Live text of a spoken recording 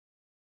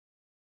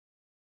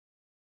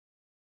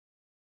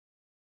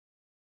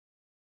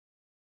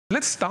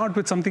Let's start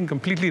with something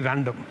completely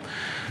random,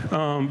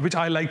 which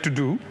I like to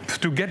do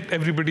to get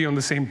everybody on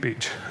the same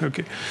page.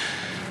 Okay.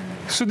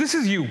 So this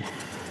is you.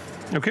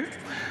 Okay.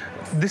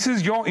 This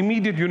is your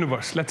immediate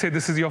universe. Let's say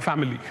this is your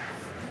family.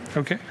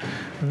 Okay.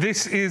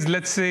 This is,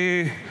 let's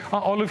say,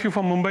 all of you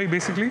from Mumbai,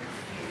 basically.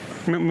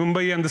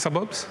 Mumbai and the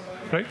suburbs,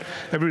 right?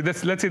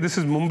 Let's say this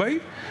is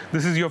Mumbai.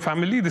 This is your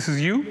family. This is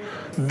you.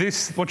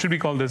 This, what should we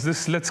call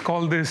this? Let's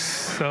call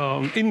this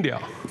India.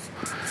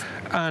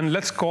 And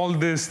let's call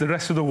this the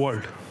rest of the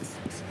world.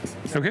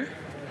 Okay?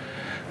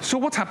 So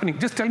what's happening?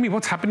 Just tell me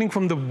what's happening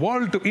from the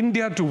world to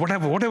India to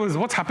whatever is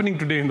what's happening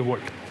today in the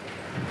world.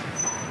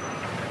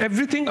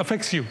 Everything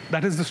affects you.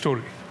 That is the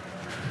story.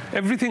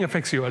 Everything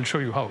affects you. I'll show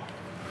you how.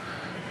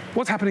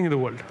 What's happening in the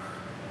world?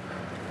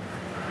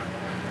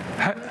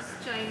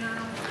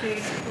 China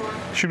trade war.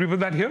 Should we put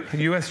that here?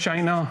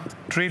 US-China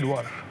trade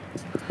war.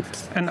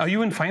 And are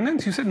you in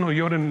finance? You said no,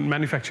 you're in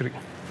manufacturing.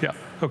 Yeah,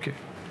 okay.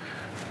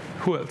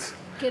 Who else?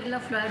 Kerala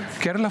floods.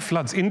 Kerala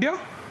floods. India?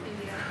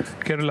 India.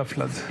 Kerala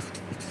floods.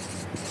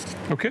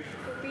 Okay.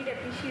 Rupee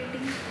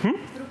depreciating.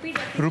 Rupee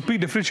depreciating. Rupee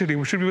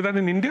depreciating. Should we put that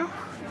in India?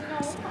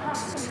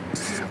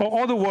 No.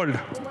 Or the world?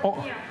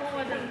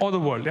 Yeah, Or the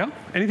world, yeah?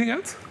 Anything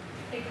else?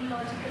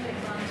 technological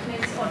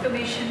advancements,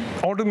 automation.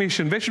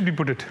 Automation. Where should we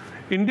put it?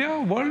 India?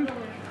 World?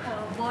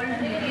 World,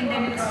 and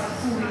then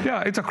it's moving.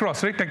 Yeah, it's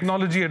across, right?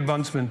 Technology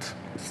advancements.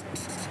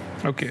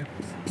 Okay.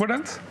 What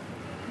else?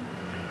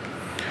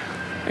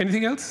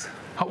 Anything else?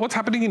 What's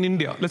happening in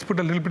India? Let's put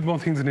a little bit more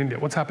things in India.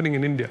 What's happening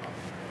in India?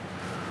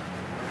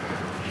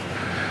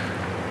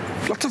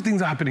 Lots of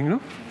things are happening, you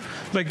know?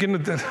 Like, you know,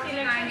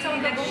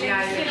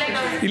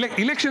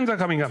 elections are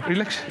coming up.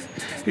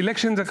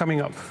 Elections are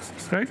coming up,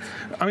 right?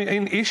 I mean,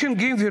 in Asian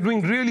Games, we're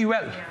doing really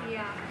well,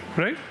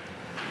 right?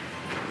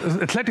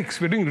 Athletics,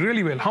 we're doing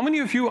really well. How many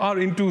of you are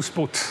into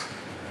sports?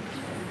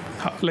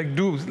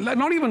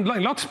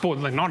 Not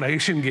sports, like not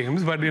Asian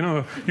Games, but you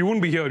know, you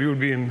wouldn't be here, you would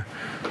be in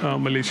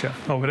Malaysia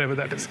or wherever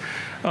that is.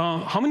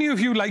 How many of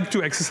you like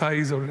to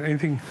exercise or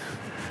anything?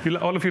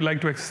 All of you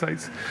like to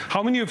exercise.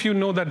 How many of you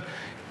know that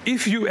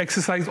if you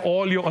exercise,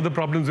 all your other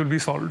problems will be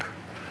solved?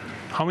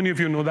 How many of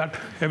you know that?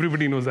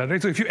 Everybody knows that,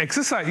 right? So if you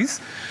exercise,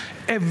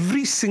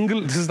 every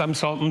single, I'm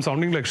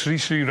sounding like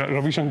Sri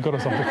Ravi Shankar or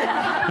something.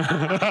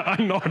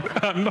 I'm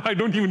not, I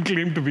don't even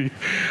claim to be.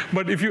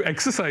 But if you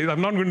exercise,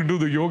 I'm not going to do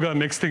the yoga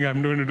next thing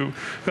I'm going to do.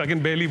 I can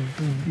barely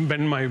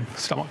bend my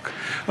stomach.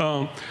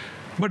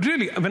 But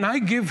really, when I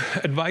give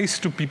advice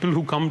to people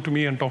who come to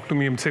me and talk to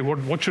me and say,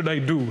 what should I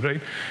do,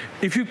 right?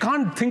 If you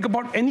can't think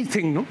about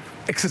anything, no,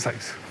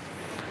 exercise.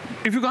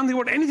 If you can't think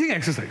about anything,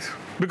 exercise.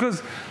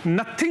 Because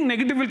nothing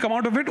negative will come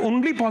out of it,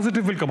 only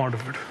positive will come out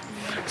of it.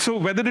 So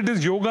whether it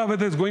is yoga,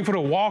 whether it's going for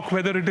a walk,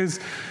 whether it is,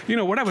 you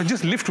know, whatever,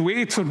 just lift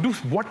weights or do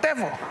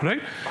whatever,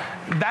 right?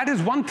 That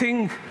is one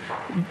thing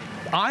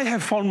I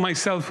have found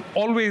myself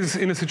always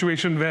in a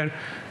situation where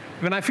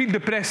when I feel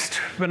depressed,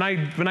 when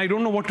I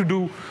don't know what to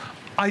do,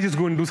 I just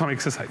go and do some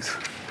exercise.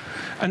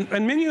 And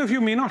many of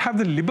you may not have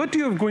the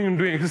liberty of going and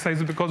doing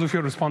exercises because of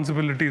your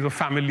responsibilities of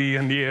family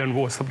and the and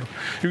war stuff.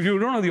 You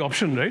don't have the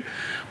option, right?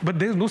 But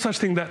there's no such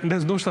thing like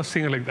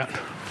that.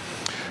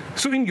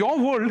 So in your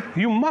world,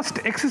 you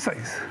must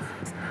exercise.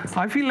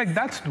 I feel like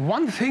that's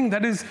one thing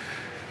that is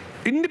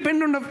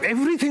independent of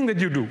everything that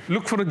you do.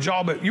 Look for a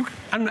job.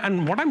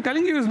 And what I'm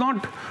telling you is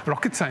not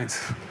rocket science,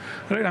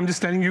 right? I'm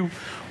just telling you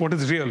what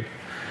is real.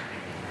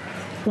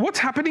 What's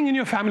happening in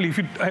your family?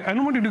 I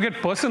don't want you to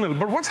get personal,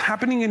 but what's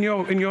happening in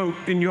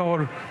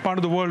your part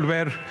of the world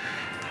where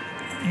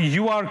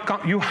you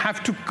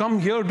have to come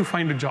here to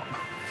find a job?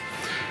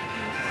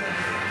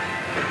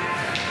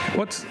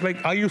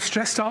 Are you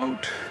stressed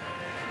out?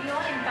 We all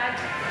impact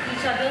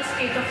each other's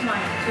state of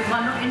mind. So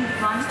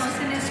one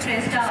person is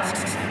stressed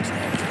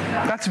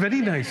out. That's very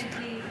nice.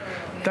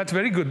 That's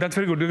very good. That's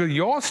very good. Because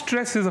your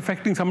stress is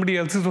affecting somebody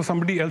else's, or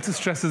somebody else's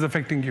stress is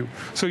affecting you.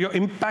 So your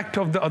impact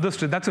of the other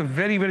stress, that's a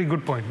very, very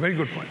good point. Very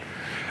good point.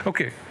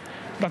 Okay,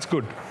 that's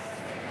good.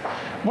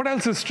 What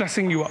else is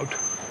stressing you out?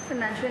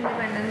 Financial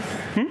independence.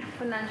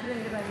 Financial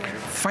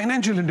independence.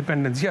 Financial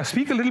independence. Yeah,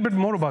 speak a little bit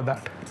more about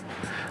that.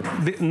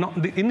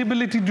 The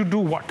inability to do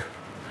what?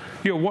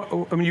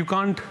 You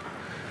can't.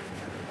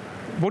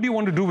 What do you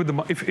want to do with the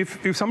money?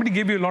 If somebody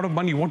gave you a lot of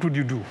money, what would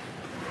you do?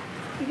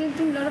 You can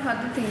do a lot of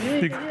other things.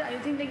 I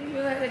think like you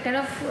are kind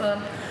of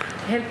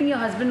helping your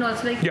husband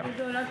also, like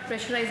you're not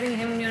pressurizing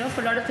him, you know,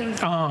 for a lot of things.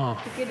 The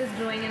kid is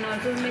growing and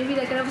also maybe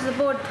that kind of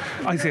support.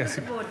 I see.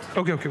 Support.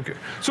 Okay.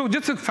 So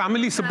just a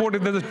family support.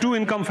 If there's a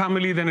 2-income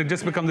family, then it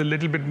just becomes a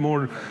little bit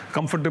more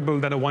comfortable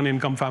than a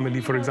 1-income family,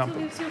 for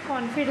example. It also gives you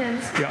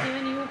confidence. Yeah.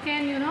 Even you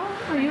can, you know,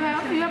 you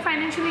are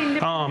financially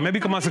independent. Maybe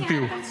kama sakti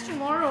ho. Happens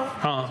tomorrow.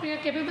 So you're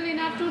capable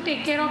enough to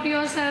take care of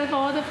yourself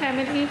or the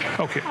family.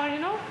 Okay. Or, you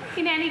know,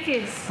 in any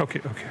case.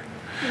 Okay.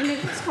 It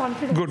makes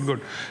confidence.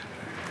 Good.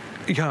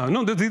 Yeah,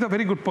 no, these are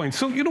very good points.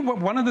 So,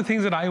 one of the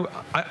things that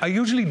I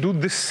usually do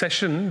this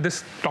session,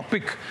 this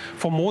topic,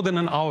 for more than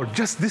an hour.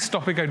 Just this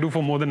topic I do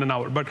for more than an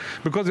hour. But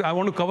because I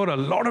want to cover a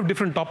lot of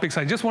different topics,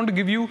 I just want to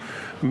give you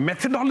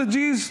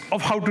methodologies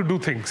of how to do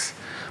things.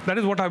 That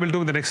is what I will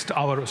do in the next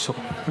hour or so.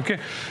 Okay.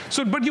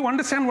 So, but you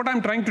understand what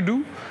I'm trying to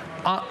do?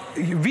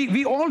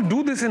 We all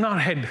do this in our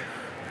head,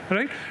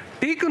 right?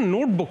 Take a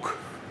notebook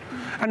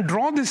and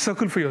draw this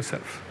circle for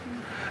yourself,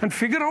 and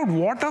figure out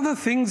what are the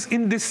things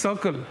in this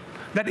circle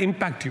that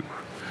impact you.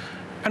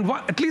 And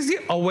at least the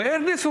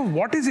awareness of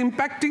what is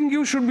impacting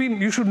you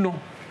should know.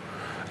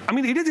 I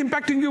mean, it is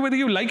impacting you whether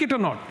you like it or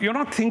not. You're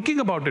not thinking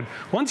about it.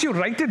 Once you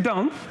write it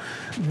down,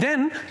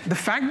 then the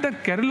fact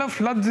that Kerala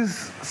floods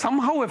is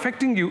somehow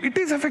affecting you, it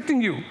is affecting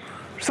you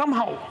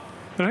somehow,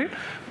 right?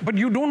 But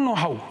you don't know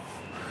how.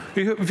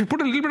 If you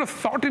put a little bit of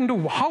thought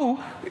into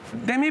how,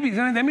 there may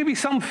be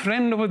some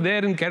friend over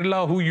there in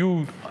Kerala who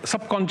you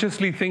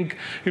subconsciously think,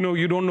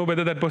 you don't know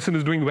whether that person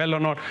is doing well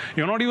or not.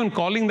 You're not even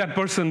calling that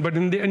person, but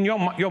in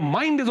your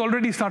mind has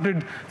already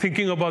started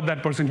thinking about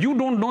that person. You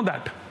don't know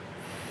that,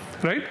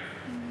 right?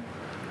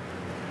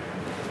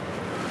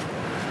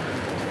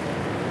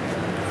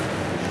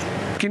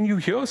 Can you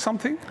hear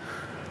something?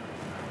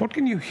 What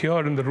can you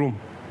hear in the room?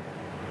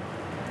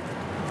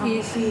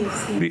 AC.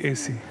 The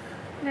AC.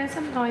 There's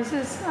some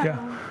noises.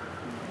 Yeah.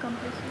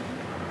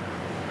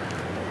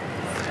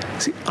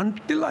 See,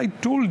 until I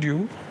told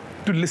you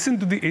to listen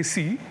to the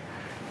AC,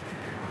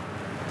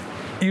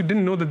 you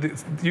didn't know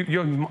that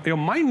your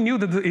mind knew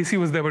that the AC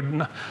was there,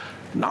 but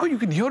now you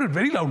can hear it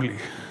very loudly.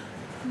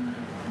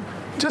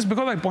 Just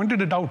because I pointed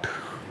it out,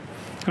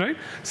 right?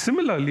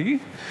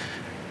 Similarly,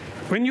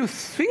 when you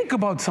think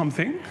about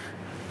something,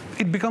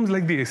 it becomes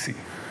like the AC.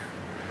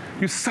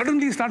 You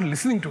suddenly start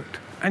listening to it,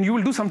 and you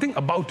will do something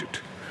about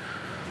it.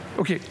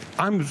 Okay,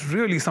 I'm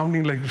really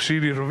sounding like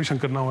Sri Ravi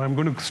Shankar now. I'm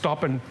going to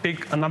stop and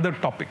take another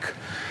topic.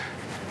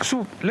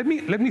 So let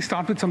me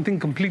start with something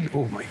completely.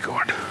 Oh my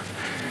God,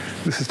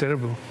 this is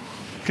terrible.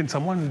 Can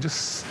someone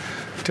just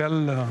tell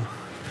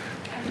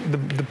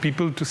the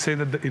people to say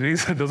that the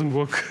eraser doesn't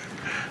work?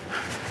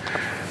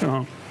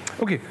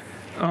 Okay.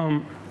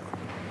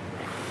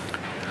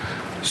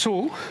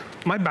 So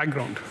my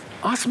background.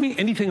 Ask me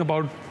any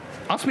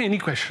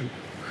question.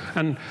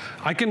 And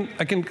I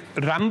can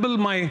ramble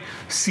my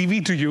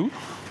CV to you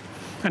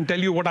and tell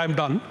you what I've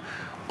done.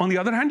 On the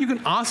other hand, you can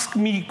ask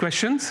me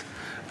questions,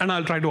 and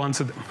I'll try to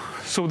answer them.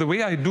 So the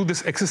way I do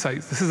this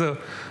exercise, this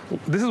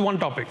is one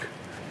topic,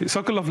 the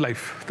circle of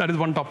life. That is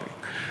one topic.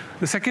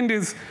 The second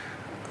is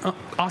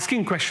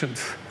asking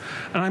questions,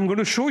 and I'm going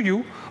to show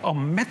you a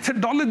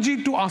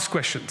methodology to ask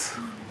questions.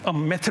 A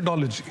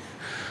methodology.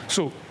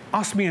 So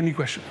ask me any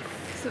question.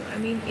 So, I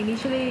mean,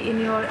 initially in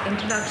your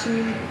introduction,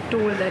 you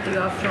told that you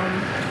are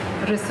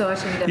from research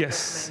and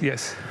development.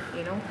 Yes.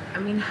 I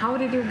mean, how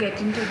did you get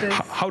into this?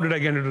 How did I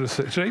get into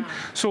research, right?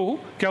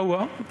 So, kya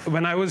hua?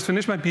 When I was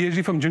finished my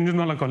PhD from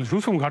Jhunjhunwala College,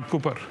 who's from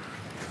Ghatkopar?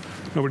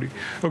 Nobody.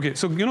 Okay,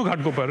 so you know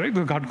Ghatkopar, right?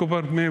 The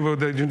Ghatkopar,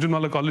 the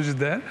Jhunjhunwala College is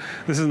there.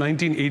 This is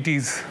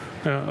 1980s,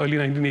 early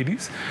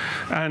 1980s.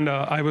 And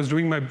I was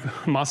doing my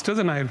master's,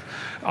 and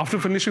after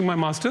finishing my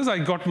master's, I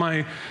got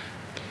my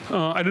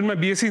I did my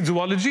BSc in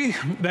zoology,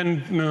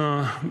 then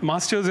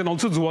master's in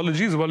also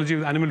zoology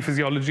with animal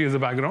physiology as a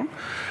background.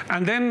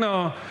 And then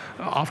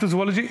after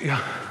zoology,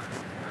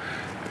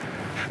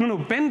 no,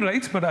 pen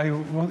writes, but I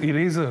want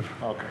eraser.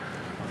 Okay.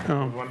 I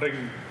was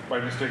wondering by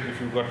mistake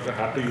if you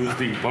had to use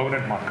the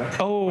permanent marker.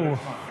 Oh,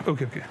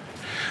 okay.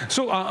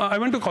 So I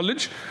went to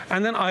college,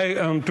 and then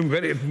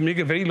to make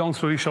a very long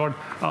story short,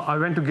 I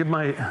went to give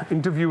my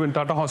interview in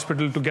Tata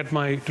Hospital to do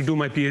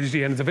my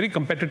PhD, and it's a very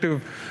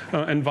competitive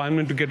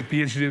environment to get a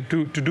PhD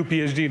to do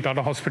PhD in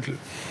Tata Hospital.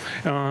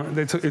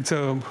 It's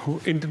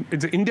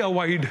an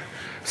India-wide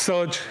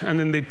search, and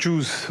then they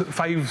choose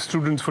 5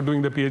 students for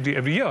doing the PhD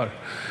every year.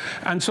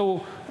 And so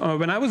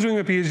when I was doing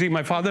a PhD,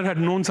 my father had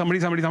known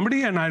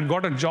somebody, and I had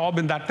got a job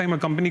in that time, a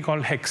company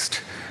called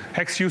Hext.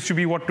 Hext used to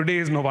be what today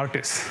is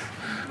Novartis.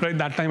 Right,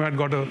 that time I'd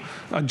got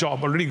a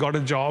job, already got a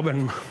job,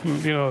 and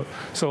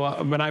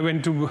so when I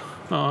went to,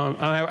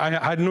 I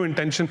had no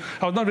intention.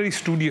 I was not very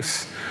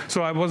studious,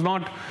 so I was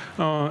not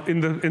in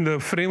the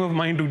frame of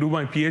mind to do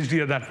my PhD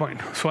at that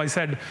point. So I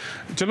said,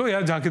 "Chalo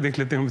yaar, jaake dekh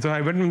lete hain." So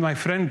I went with my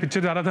friend.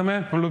 Picture ja raha tha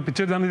main. Hum log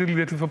picture jaane ke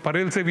liye for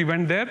Parel se we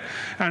went there,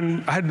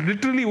 and I had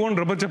literally worn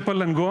rubber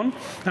chappal and gone.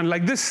 And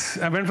like this,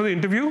 I went for the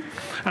interview,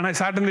 and I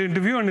sat in the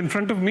interview, and in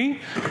front of me,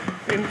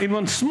 in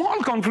one small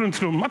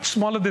conference room, much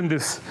smaller than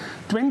this,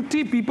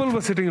 20 people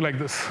were sitting like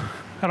this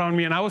around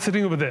me, and I was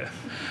sitting over there,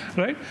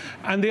 right?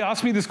 And they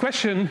asked me this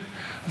question,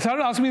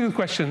 started asking me this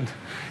question.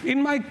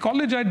 In my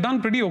college, I'd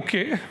done pretty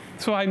okay,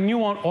 so I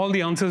knew all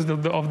the answers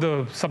of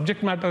the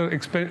subject matter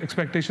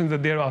expectations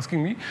that they were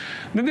asking me.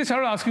 Then they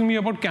started asking me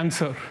about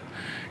cancer.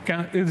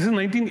 This is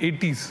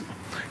 1980s.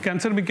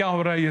 Cancer mein kya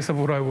ho raha hai, ye sab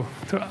ho raha hai wo.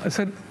 So I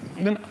said,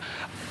 then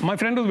my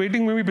friend was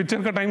waiting, maybe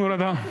picture ka time ho raha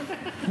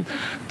tha.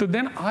 So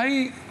then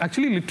I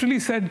actually literally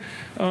said,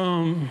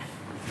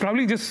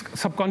 probably just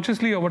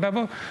subconsciously or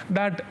whatever,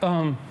 that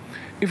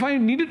if I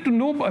needed to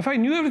know, if I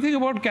knew everything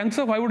about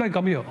cancer, why would I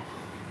come here?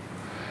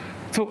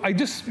 So I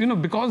just,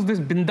 because this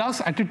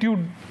bindas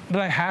attitude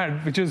that I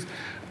had, which is,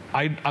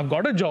 I've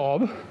got a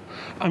job,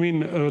 I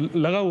mean,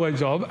 laga hua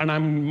job,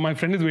 and my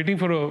friend is waiting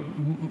for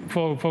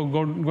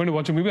going to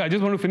watch a movie. I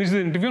just want to finish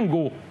the interview and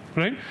go,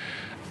 right?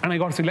 And I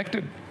got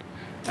selected.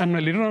 And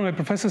later on, my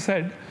professor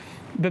said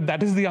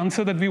that is the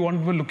answer that we were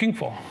looking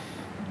for.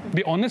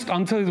 The honest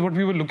answer is what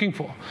we were looking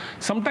for.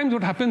 Sometimes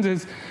what happens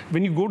is,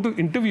 when you go to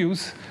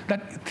interviews,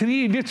 that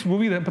Three Idiots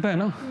movie,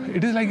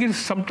 it is like,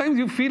 sometimes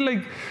you feel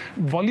like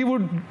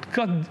Bollywood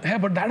ka hai,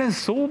 but that has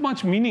so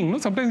much meaning. No?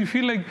 Sometimes you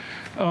feel like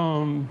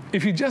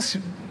if you just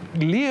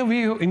lay away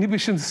your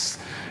inhibitions,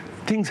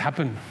 things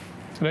happen,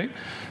 right?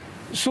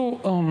 So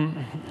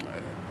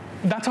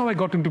that's how I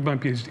got into my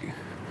PhD.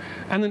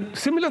 And then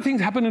similar things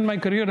happen in my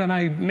career,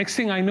 and next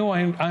thing I know,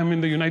 I'm in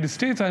the United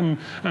States. I'm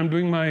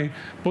doing my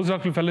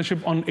postdoctoral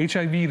fellowship on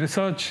HIV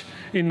research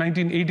in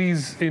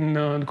 1980s in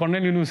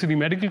Cornell University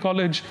Medical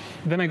College.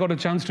 Then I got a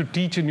chance to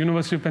teach in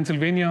University of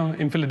Pennsylvania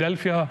in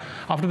Philadelphia.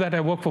 After that, I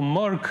worked for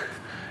Merck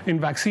in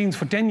vaccines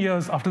for 10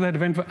 years. After that, I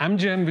went for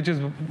Amgen, which is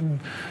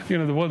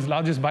the world's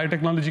largest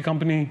biotechnology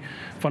company,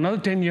 for another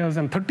 10 years.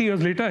 And 30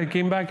 years later, I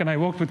came back and I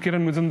worked with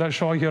Kiran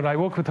Mazumdar-Shaw here. I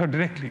worked with her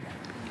directly.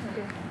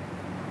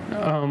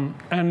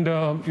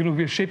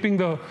 We're shaping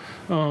the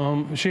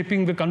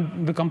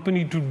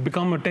company to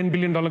become a $10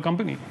 billion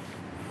company.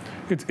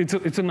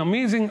 It's an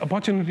amazing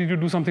opportunity to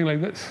do something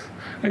like this.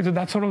 Right? So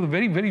that's sort of the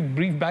very, very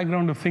brief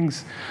background of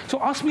things.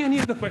 So ask me any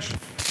other question.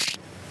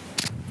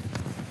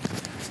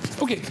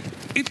 Okay,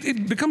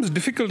 it becomes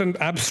difficult and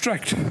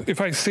abstract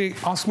if I say,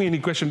 ask me any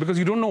question, because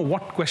you don't know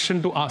what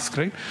question to ask,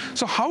 right?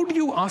 So how do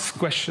you ask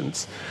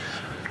questions?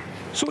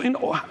 So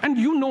and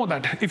you know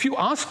that if you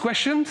ask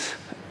questions,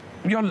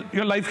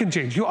 your life can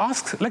change. You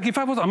ask, like if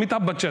I was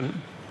Amitabh Bachchan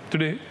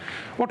today,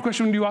 what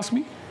question would you ask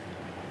me?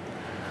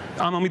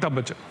 I'm Amitabh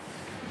Bachchan.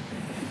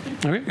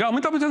 Okay? Yeah,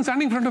 Amitabh Bachchan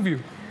standing in front of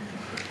you.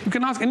 You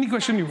can ask any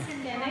question you want.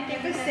 Can I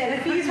take a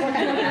selfie?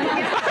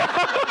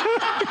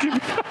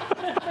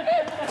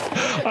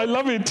 I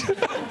love it.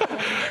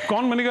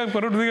 कौन बनेगा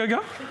करोड़पति का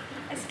क्या?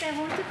 I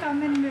want to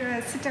come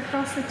and sit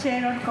across the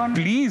chair on conference.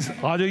 Please,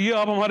 आ जाइए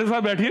आप हमारे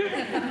साथ बैठिए,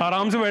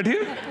 आराम से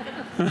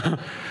बैठिए.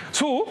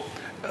 So.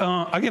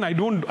 Again, I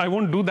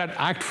won't do that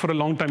act for a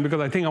long time,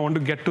 because I think I want to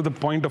get to the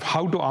point of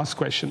how to ask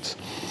questions.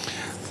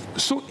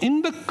 So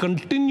in the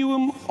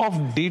continuum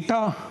of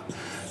data,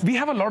 we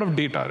have a lot of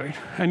data, right?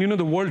 And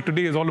the world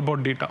today is all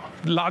about data.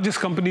 The largest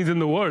companies in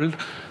the world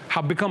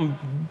have become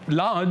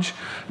large,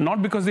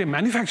 not because they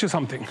manufacture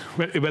something,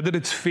 whether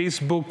it's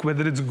Facebook,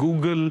 whether it's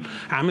Google,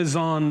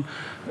 Amazon,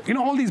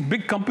 all these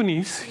big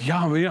companies,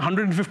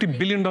 $150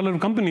 billion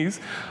companies,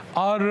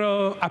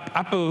 are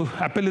Apple.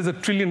 Apple is a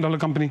 $1 trillion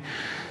company.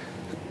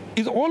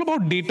 Is all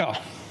about data,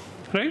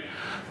 right?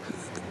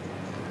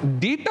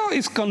 Data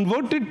is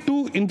converted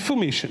to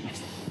information,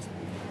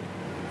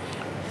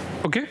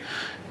 okay?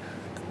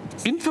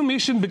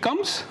 Information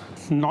becomes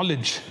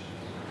knowledge,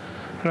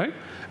 right?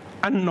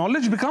 And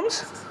knowledge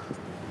becomes,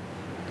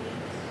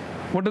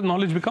 what does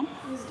knowledge become?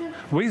 Wisdom.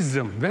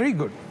 Wisdom, very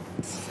good,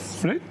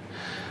 right?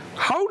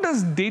 How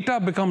does data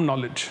become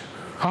knowledge?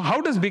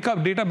 How does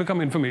data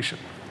become information?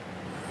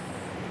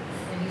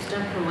 When you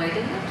start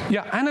providing it?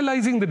 Yeah,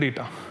 analyzing the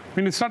data.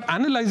 When you start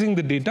analyzing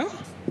the data,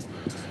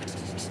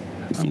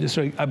 I'm just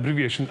writing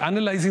abbreviations,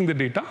 analyzing the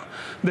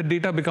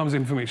data becomes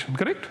information,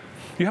 correct?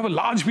 You have a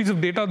large piece of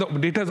data, the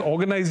data is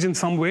organized in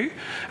some way,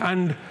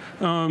 and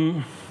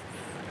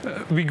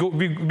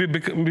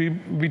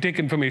we take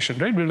information,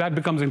 right? That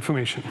becomes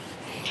information.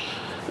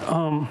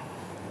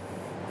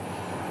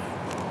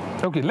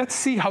 Okay, let's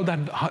see how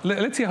that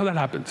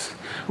happens.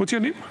 What's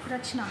your name?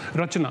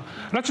 Rachna.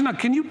 Rachna,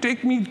 can you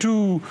take me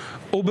to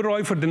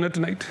Oberoi for dinner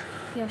tonight?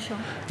 Yeah, sure.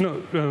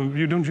 No,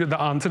 you don't.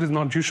 The answer is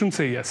not. You shouldn't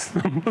say yes.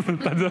 I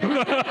would love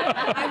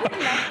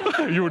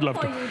to. You would love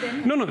to. For you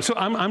then. No. So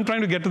I'm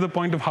trying to get to the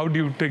point of how do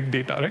you take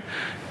data, right?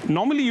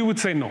 Normally you would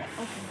say no,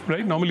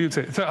 right? Normally you'd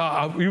say. So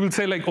you will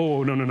say like,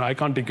 oh no, I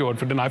can't take you out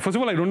for dinner. First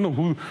of all, I don't know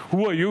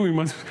who are you. You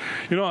must,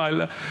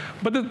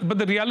 But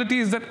the reality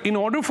is that in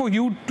order for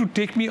you to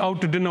take me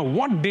out to dinner,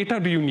 what data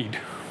do you need?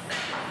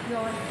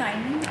 Your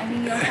timing,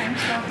 your time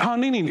slot.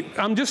 No.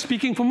 I'm just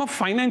speaking from a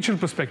financial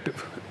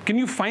perspective. Can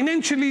you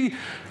financially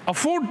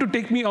afford to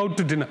take me out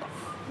to dinner?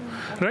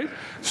 Right?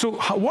 So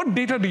what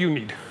data do you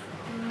need?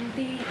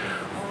 The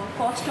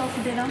cost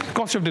of dinner.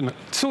 Cost of dinner.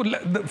 So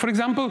for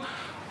example,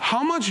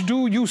 how much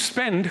do you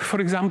spend,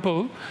 for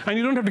example, and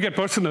you don't have to get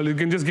personal, you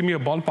can just give me a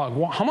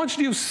ballpark. How much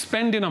do you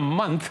spend in a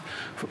month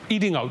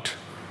eating out?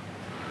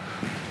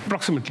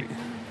 Approximately.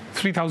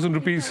 3,000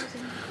 rupees.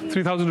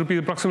 3,000 rupees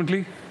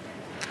approximately.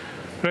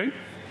 Right?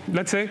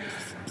 Let's say.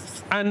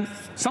 And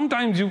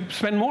sometimes you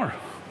spend more.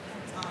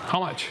 How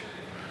much?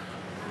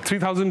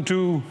 3,000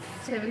 to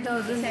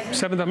 7,000.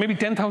 7,000, maybe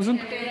 10,000?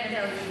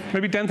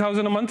 Maybe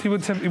 10,000 a month you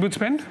would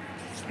spend,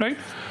 right?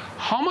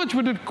 How much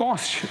would it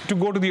cost to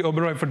go to the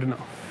Oberoi for dinner?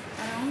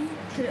 Around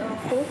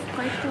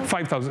 5,000.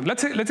 5,000.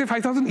 Let's say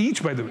 5,000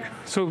 each, by the way.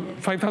 So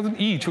 5,000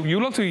 each.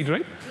 You'll also eat,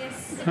 right?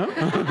 Yes. Huh?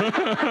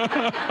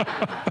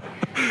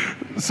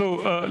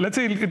 So let's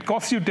say it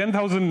costs you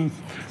 10,000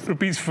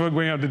 rupees for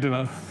going out to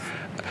dinner.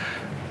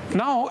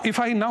 Now, if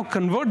I now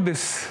convert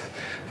this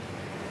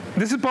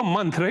is per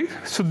month, right?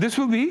 So this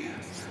will be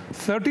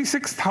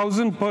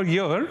 36,000 per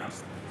year,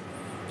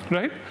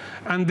 right?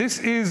 And this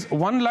is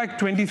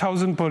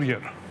 1,20,000 per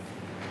year.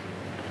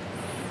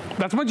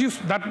 That's what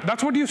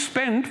you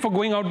spend for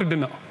going out to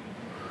dinner,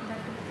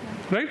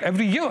 right?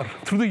 Every year,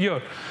 through the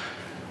year.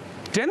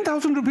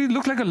 10,000 rupees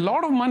looks like a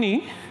lot of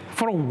money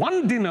for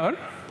one dinner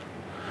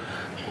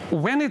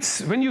when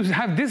you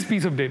have this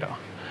piece of data.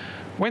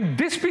 When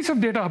this piece of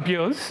data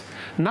appears,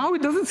 now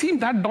it doesn't seem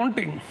that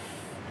daunting.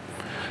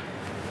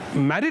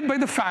 Married by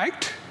the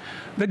fact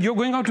that you're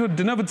going out to a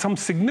dinner with some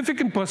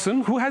significant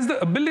person who has the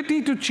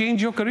ability to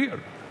change your career.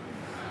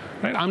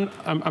 Right?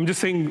 I'm just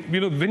saying,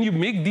 when you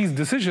make these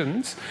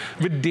decisions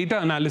with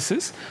data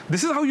analysis,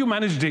 this is how you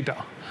manage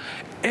data.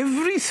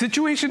 Every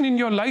situation in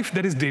your life,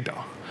 there is data.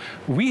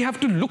 We have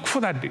to look for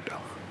that data.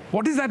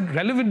 What is that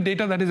relevant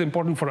data that is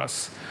important for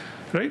us?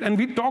 Right? And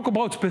we talk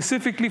about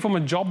specifically from a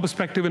job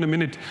perspective in a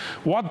minute,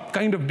 what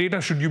kind of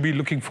data should you be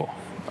looking for?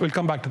 We'll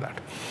come back to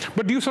that.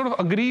 But do you sort of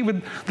agree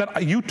with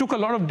that you took a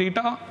lot of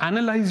data,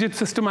 analyzed it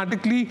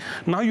systematically,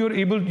 now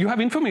you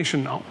have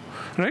information now,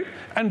 right?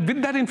 And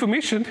with that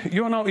information,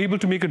 you are now able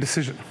to make a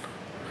decision.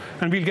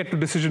 And we'll get to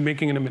decision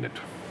making in a minute.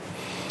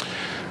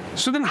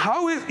 So then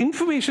how is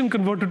information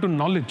converted to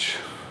knowledge?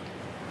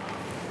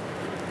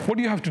 What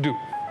do you have to do?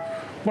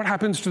 What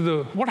happens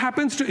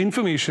to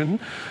information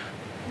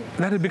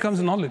that it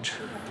becomes knowledge?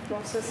 You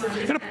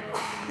have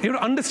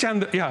to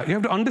understand, you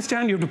have to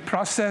understand, you have to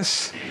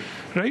process,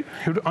 right?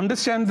 You have to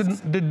understand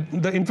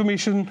the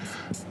information,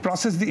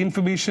 process the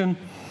information.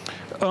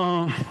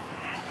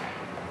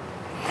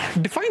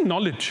 Define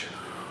knowledge.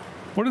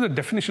 What is the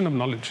definition of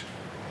knowledge?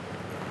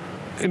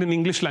 In an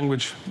English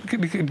language,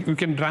 you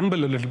can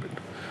ramble a little bit.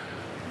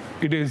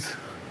 It is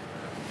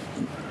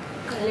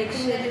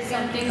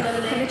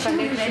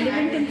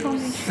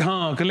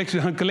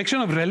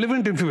collection of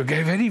relevant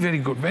information. Very, very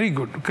good, very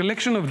good.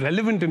 Collection of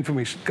relevant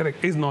information,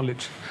 correct, is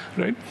knowledge,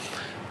 right?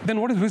 Then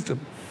what is wisdom?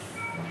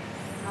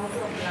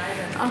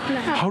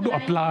 How to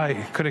apply,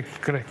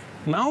 correct.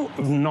 Now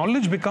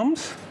knowledge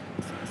becomes,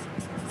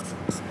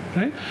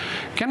 right?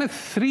 Can a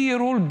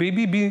 3-year-old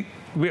baby be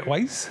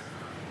wise?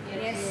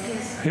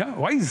 Yes. Yeah,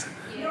 wise?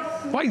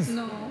 Yes. Wise?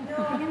 No.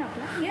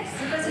 Yes.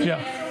 Because Yeah.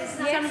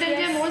 Sometimes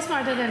they're more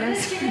smarter than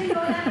us. Children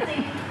don't have to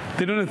think.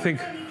 They don't think.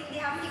 They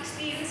haven't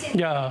experienced anything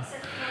Yeah.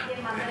 except for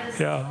their mothers.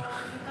 Yeah. So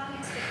you can't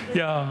expect them.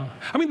 Yeah,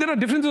 I mean, there are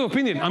differences of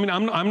opinion. I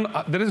mean,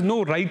 there is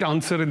no right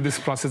answer in this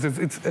process.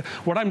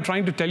 What I'm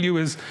trying to tell you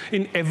is,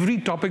 in every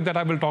topic that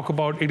I will talk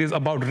about, it is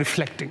about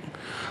reflecting.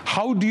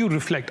 How do you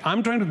reflect?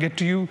 I'm trying to get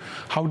to you,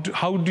 how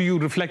do you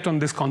reflect on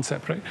this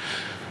concept, right?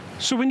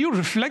 So when you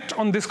reflect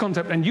on this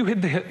concept, and you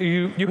hit the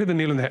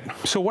nail on the head.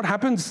 So what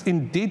happens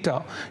in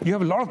data, you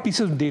have a lot of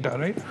pieces of data,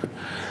 right?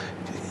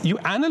 You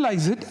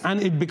analyze it, and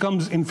it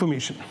becomes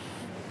information,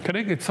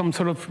 correct? It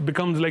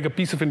becomes like a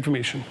piece of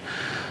information.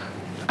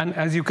 And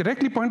as you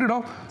correctly pointed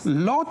out,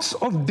 lots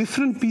of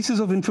different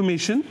pieces of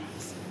information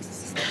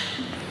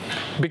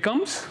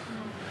becomes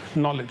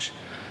knowledge.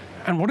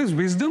 And what is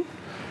wisdom?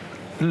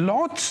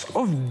 Lots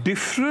of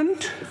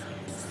different,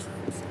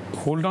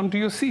 hold on to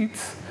your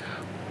seats,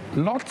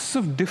 lots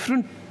of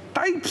different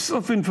types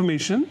of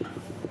information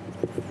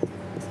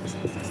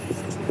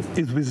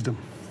is wisdom.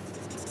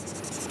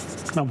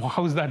 Now,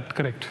 how is that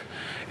correct?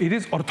 It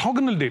is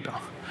orthogonal data.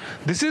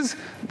 This is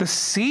the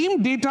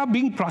same data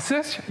being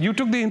processed. You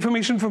took the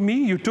information from me.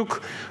 You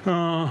took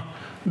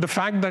the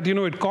fact that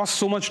it costs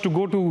so much to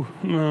go to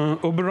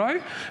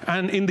Oberoi,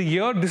 and in the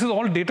year, this is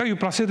all data you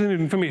process in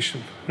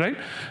information, right?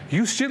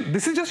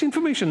 This is just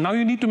information. Now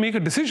you need to make a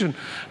decision.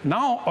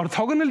 Now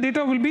orthogonal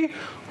data will be,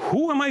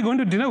 who am I going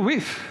to dinner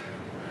with?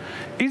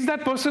 Is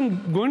that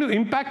person going to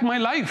impact my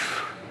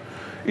life?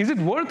 Is it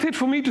worth it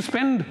for me to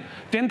spend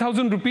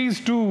 10,000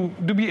 rupees to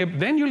be?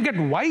 Then you'll get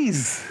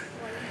wise,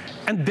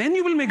 and then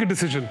you will make a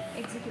decision,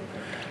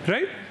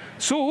 right?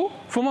 So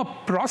from a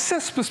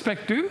process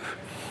perspective,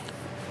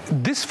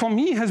 this for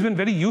me has been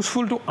very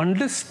useful to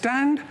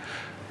understand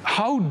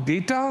how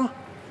data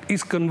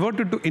is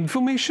converted to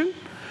information,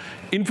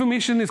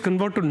 information is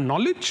converted to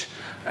knowledge,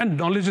 and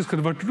knowledge is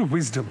converted to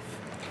wisdom.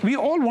 We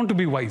all want to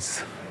be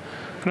wise,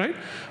 right?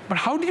 But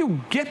how do you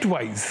get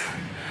wise?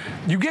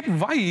 You get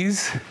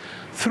wise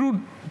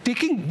through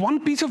taking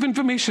one piece of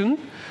information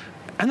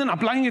and then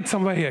applying it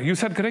somewhere here. You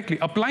said correctly,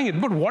 applying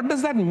it. But what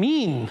does that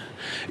mean?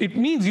 It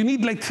means you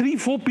need like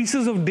 3-4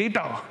 pieces of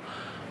data,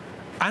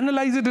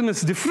 analyze it in a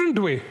different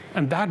way,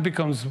 and that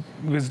becomes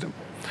wisdom.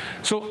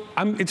 So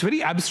it's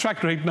very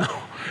abstract right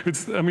now.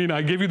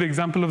 I gave you the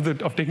example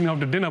of taking out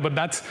to dinner, but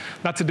that's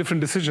a different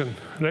decision,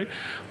 right?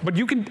 But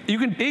you can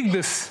take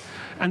this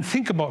and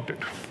think about it.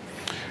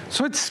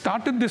 So it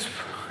started this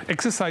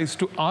exercise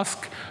to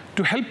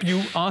help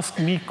you ask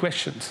me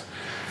questions.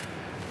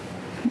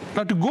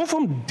 Now, to go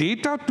from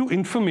data to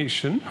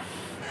information,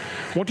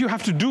 what you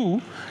have to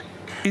do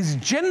is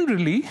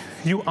generally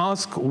you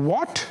ask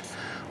what,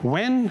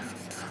 when,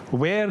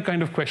 where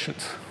kind of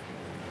questions.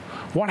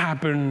 What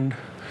happened?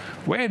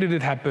 Where did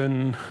it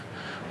happen?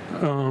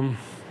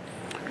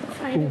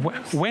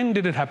 When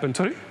did it happen?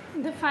 Sorry?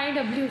 The 5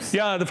 Ws.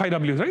 Yeah, the 5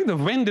 Ws, right? The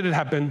when did it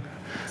happen?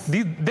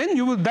 Then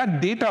that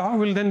data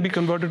will then be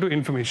converted to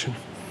information.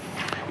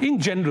 In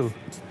general,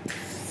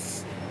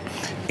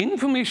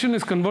 information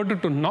is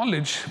converted to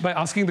knowledge by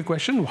asking the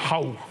question,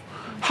 how?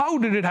 How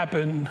did it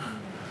happen?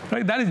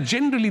 Right? That is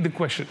generally the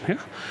question. Yeah?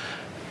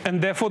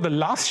 And therefore, the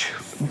last,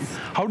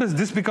 how does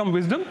this become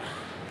wisdom?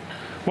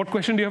 What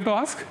question do you have to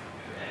ask?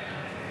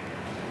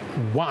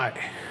 Why?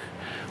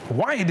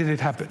 Why did it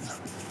happen?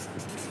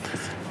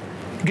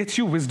 Gets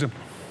you wisdom.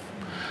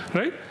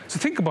 Right? So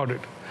think about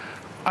it.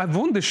 I've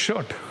worn this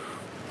shirt.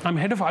 I'm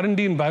head of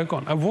R&D in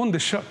Biocon. I've worn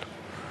this shirt.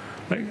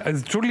 Right?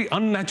 It's totally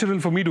unnatural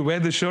for me to wear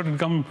this shirt and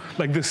come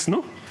like this,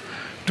 no?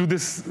 To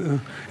this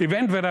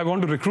event where I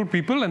want to recruit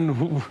people,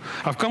 and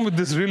I've come with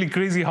this really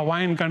crazy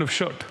Hawaiian kind of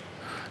shirt.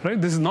 Right?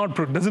 This is not,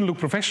 doesn't look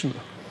professional.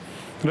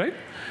 Right?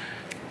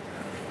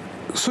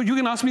 So you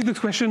can ask me this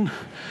question,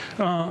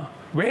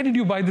 where did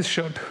you buy this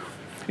shirt?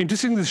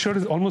 Interesting, this shirt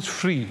is almost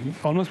free.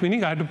 Almost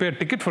meaning I had to pay a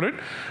ticket for it.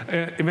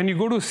 When you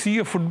go to see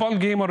a football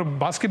game or a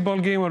basketball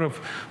game or a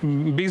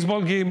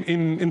baseball game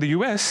in the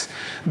US,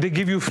 they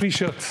give you free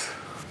shirts.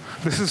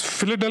 This is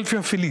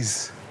Philadelphia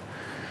Phillies.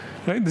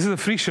 Right? This is a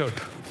free shirt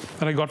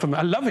that I got from them.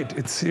 I love it.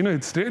 It's, you know,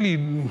 it's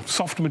really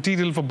soft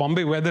material for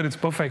Bombay weather. It's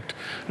perfect.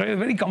 Right?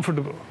 Very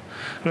comfortable.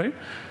 Right?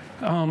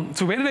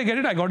 So where did I get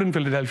it? I got it in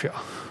Philadelphia.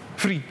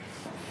 Free.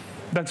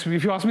 That's,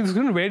 if you ask me this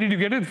question, where did you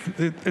get it?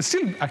 It's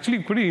still actually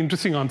a pretty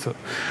interesting answer.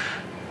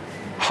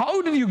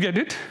 How did you get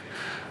it?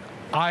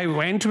 I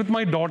went with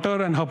my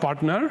daughter and her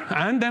partner,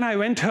 and then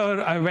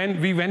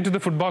we went to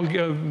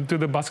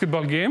the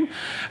basketball game,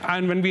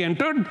 and when we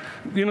entered,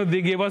 you know,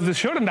 they gave us this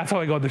shirt, and that's how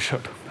I got this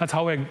shirt. That's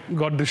how I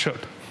got this shirt,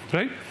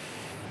 right?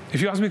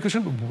 If you ask me a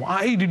question,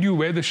 why did you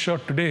wear this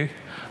shirt today?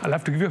 I'll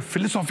have to give you a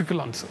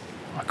philosophical answer.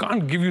 I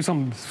can't give you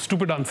some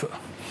stupid answer.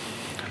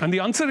 And the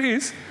answer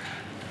is,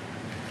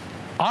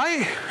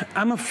 I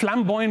am a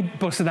flamboyant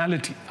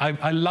personality.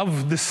 I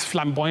love this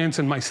flamboyance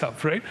in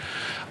myself, right?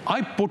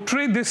 I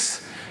portray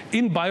this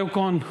in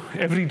Biocon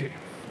every day.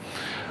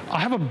 I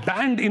have a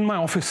band in my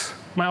office.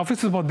 My office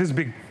is about this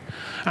big.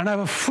 And I have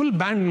a full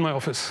band in my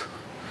office.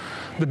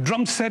 The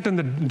drum set and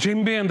the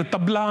djembe and the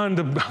tabla and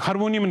the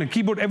harmonium and the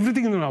keyboard,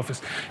 everything in my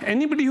office.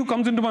 Anybody who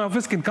comes into my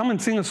office can come and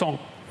sing a song.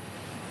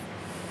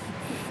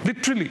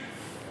 Literally.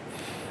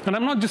 And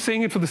I'm not just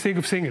saying it for the sake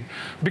of saying it.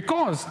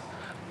 Because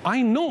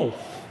I know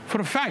for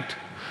a fact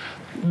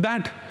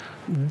that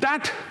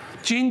that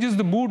changes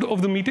the mood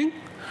of the meeting,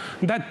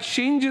 that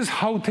changes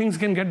how things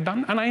can get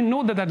done, and I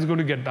know that that's going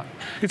to get done.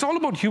 It's all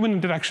about human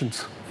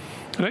interactions,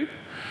 right?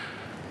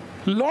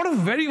 A lot of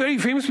very, very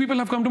famous people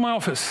have come to my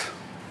office.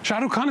 Shah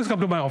Rukh Khan has come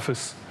to my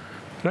office,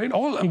 right?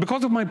 And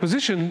because of my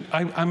position,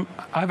 I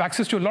have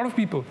access to a lot of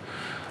people,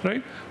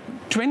 right?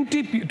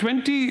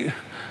 20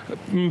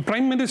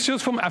 prime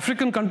ministers from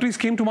African countries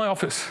came to my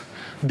office.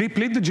 They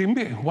played the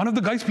djembe. One of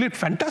the guys played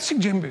fantastic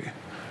djembe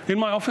in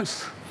my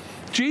office.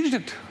 Changed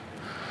it,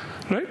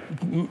 right?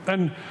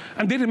 And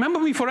they remember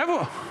me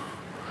forever.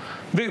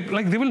 They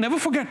will never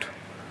forget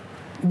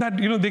that,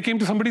 you know, they came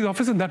to somebody's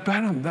office and that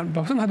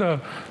person had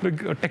a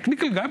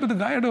technical guy, but the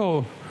guy had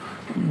a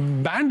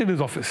band in his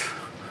office.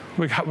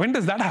 Like, when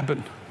does that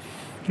happen,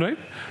 right?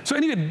 So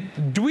anyway,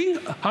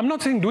 I'm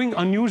not saying doing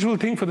unusual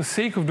thing for the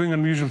sake of doing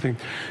unusual thing.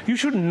 You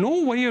should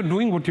know why you're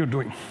doing what you're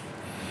doing.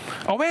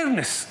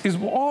 Awareness is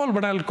all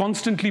what I'll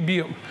constantly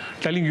be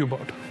telling you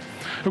about.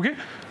 Okay?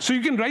 So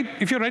you can write,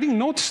 if you're writing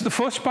notes, the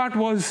first part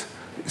was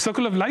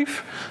Circle of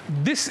Life.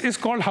 This is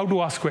called How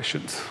to Ask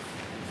Questions.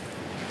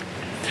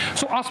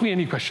 So ask me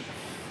any question.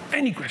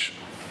 Any question.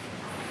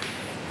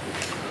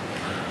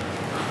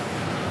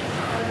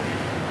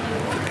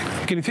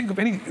 Can you think of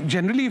any?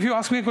 Generally, if you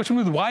ask me a question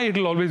with why,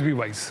 it'll always be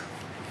wise.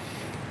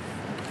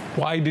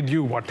 Why did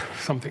you what?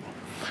 Something.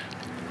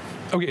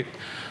 Okay,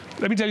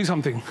 let me tell you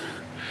something.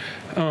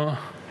 I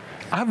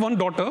have one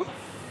daughter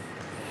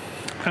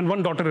and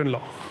one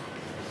daughter-in-law.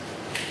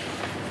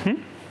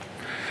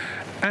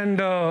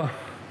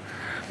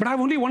 But I have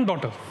only one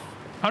daughter.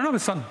 I don't have a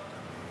son.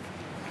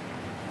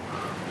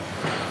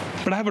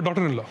 But I have a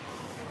daughter-in-law.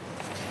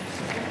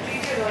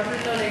 Treat your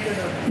daughter-in-law like a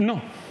daughter.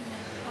 No.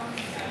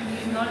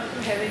 He's not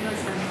having a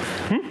son.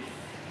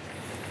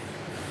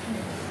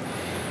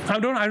 I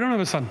don't have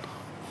a son.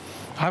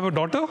 I have a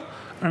daughter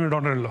and a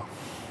daughter-in-law.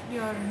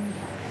 Your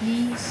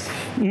niece.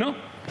 No,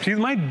 she's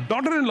my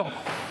daughter-in-law.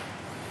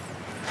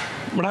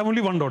 But I have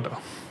only one daughter.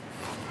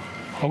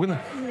 How can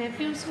that?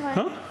 Nephew's wife.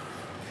 Huh?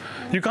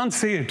 You can't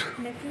say it.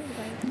 Nephew's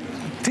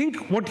wife.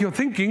 Think what you're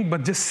thinking,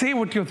 but just say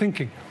what you're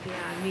thinking. Yeah,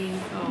 I mean,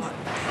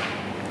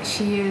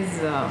 she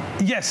is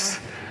Yes.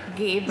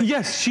 gay. But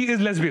Yes, she is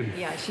lesbian.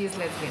 yeah, she is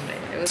lesbian,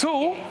 right?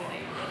 So,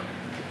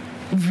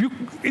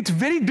 it's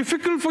very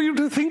difficult for you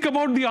to think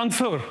about the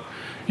answer.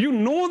 You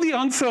know the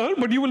answer,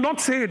 but you will not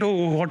say it.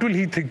 Oh, what will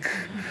he think?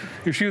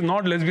 If she is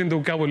not lesbian, to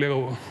kya bolega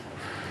wo?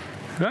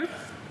 Right?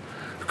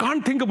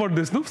 Can't think about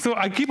this, no? So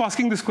I keep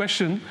asking this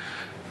question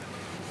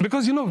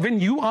because, when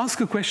you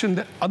ask a question,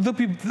 that other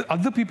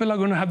people are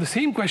going to have the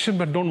same question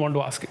but don't want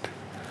to ask it.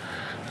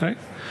 Right?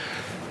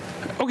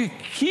 Okay,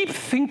 keep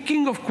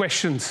thinking of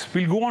questions.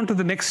 We'll go on to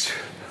the next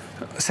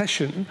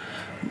session,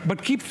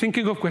 but keep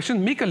thinking of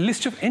questions. Make a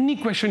list of any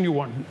question you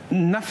want.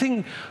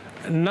 Nothing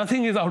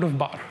is out of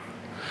bar.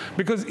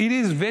 Because it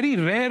is very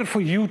rare for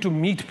you to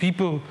meet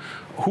people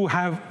who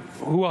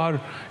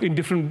are in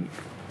different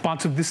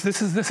parts of this. This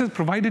has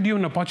provided you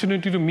an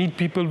opportunity to meet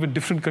people with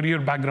different career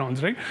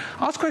backgrounds, right?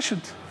 Ask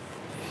questions.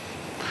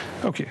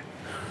 Okay.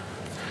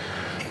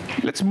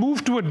 Let's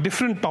move to a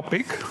different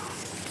topic.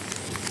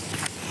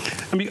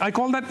 I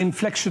call that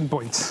inflection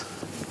points.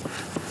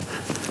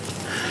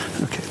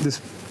 Okay,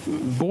 this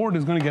board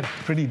is going to get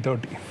pretty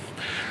dirty.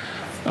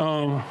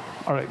 All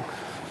right.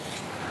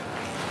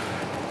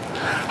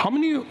 How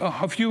many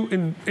of you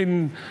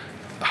in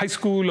high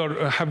school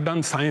or have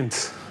done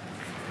science?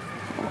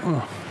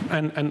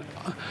 And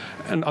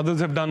others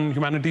have done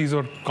humanities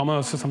or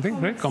commerce or something,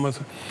 right? Commerce.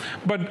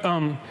 But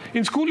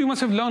in school, you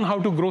must have learned how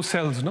to grow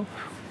cells, no?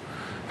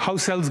 How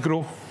cells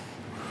grow.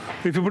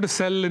 If you put a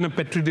cell in a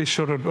petri dish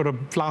or a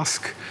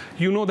flask,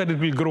 you know that it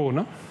will grow,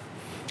 no?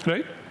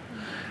 Right?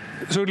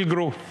 So it will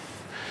grow.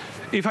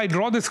 If I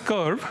draw this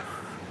curve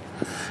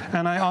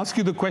and I ask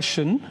you the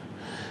question,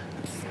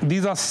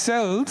 these are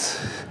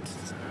cells,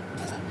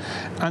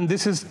 and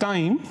this is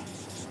time.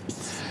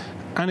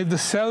 And if the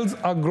cells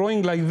are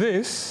growing like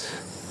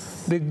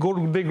this, they grow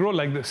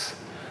like this.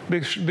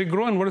 They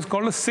grow in what is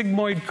called a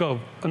sigmoid curve,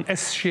 an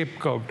S-shaped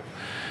curve.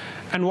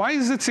 And why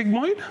is it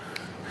sigmoid?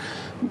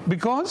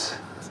 Because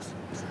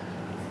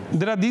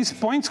there are these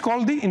points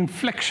called the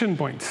inflection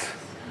points.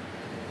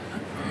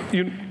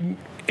 In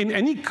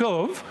any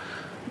curve,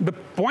 the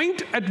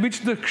point at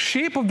which the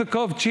shape of the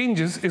curve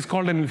changes is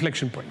called an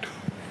inflection point.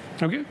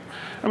 Okay?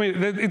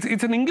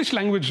 It's an English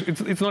language.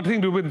 It's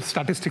nothing to do with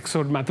statistics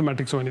or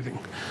mathematics or anything.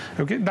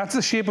 Okay? That's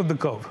the shape of the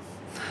curve.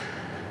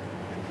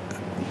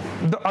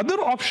 The other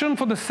option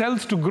for the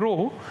cells to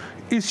grow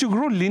is to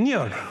grow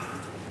linear.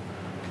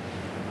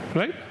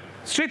 Right?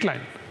 Straight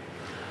line.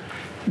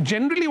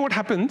 Generally what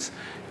happens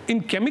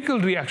in chemical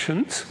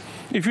reactions,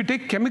 if you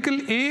take chemical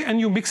A and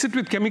you mix it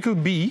with chemical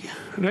B,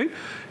 right,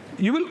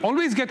 you will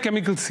always get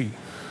chemical C.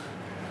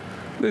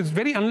 It's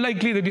very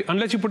unlikely that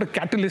unless you put a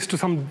catalyst to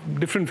some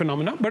different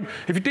phenomena, but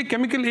if you take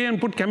chemical A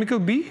and put chemical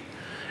B,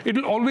 it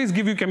will always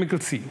give you chemical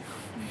C.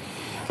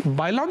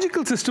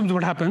 Biological systems,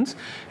 what happens,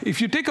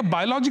 if you take a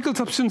biological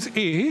substance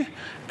A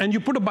and you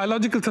put a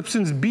biological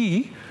substance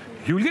B,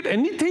 you will get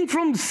anything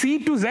from C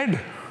to Z.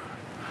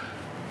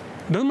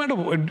 Doesn't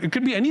matter, it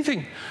could be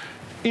anything.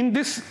 In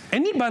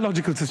any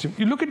biological system,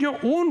 you look at your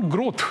own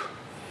growth.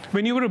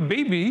 When you were a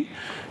baby,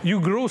 you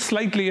grow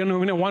slightly,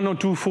 1 or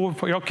 2, 4,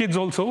 for your kids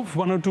also,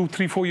 1 or 2,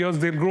 3, 4 years,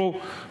 they'll grow,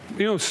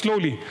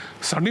 slowly.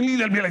 Suddenly,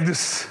 they'll be like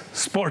this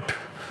spurt.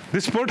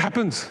 This spurt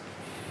happens,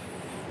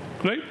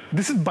 right?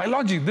 This is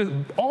biology.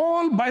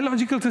 All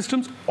biological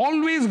systems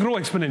always grow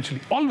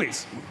exponentially,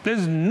 always.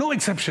 There's no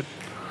exception,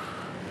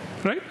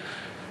 right?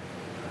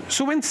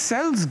 So when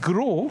cells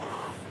grow,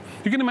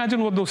 you can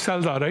imagine what those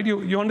cells are, right?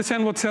 You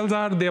understand what cells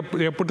are?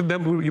 You put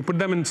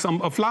them in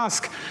a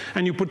flask,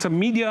 and you put some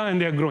media, and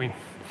they are growing,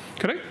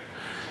 correct?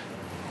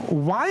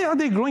 Why are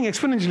they growing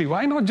exponentially?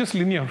 Why not just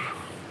linear?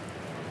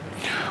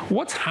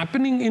 What's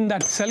happening in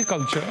that cell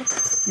culture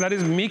that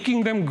is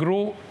making them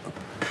grow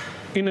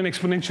in an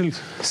exponential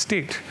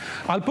state?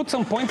 I'll put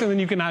some points, and then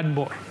you can add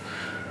more.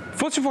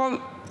 First of all,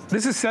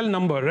 this is cell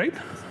number, right?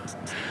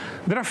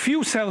 There are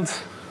few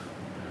cells,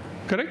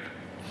 correct?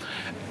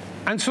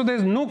 And so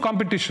there's no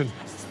competition.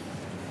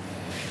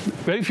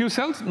 Very few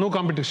cells, no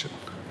competition.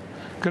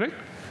 Correct?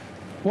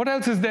 What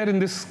else is there in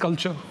this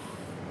culture?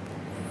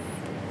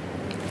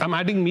 I'm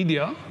adding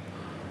media,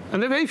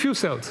 and there are very few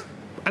cells.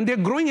 And they're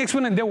growing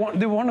exponentially.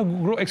 They want to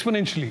grow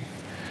exponentially.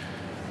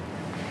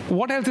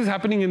 What else is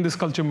happening in this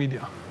culture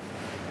media?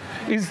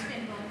 Is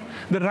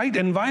the right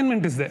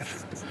environment is there.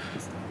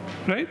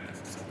 Right?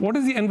 What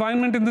is the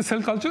environment in the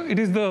cell culture? It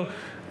is the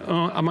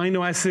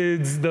amino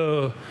acids,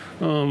 the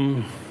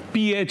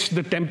pH,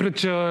 the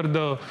temperature,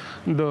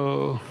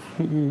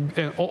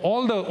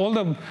 all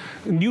the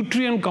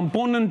nutrient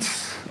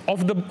components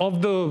of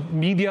the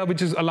media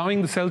which is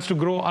allowing the cells to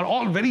grow are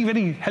all very,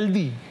 very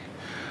healthy.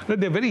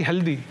 They're very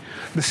healthy.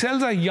 The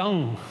cells are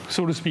young,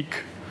 so to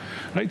speak,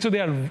 right? So they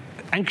are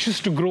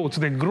anxious to grow,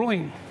 so they're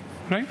growing,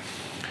 right?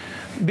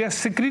 They are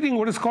secreting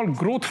what is called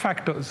growth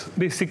factors.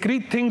 They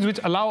secrete things which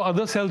allow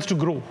other cells to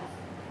grow,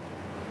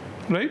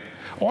 right?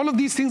 All of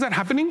these things are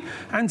happening,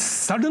 and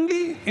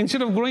suddenly,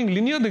 instead of growing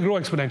linear, they grow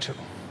exponential,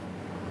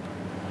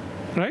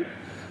 right?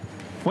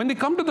 When they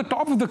come to the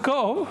top of the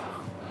curve,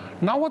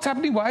 now what's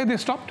happening? Why are they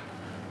stopped?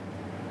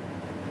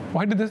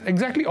 Why did this?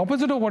 Exactly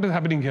opposite of what is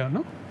happening here,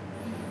 no?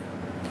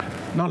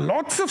 Now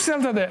lots of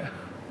cells are there.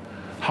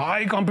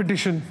 High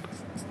competition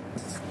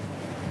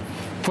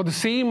for the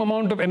same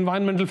amount of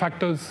environmental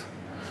factors.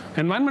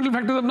 Environmental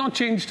factors have not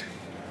changed.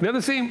 They're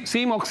the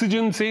same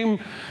oxygen,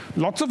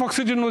 lots of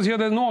oxygen was here,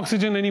 there's no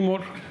oxygen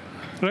anymore,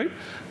 right?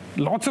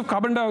 Lots of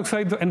carbon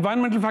dioxide, the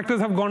environmental factors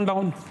have gone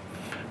down.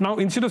 Now,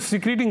 instead of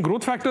secreting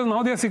growth factors,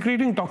 now they are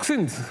secreting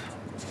toxins.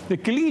 They're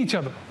killing each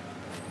other,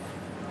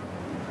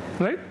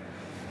 right?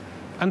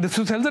 And the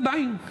cells are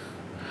dying.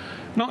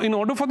 Now, in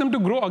order for them to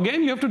grow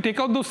again, you have to take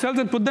out those cells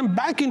and put them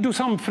back into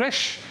some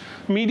fresh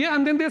media,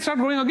 and then they start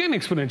growing again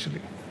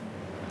exponentially,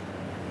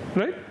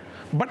 right?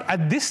 But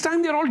at this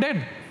time, they're all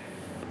dead.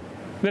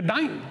 They're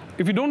dying.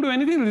 If you don't do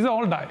anything, these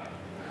all die,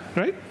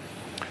 right?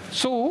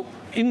 So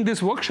in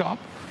this workshop,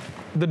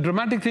 the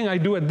dramatic thing I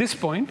do at this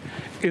point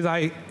is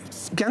I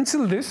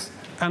cancel this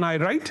and I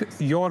write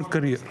your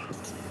career.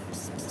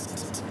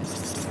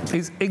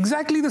 It's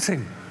exactly the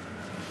same.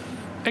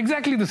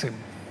 Exactly the same.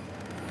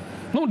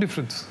 No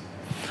difference.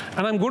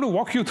 And I'm going to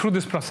walk you through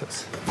this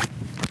process.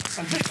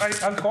 And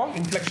this I'll call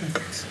inflection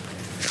points.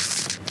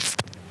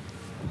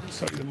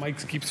 Sorry, the mic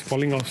keeps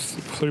falling off.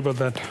 Sorry about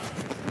that.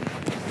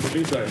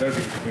 Please, let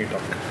me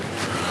talk.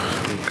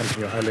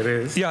 Continue. I'll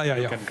erase. Yeah.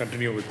 You can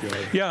continue with your...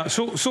 Yeah,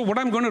 so what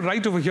I'm going to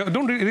write over here,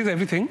 don't erase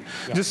everything.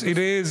 Yeah. Just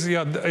erase,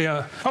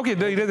 yeah. Okay,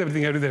 erase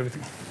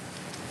everything.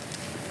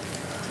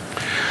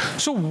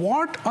 So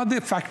what are the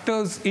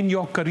factors in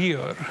your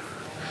career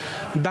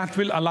that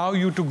will allow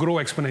you to grow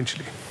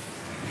exponentially?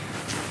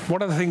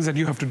 What are the things that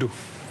you have to do?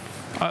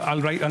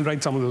 I'll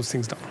write some of those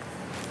things down.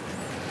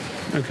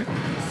 Okay.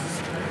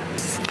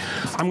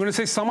 I'm going to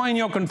say some are in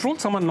your control,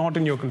 some are not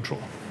in your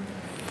control.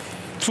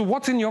 So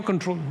what's in your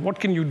control? What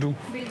can you do?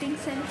 Building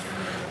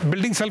self.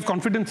 Building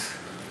self-confidence.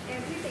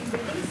 Everything.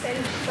 Building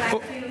self.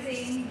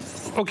 Practicing.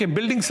 Okay,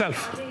 building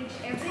self. Knowledge.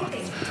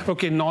 Everything.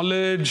 Okay,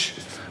 knowledge.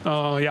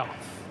 Yeah,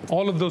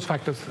 all of those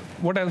factors.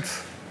 What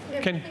else?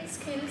 Developing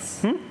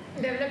skills.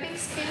 Developing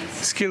skills.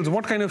 Skills.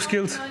 What kind of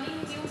skills?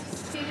 Learning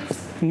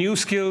New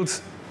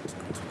skills.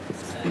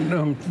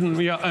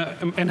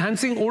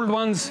 Enhancing old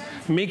ones.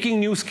 Making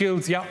new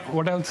skills. Yeah.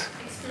 What else?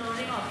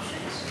 Exploring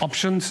options.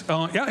 Options.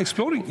 Yeah,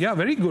 exploring. Yeah,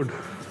 very good.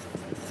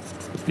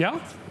 Yeah.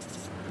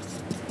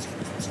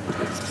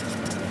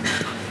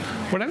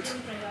 What else?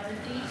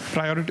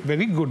 Priority.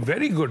 Very good.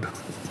 Very good.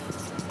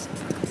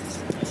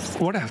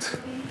 What else?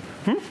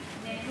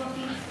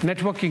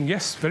 Networking.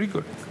 Yes, very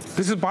good.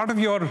 This is part of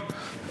your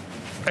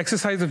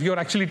exercise if you're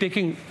actually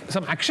taking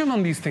some action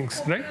on these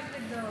things, right?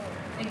 With the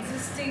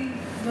existing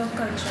work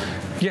culture.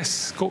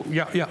 Yes,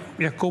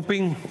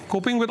 coping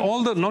with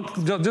all the,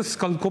 not just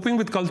coping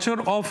with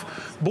culture of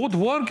both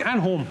work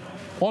and home.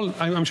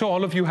 I'm sure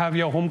all of you have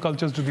your home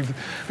cultures to be.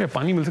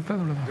 Pani mil sakta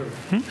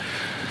hai?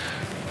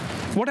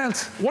 What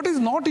else? What is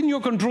not in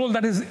your control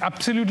that is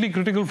absolutely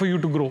critical for you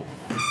to grow?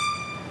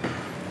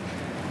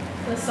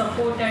 The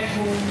support at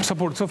home.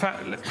 Support. So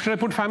should I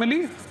put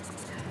family,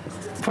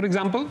 for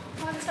example?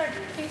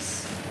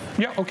 uncertainties.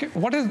 Yeah, okay.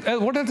 What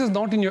else is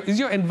not in your, is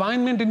your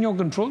environment in your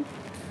control?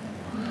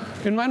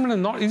 Environment is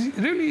not, is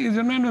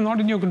environment not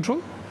in your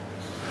control?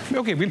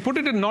 Okay, we'll put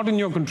it in not in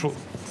your control.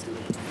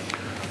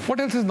 What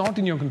else is not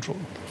in your control?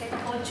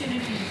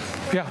 Opportunities.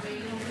 Yeah.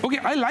 Okay,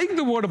 I like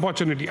the word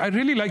opportunity. I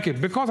really like it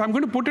because I'm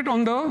going to put it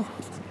on the,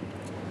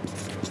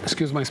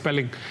 excuse my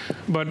spelling,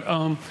 but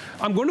I'm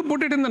going to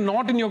put it in the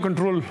not in your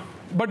control.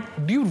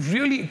 But do you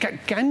really,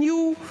 can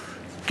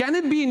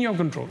it be in your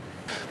control?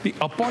 The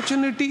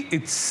opportunity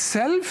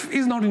itself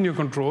is not in your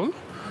control,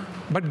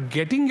 but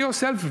getting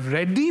yourself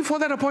ready for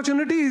that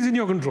opportunity is in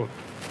your control.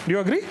 Do you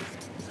agree?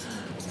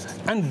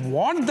 And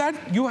what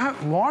you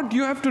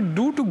have to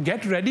do to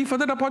get ready for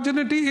that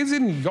opportunity is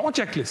in your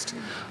checklist.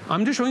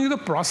 I'm just showing you the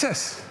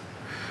process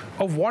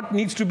of what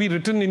needs to be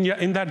written in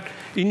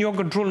your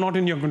control, not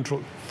in your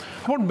control.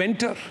 How about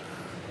mentor?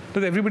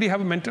 Does everybody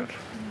have a mentor?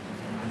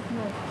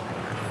 No.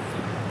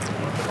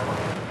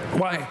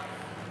 Why?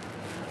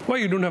 Why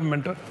you don't have a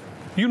mentor?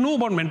 You know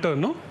about mentor,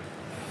 no?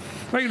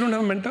 Why you don't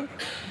have a mentor?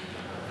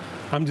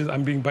 I'm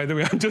just being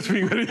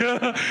very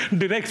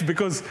direct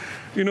because,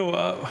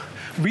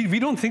 we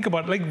don't think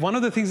about, like, one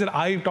of the things that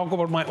I talk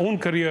about my own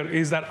career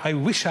is that I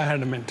wish I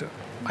had a mentor.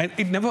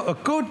 It never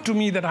occurred to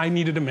me that I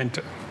needed a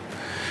mentor.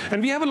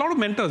 And we have a lot of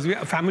mentors.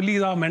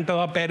 Families are our mentors,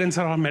 our parents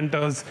are our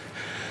mentors.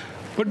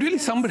 But really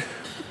somebody...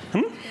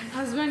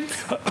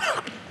 Husbands.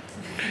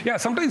 Yeah,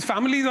 sometimes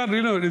families are,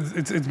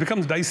 it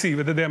becomes dicey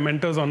whether they are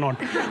mentors or not.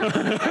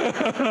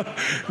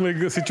 Like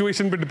the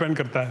situation will depend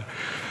karta hai.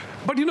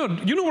 But you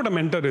know what a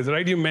mentor is,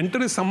 right? Your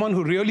mentor is someone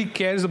who really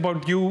cares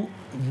about you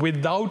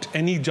without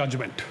any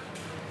judgment.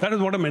 That is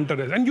what a mentor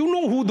is. And you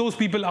know who those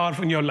people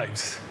are in your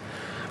lives,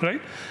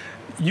 right?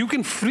 You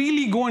can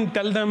freely go and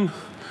tell them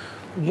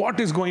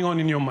what is going on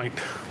in your mind.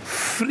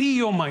 Free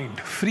your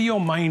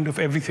mind of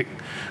everything,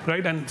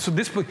 right? And so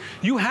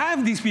you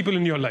have these people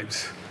in your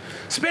lives.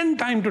 Spend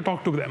time to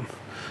talk to them.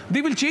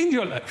 They will change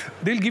your life.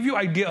 They'll give you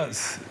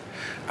ideas.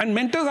 And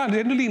mentors are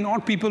generally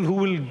not people who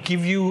will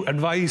give you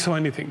advice or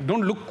anything.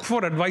 Don't look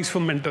for advice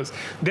from mentors.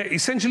 They're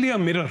essentially a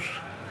mirror.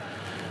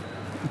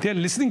 They're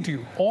listening to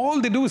you.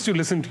 All they do is to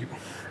listen to you.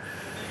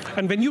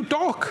 And when you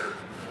talk,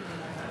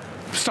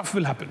 stuff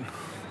will happen.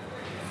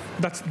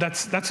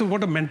 That's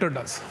what a mentor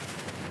does.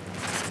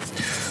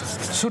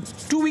 So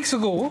 2 weeks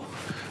ago,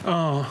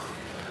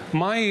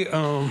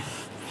 my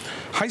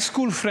high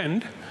school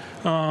friend,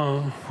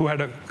 who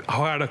had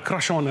a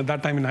crush on at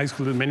that time in high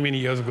school, many, many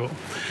years ago,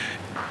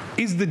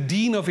 is the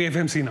dean of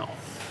AFMC now.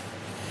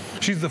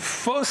 She's the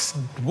first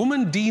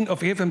woman dean of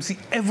AFMC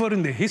ever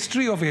in the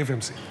history of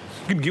AFMC.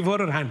 You can give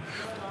her a hand.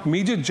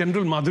 Major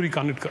General Madhuri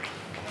Kanitkar.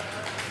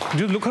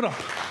 Just look her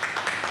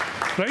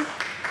up, right?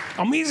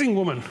 Amazing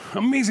woman,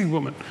 amazing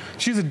woman.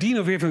 She's a dean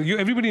of AFMC.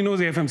 Everybody knows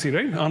AFMC,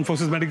 right? Armed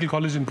Forces Medical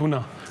College in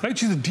Pune, right?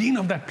 She's the dean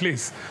of that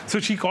place. So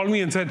she called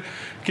me and said,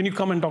 can you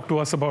come and talk to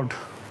us about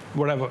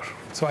whatever?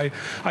 So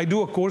I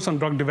do a course on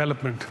drug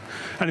development.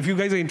 And if you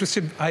guys are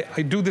interested,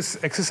 I do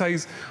this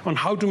exercise on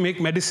how to make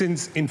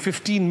medicines in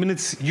 15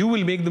 minutes. You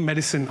will make the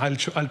medicine.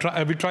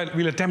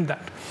 We'll attempt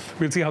that.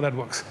 We'll see how that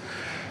works.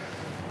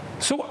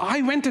 So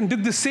I went and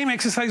did the same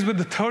exercise with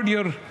the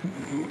third-year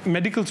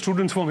medical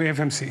students from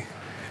AFMC,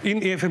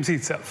 in AFMC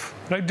itself,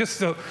 right?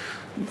 Just a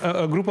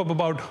group of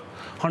about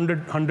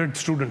 100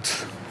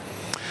 students.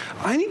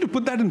 I need to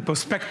put that in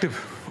perspective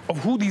of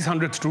who these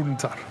 100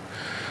 students are.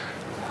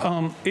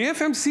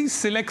 AFMC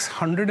selects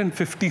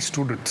 150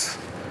 students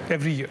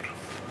every year,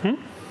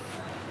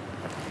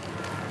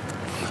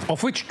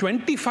 of which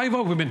 25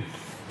 are women,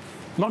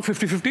 not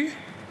 50-50.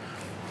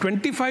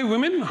 25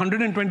 women,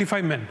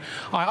 125 men.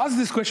 I asked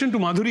this question to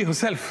Madhuri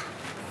herself,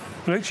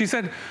 right? She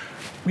said,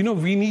 we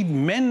need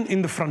men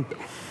in the front.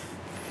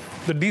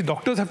 That these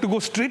doctors have to go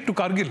straight to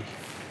Kargil.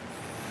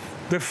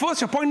 Their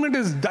first appointment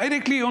is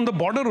directly on the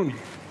border only.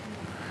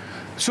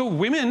 So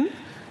women,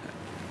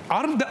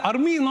 the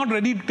army is not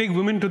ready to take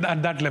women to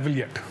at that level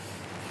yet.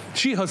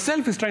 She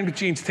herself is trying to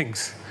change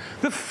things.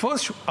 The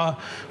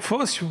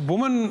first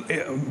woman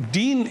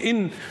dean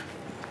in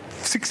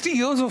 60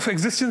 years of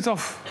existence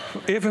of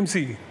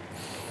AFMC.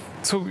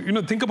 So,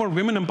 think about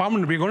women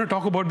empowerment. We're going to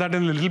talk about that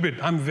in a little bit.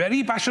 I'm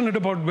very passionate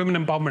about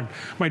women empowerment.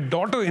 My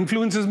daughter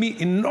influences me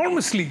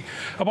enormously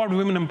about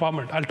women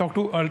empowerment. I'll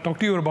talk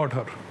to you about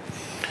her.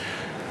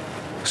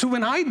 So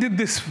when I did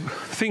this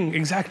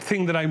exact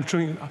thing that I'm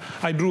showing,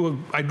 I drew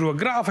a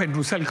graph, I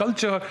drew cell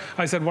culture.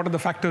 I said, what are the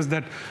factors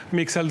that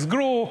make cells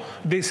grow?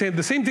 They said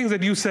the same things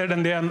that you said,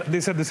 and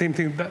they said the same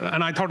thing.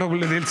 And I thought,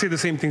 they'll say the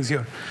same things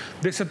here.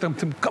 They said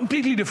something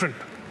completely different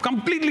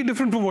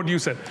from what you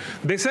said.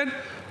 They said,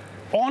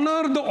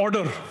 honor the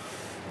order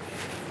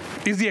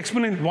is the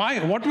explanation. Why?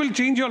 What will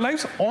change your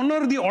lives?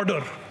 Honor the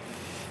order.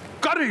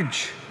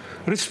 Courage,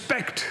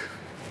 respect,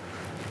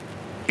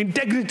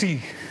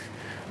 integrity,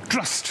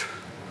 trust.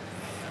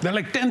 There are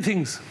like 10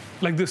 things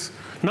like this.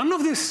 None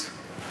of this.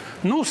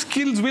 No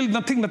skills, will,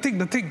 nothing.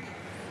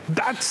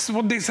 That's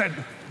what they said,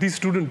 these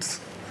students.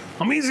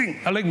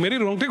 Amazing. I'm like, mere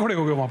rongte khode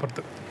ho gaye wahan par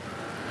tak.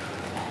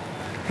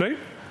 Right?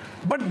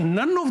 But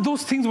none of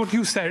those things, what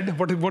you said,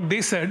 what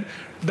they said,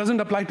 doesn't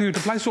apply to you. It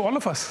applies to all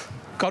of us.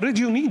 Courage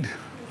you need.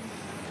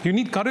 You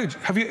need courage.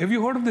 Have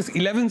you heard of this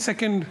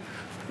 11-second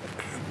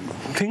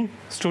thing?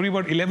 Story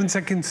about 11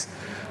 seconds.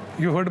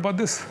 You heard about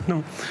this?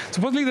 No.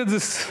 Supposedly there's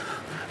this.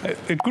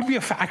 It could be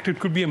a fact, it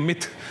could be a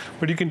myth,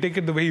 but you can take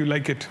it the way you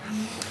like it.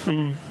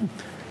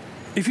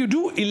 If you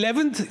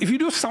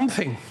do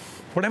something,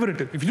 whatever it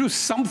is, if you do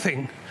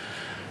something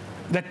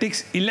that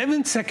takes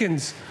 11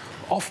 seconds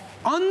of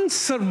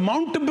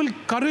unsurmountable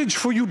courage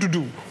for you to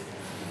do,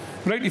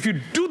 right? If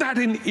you do that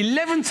in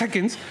 11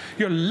 seconds,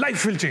 your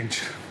life will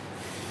change.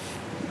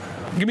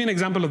 Give me an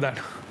example of that.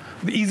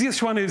 The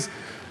easiest one is,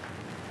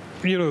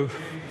 the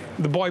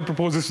boy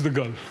proposes to the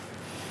girl.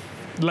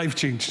 Life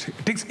changed.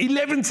 It takes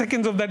 11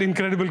 seconds of that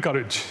incredible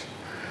courage,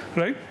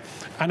 right?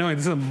 I know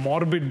this is a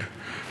morbid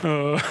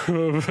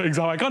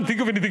example. I can't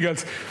think of anything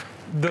else.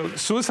 The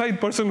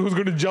suicide person who's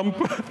going to jump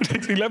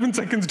takes 11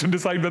 seconds to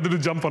decide whether to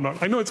jump or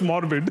not. I know it's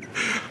morbid,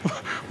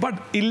 but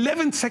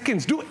 11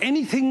 seconds, do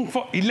anything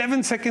for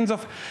 11 seconds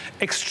of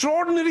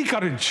extraordinary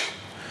courage,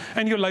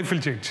 and your life will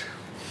change.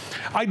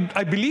 I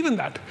believe in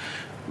that.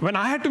 When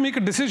I had to make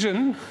a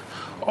decision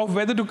of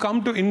whether to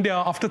come to India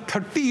after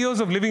 30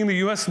 years of living in the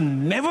US,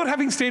 never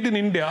having stayed in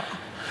India,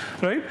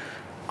 right?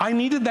 I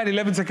needed that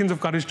 11 seconds of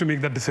courage to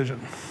make that decision,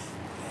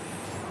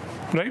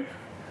 right?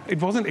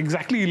 It wasn't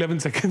exactly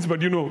 11 seconds,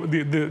 but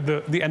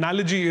the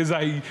analogy is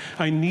I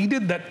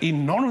needed that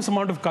enormous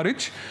amount of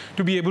courage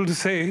to be able to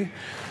say,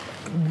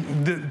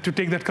 to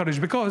take that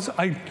courage, because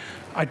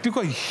I took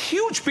a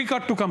huge pay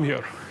cut to come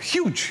here,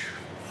 huge,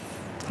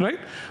 right?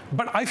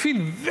 But I feel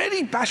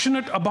very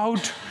passionate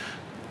about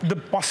the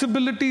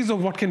possibilities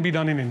of what can be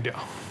done in India.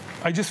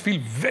 I just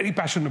feel very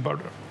passionate about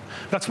it.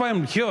 That's why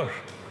I'm here,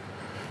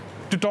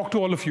 to talk to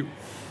all of you.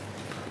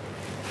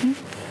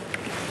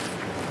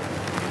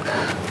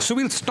 So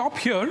we'll stop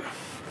here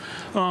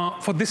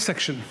for this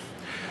section.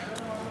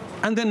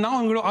 And then now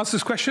I'm going to ask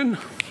this question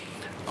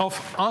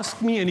of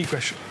ask me any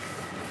question.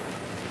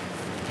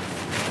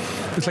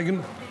 It's like,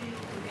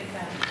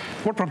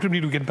 what prompted me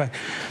to get back?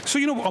 So,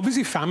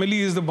 obviously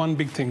family is the one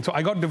big thing. So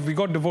we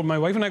got divorced, my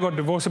wife and I got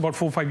divorced about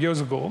 4 or 5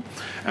 years ago.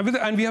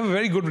 And we have a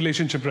very good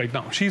relationship right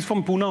now. She's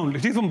from Pune only.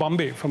 She's from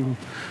Bombay, from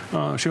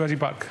Shivaji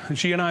Park. And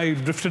she and I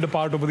drifted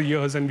apart over the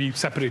years and we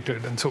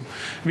separated. And so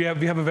we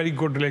have a very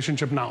good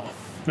relationship now.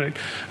 Right?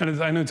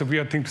 And I know it's a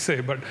weird thing to say,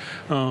 but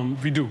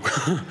we do.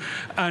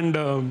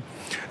 And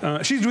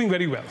she's doing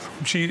very well.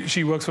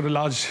 She works for a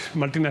large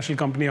multinational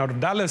company out of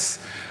Dallas,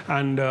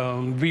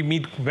 and we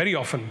meet very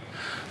often.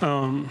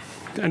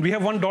 And we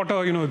have one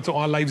daughter. So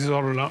our lives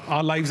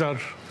are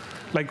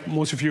like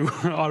most of you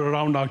are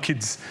around our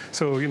kids.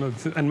 So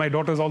and my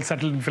daughter's all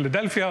settled in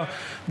Philadelphia.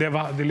 They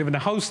live in a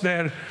house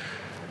there.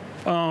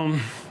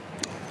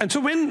 And so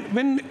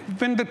when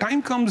the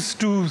time comes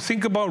to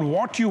think about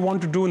what you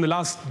want to do in the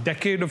last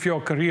decade of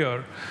your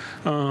career,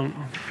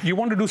 you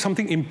want to do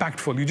something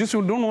impactful. You just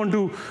don't want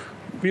to,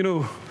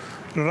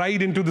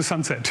 ride into the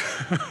sunset,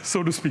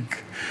 so to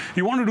speak.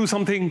 You want to do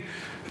something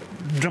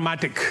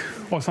dramatic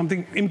or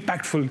something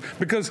impactful,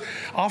 because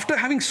after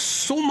having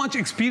so much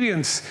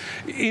experience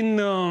in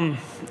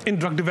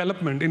drug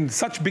development in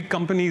such big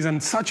companies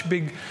and such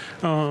big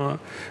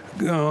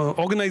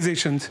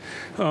organizations,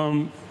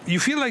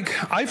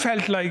 I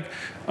felt like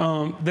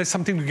there's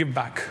something to give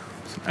back.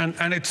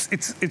 And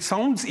it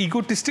sounds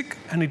egotistic,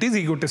 and it is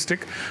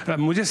egotistic.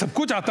 मुझे सब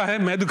कुछ आता है,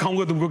 मैं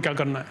दिखाऊंगा तुमको क्या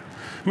करना है.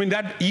 I mean,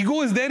 that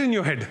ego is there in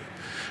your head.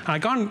 I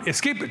can't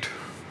escape it.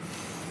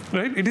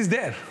 Right? It is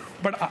there.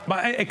 But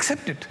I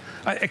accept it.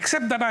 I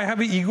accept that I have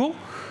an ego,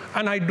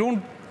 and I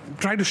don't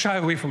try to shy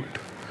away from it.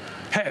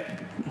 Hey,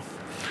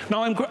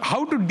 now,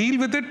 how to deal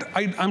with it,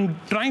 I'm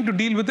trying to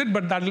deal with it,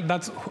 but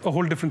that's a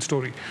whole different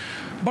story.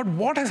 But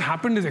what has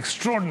happened is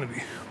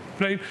extraordinary,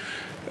 right?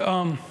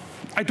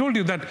 I told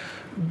you that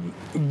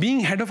being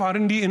head of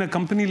R&D in a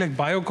company like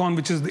Biocon,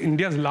 which is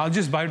India's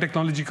largest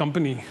biotechnology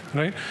company,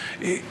 right,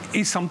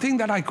 is something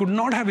that I could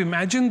not have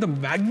imagined the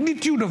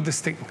magnitude of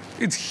this thing.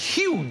 It's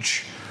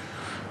huge.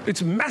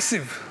 It's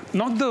massive.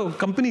 Not the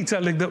company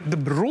itself, like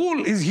the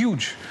role is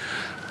huge.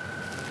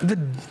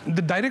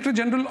 The Director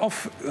General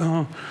of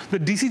the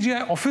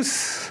DCGI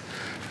office,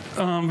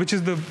 which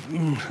is the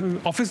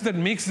office that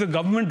makes the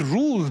government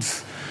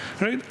rules,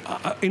 right,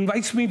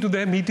 invites me to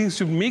their meetings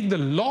to make the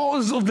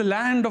laws of the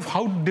land of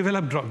how to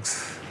develop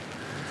drugs.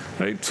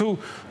 Right? So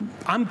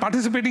I'm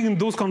participating in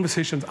those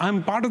conversations.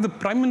 I'm part of the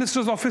Prime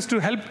Minister's office to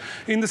help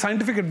in the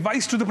scientific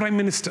advice to the Prime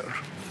Minister.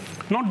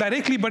 Not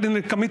directly, but in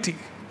the committee.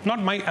 Not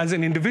as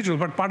an individual,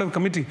 but part of a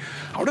committee.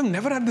 I would have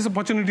never had this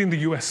opportunity in the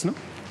US, no?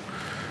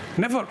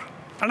 Never.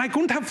 And I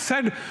couldn't have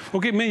said,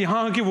 okay, मैं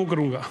यहाँ आके वो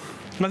करूँगा.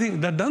 Nothing,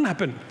 that doesn't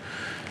happen.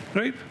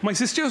 Right? My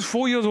sister is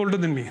 4 years older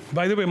than me.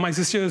 By the way, my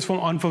sister is from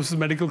Armed Forces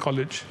Medical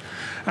College.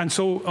 And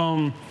so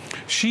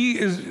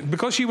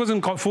because she was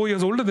 4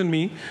 years older than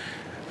me,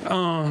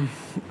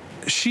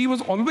 she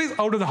was always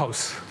out of the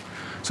house.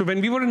 So when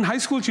we were in high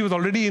school, she was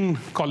already in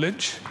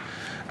college.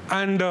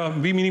 And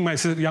we, meaning my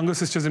younger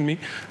sisters and me,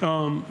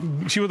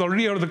 she was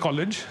already out of the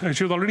college.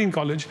 She was already in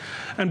college.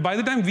 And by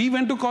the time we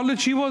went to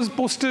college, she was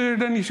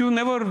posted, and she was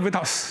never with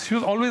us. She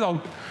was always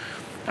out.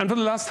 And for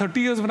the last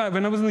 30 years, when I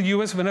was in the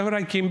US, whenever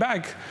I came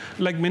back,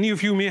 like many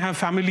of you may have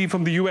family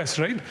from the US,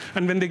 right?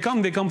 And when they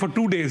come for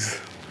 2 days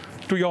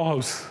to your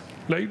house,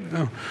 right?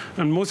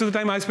 And most of the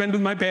time I spend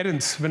with my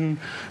parents. When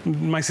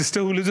my sister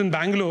who lives in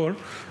Bangalore,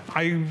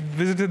 I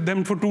visited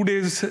them for 2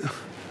 days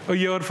a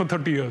year for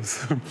 30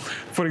 years,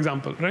 for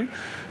example, right?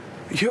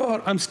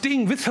 Here, I'm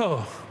staying with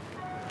her.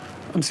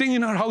 I'm staying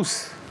in her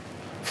house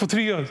for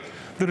 3 years.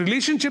 The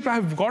relationship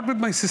I've got with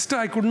my sister,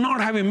 I could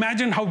not have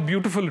imagined how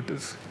beautiful it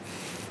is.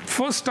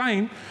 First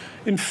time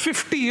in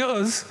 50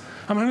 years,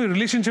 I'm having a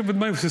relationship with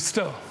my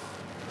sister.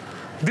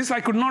 This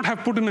I could not have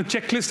put in a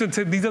checklist and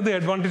said, these are the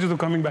advantages of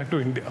coming back to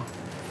India.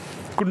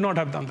 Could not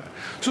have done that.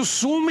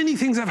 So many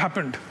things have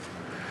happened.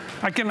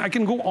 I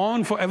can go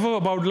on forever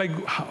about like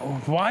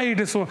why it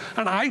is so.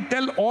 And I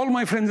tell all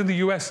my friends in the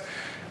US,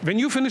 when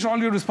you finish all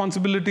your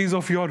responsibilities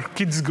of your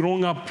kids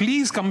growing up,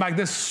 please come back.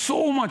 There's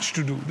so much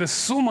to do. There's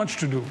so much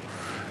to do.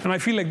 And I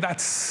feel like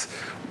that's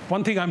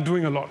one thing I'm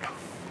doing a lot.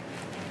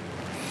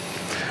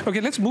 Okay,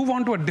 let's move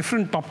on to a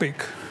different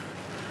topic.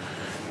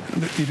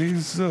 The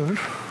eraser.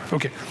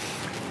 Okay.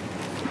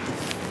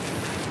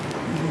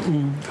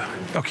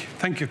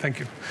 Okay, thank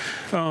you.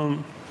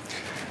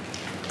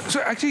 So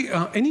actually,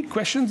 any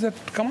questions that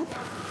come up?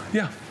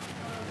 Yeah.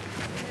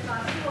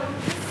 What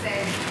you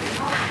said,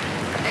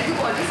 like you've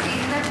always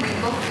taken that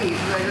leap of faith,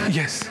 whether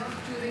yes.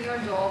 Choosing your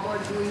job or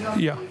doing your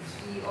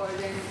PhD or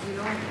then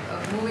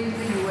moving to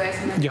the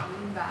US and then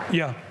coming back.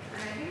 Yeah. And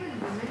I think with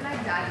women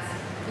like that,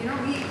 we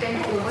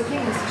tend to overthink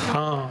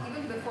decisions.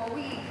 Even before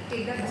we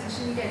take that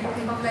decision, we tend to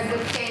think of like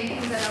the 10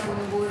 things that are going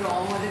to go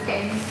wrong or the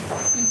 10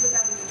 people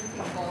that we need to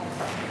think of.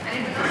 And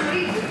it becomes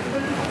very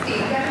difficult to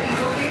take that leap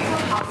of faith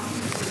for how to.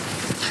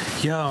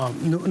 Yeah,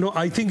 no,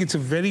 I think it's a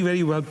very,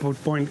 very well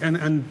put point.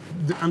 And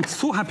I'm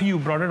so happy you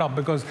brought it up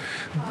because...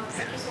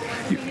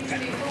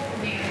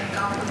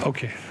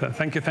 Okay,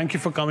 thank you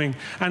for coming.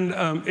 And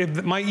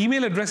my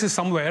email address is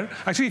somewhere.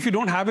 Actually, if you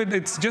don't have it,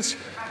 it's just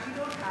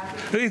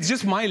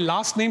my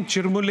last name,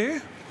 Chirmule,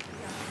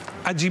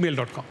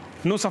 @gmail.com.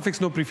 No suffix,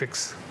 no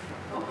prefix.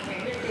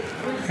 Okay.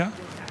 Yeah?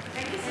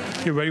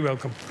 You're very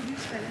welcome.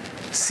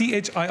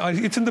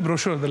 CHIR. It's in the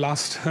brochure. The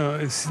last.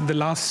 It's the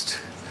last.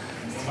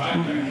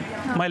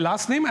 My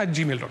last name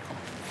 @gmail.com.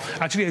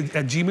 Actually,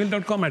 at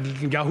gmail.com, at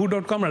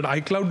yahoo.com, at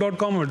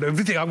icloud.com, at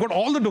everything. I've got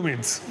all the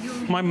domains.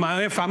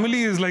 My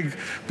family is like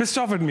pissed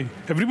off at me.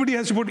 Everybody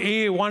has to put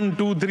A, 1,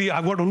 2, 3.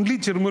 I've got only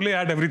chirmule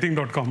at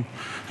everything.com.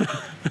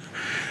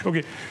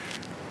 Okay.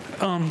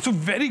 So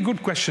very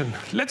good question.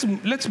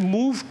 Let's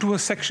move to a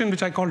section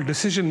which I call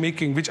decision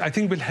making, which I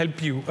think will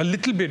help you a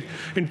little bit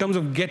in terms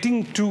of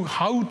getting to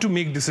how to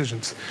make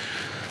decisions.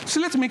 So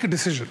let's make a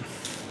decision.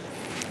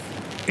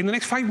 In the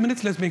next 5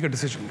 minutes, let's make a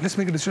decision. Let's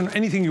make a decision on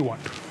anything you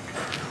want.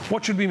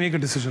 What should we make a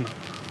decision on?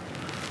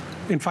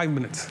 In 5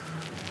 minutes.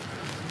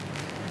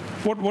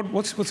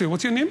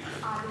 What's your name?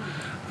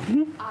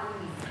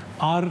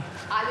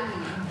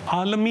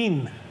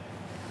 Alameen.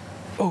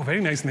 Oh,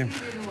 very nice name.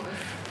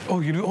 Oh,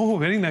 you do? Oh,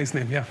 very nice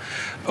name. Yeah.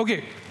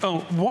 Okay.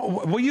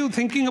 Were you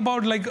thinking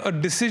about like a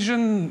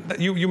decision?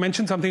 You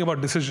mentioned something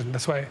about decision.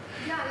 That's why.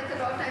 Yeah, like a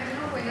lot of times,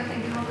 when you're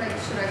thinking of like,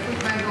 should I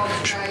quit my job?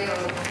 Should I,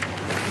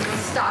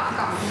 start a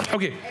company?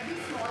 Okay. Every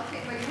small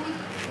thing, but you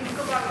think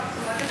about it,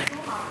 so what is so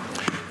hard?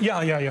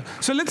 Yeah.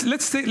 So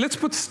let's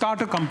put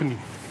start a company.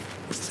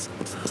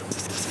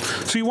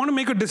 So you want to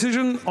make a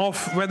decision of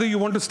whether you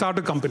want to start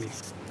a company.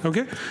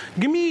 Okay.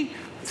 Give me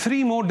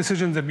 3 more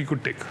decisions that we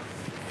could take.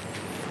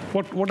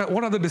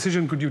 What other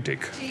decision could you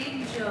take?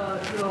 Change your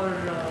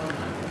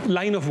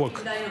Line of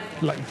work.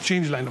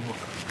 Change line of work.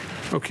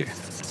 Okay.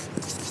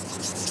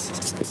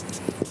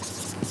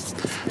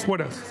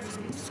 What else?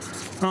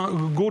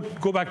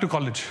 Go back to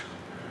college.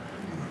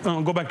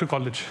 Go back to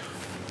college.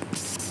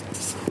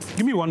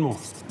 Give me one more.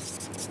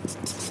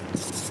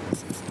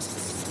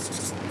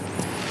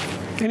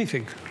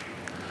 Anything.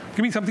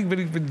 Give me something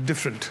very, very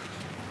different.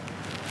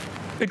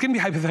 It can be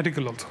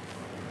hypothetical also.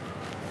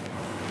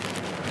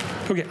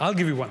 Okay, I'll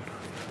give you one,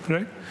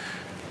 right?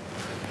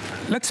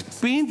 Let's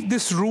paint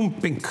this room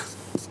pink.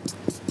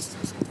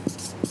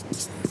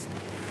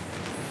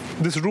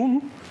 This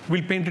room,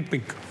 we'll paint it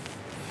pink.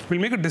 We'll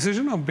make a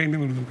decision of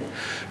painting the room pink.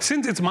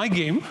 Since it's my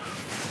game,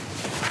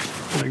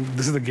 like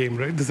this is the game,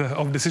 right? This is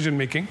of decision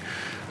making.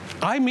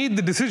 I made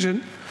the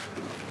decision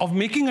of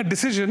making a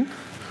decision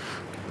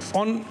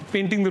on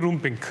painting the room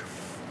pink.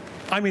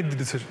 I made the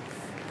decision.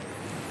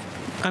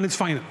 And it's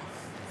final.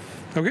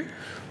 Okay?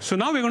 So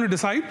now we're going to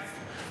decide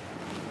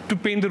to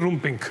paint the room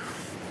pink.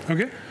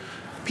 Okay?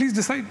 Please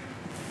decide.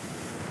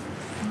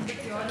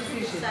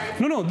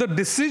 No, the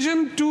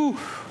decision to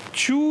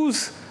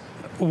choose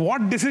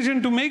what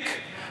decision to make,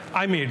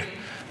 I made.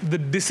 The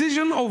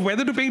decision of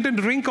whether to paint a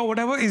drink or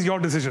whatever is your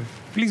decision.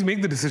 Please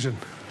make the decision.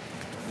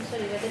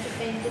 Sorry, whether to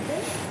paint it?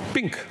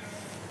 Pink.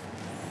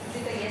 Is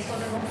it a yes or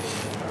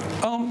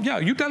a no? Yeah,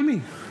 you tell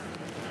me.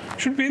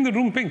 Should paint the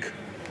room pink?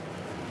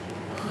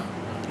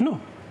 No.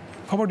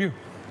 How about you?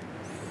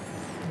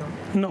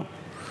 No.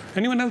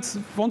 Anyone else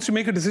wants to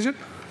make a decision?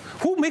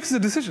 Who makes the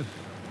decision?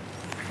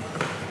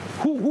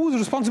 Who is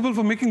responsible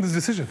for making this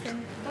decision?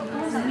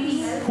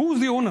 Who's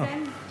the owner?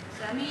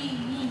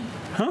 Me.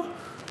 Huh?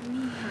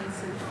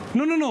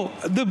 No.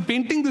 The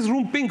painting this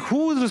room pink,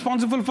 who is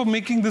responsible for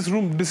making this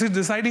room,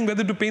 deciding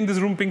whether to paint this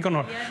room pink or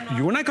not?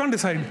 You and I can't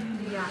decide.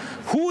 Yeah.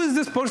 Who is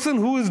this person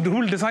who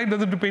will decide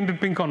whether to paint it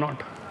pink or not?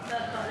 The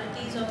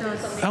authorities of the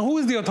community. Who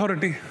is the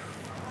authority?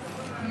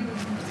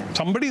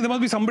 Somebody, there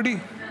must be somebody.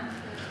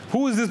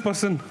 Who is this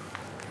person?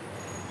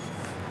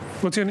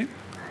 What's your name?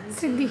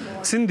 Cindy.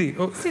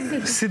 Oh,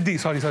 Siddhi.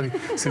 Sorry.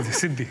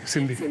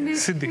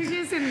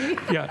 Siddhi.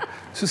 Yeah.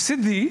 So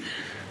Siddhi,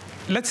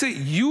 let's say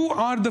you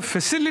are the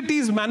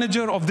facilities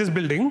manager of this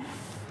building.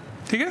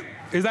 Okay?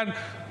 Is that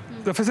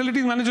the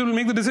facilities manager will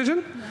make the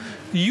decision?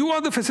 You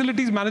are the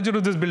facilities manager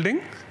of this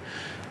building,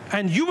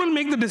 and you will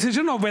make the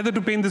decision of whether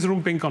to paint this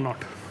room pink or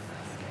not.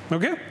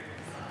 Okay?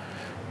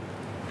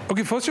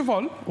 Okay, first of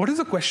all, what is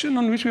the question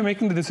on which we're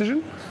making the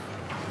decision?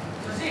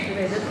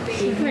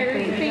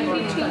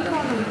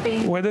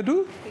 Whether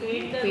to?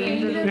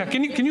 Yeah,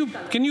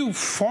 can you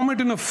form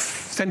it in a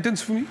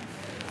sentence for me?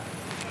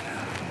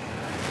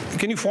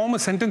 Can you form a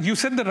sentence? You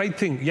said the right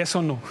thing, yes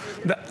or no.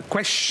 The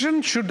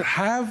question should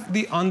have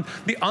the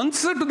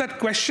answer to that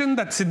question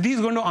that Siddhi is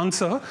going to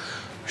answer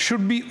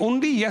should be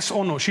only yes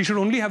or no. She should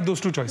only have those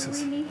 2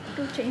 choices. We need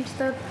to change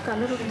the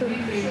color of the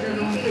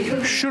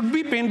room. Should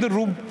we paint the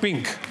room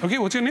pink? Okay,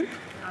 what's your name?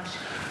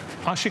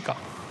 Ashika.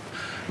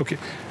 Okay.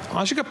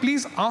 Ashika,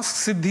 please ask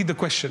Siddhi the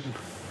question.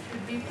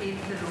 Should we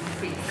paint the room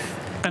pink?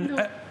 And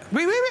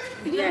wait.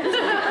 Yes.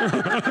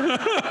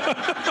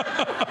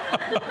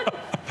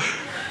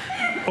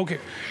 Okay.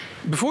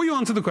 Before you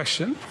answer the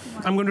question,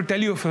 I'm going to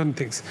tell you a few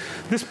things.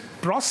 This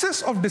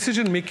process of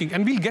decision making,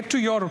 and we'll get to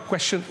your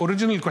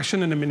original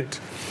question in a minute.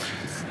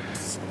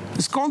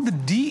 It's called the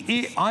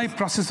DAI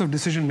process of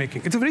decision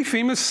making. It's a very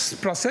famous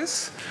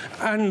process,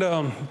 and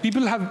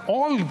people have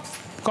all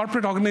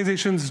corporate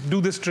organizations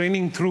do this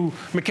training through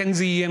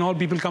McKinsey and all,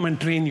 people come and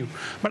train you.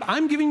 But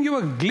I'm giving you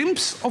a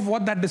glimpse of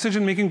what that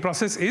decision-making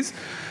process is,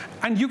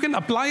 and you can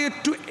apply it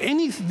to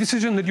any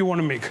decision that you want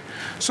to make.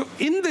 So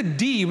in the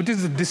D, which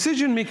is the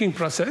decision-making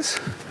process,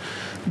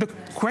 the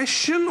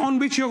question on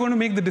which you're going to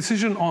make the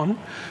decision on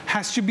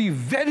has to be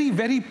very,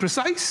 very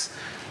precise.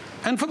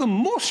 And for the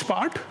most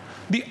part,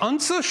 the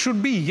answer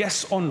should be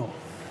yes or no.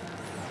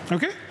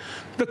 Okay?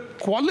 The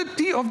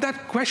quality of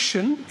that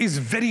question is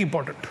very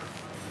important.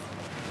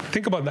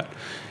 Think about that.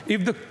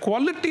 If the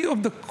quality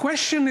of the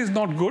question is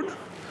not good,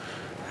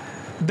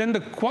 then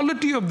the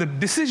quality of the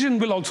decision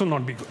will also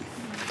not be good.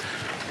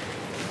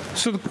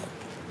 So the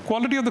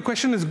quality of the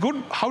question is good.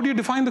 How do you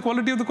define the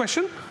quality of the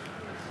question?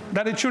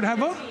 That it should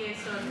have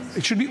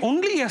it should be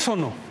only yes or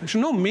no. It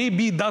should no,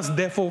 maybe, thus,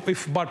 therefore,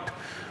 if, but,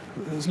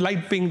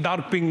 light pink,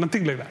 dark pink,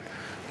 nothing like that.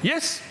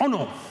 Yes or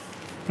no,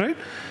 right?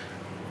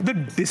 The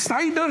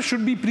decider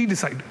should be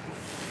pre-decided.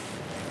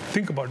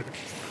 Think about it.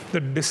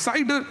 The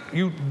decider,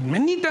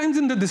 many times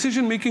in the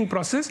decision-making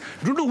process,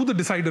 you don't know who the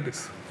decider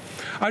is.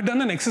 I've done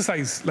an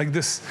exercise like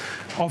this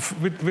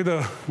with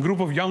a group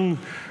of young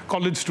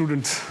college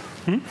students.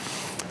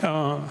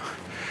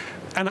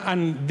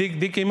 And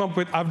they came up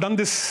with, I've done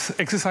this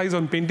exercise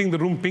on painting the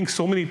room pink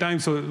so many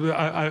times, so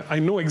I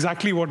know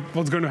exactly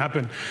what's going to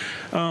happen.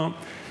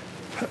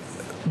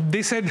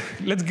 They said,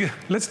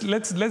 let's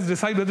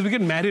decide whether we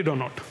get married or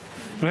not,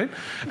 right?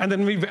 And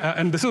then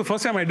and this is the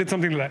first time I did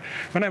something like that.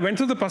 When I went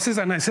through the process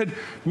and I said,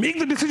 make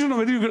the decision on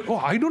whether you get, oh,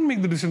 I don't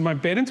make the decision, my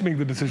parents make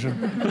the decision.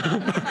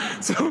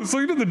 so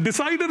the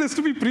decider is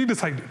to be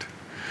pre-decided.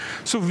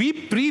 So we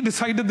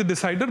pre-decided the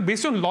decider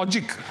based on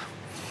logic,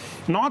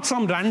 not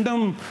some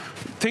random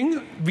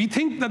thing. We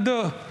think that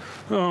the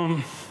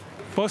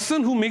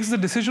person who makes the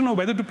decision of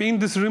whether to paint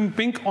this room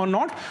pink or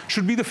not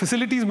should be the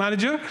facilities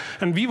manager,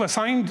 and we've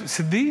assigned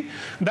Siddhi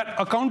that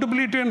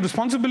accountability and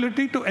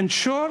responsibility to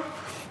ensure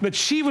that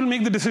she will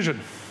make the decision.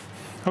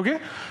 Okay?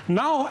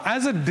 Now,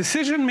 as a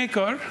decision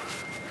maker,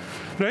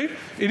 right,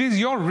 it is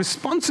your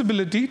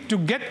responsibility to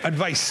get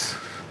advice.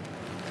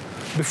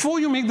 Before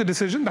you make the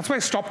decision, that's why I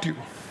stopped you.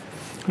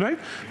 Right?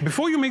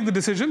 Before you make the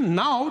decision,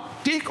 now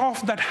take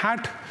off that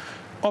hat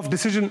of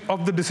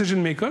the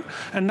decision maker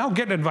and now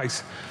get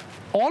advice.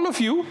 All of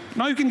you,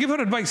 now you can give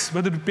her advice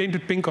whether to paint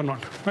it pink or not.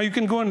 Now you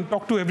can go and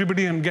talk to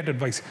everybody and get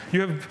advice.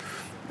 You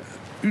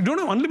don't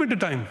have unlimited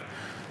time.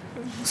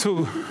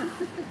 So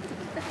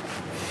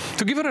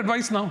give her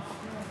advice now.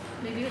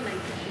 Maybe you'd like to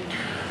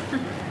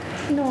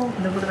share. No.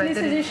 Any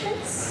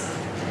suggestions?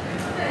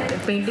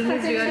 Painting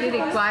is really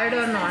required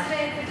or not?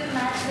 If it will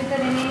match with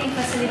the remaining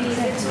facilities,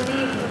 it's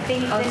only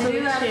pink. Also, Then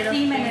you have a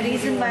theme and a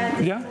reason why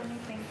it's Yeah? only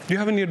pink. Do you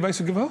have any advice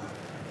to give her?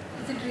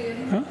 Is it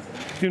really? Huh?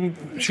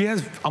 She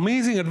has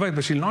amazing advice,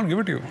 but she'll not give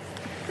it to you.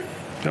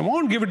 She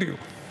won't give it to you.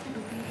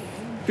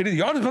 It is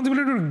your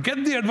responsibility to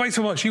get the advice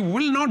from her. She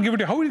will not give it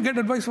to you. How will you get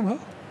advice from her?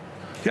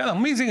 She has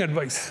amazing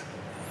advice,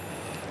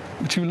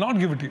 but she will not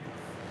give it to you.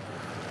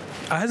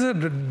 As a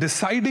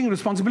deciding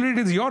responsibility,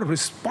 it is your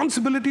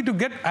responsibility to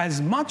get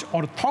as much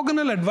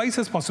orthogonal advice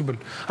as possible.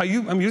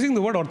 I'm using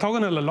the word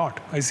orthogonal a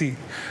lot, I see,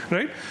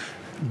 right?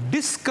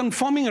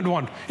 Disconfirming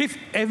advance. If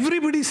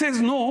everybody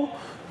says no,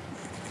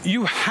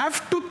 you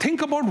have to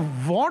think about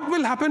what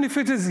will happen if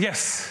it is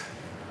yes.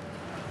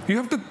 You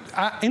have to,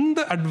 in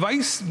the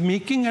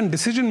advice-making and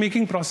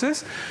decision-making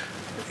process,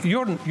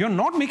 you're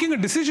not making a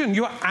decision,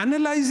 you're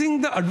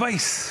analyzing the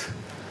advice.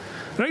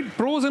 Right?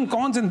 Pros and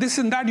cons and this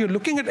and that. You're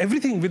looking at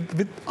everything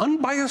with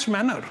unbiased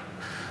manner,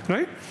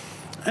 right?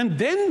 And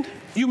then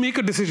you make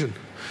a decision.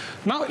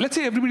 Now, let's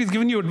say everybody's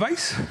given you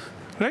advice,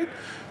 right?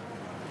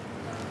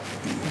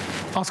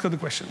 Ask her the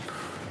question.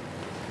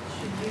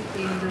 Should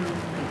we paint the room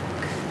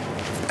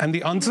pink? And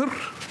the answer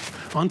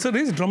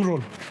is, drum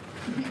roll.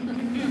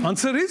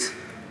 Answer is?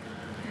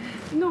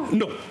 No.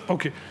 No.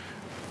 Okay.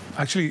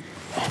 Actually,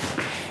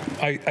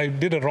 I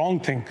did a wrong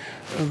thing.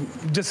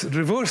 Just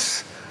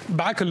reverse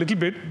back a little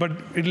bit, but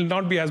it will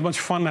not be as much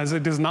fun as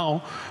it is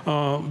now,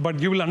 but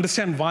you will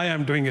understand why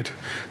I'm doing it.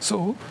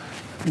 So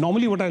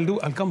normally what I'll do,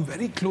 I'll come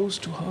very close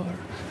to her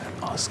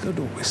and ask her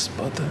to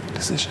whisper the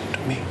decision to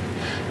me.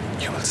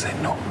 You will say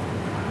no,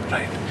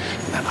 right?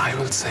 And I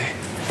will say,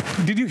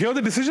 did you hear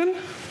the decision?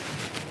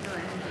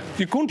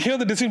 You couldn't hear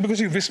the decision because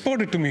you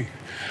whispered it to me.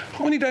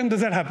 How many times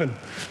does that happen?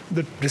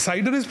 The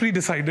decider is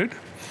pre-decided.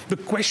 The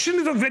question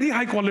is of very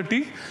high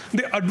quality.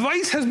 The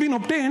advice has been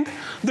obtained.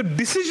 The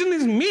decision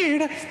is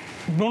made.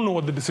 Don't know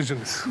what the decision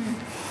is.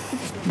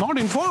 Not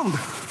informed.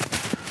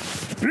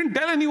 You didn't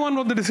tell anyone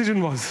what the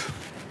decision was.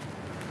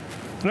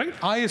 Right?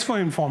 I is for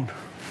informed.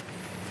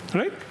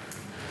 Right?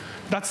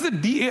 That's the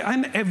DA,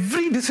 and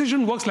every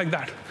decision works like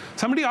that.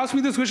 Somebody asked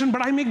me this question,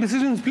 but I make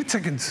decisions in split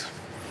seconds.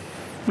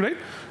 Right?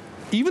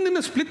 Even in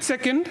a split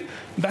second,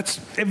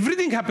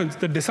 everything happens.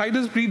 The decider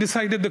is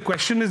pre-decided, the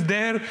question is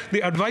there,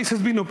 the advice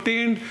has been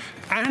obtained,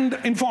 and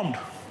informed.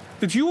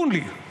 It's you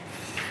only.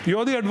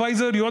 You're the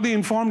advisor, you're the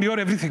informed, you're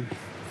everything.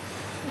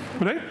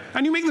 Right?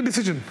 And you make the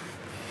decision.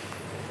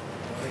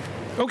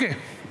 Okay.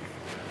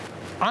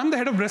 I'm the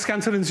head of Breast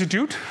Cancer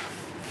Institute,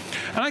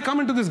 And I come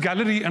into this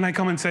gallery and I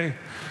come and say,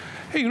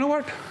 hey, you know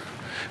what?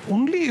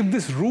 Only if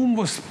this room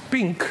was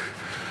pink,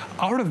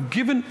 I would have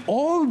given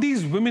all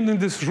these women in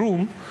this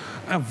room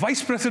a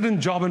vice president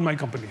job in my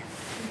company.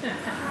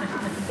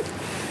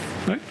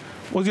 Right?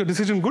 Was your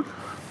decision good?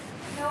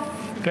 No.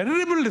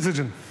 Terrible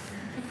decision.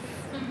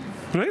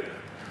 Right?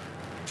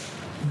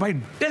 By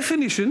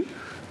definition,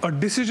 a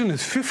decision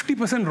is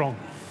 50% wrong.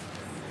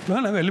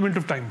 Doesn't have an element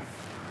of time.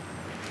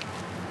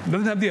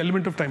 Doesn't have the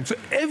element of time. So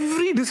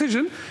every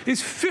decision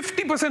is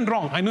 50%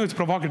 wrong. I know it's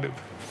provocative,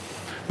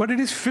 but it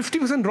is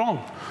 50%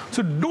 wrong.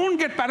 So don't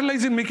get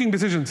paralyzed in making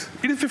decisions.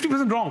 It is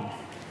 50% wrong.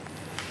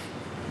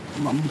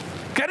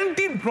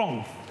 Guaranteed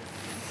wrong.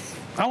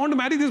 I want to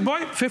marry this boy,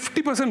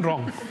 50%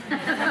 wrong.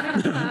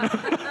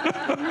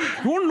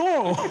 You won't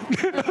know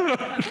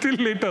till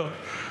later,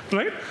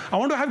 right? I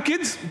want to have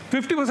kids,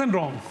 50%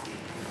 wrong.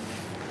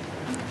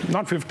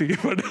 Not 50,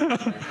 but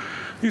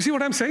you see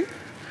what I'm saying?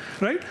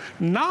 Right?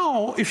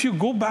 Now, if you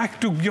go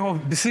back to your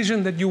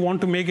decision that you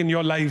want to make in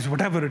your lives,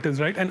 whatever it is,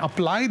 right, and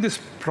apply this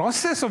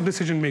process of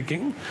decision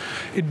making,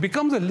 it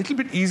becomes a little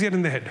bit easier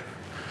in the head.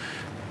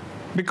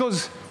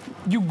 Because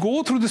you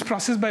go through this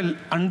process by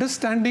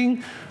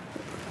understanding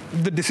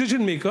the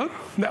decision maker,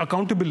 the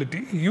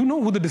accountability. You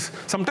know who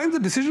sometimes the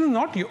decision is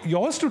not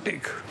yours to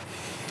take.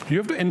 You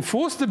have to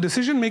enforce the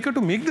decision maker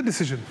to make the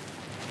decision.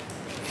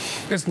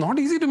 It's not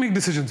easy to make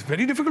decisions,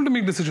 very difficult to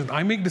make decisions.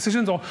 I make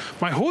decisions,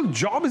 my whole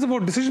job is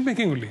about decision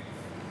making only.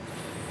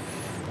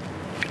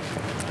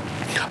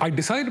 I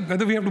decide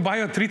whether we have to buy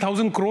a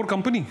 3,000 crore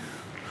company.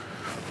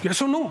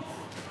 Yes or no?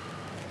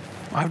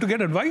 I have to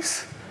get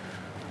advice.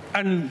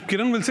 And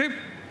Kiran will say,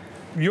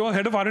 you're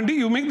head of R&D,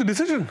 you make the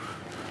decision.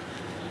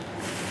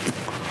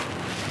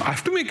 I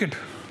have to make it.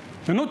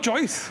 There's no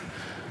choice.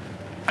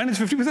 And it's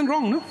 50%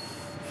 wrong, no?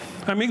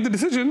 I make the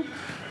decision,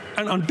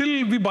 and until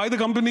we buy the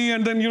company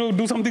and then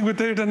do something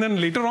with it, and then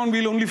later on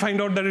we'll only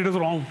find out that it is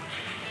wrong.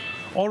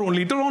 Or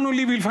later on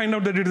only we'll find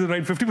out that it is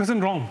right,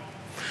 50% wrong.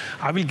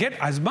 I will get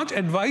as much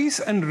advice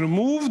and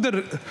remove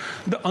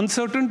the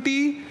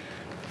uncertainty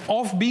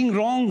of being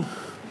wrong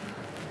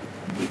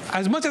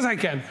as much as I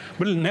can.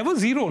 But never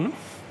zero, no?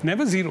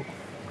 Never zero.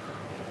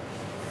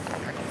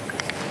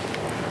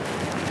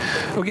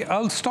 Okay,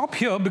 I'll stop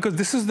here because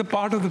this is the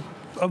part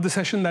of the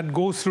session that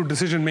goes through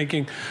decision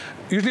making.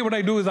 Usually what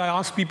I do is I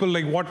ask people,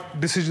 like, what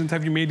decisions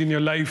have you made in your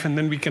life, and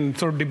then we can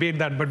sort of debate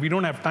that, but we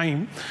don't have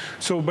time.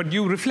 But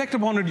you reflect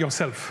upon it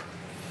yourself.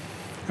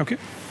 Okay?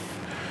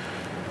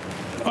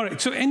 All right,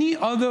 so any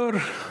other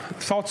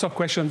thoughts or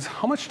questions?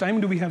 How much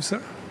time do we have,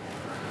 sir?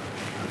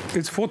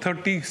 It's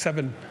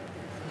 4:37.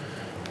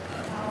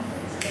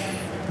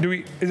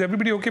 Is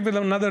everybody okay with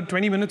another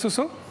 20 minutes or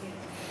so?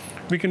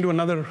 We can do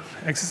another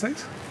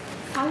exercise.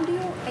 How do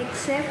you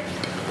accept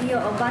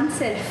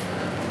oneself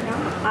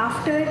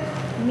after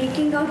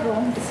making a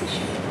wrong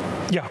decision?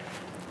 Yeah.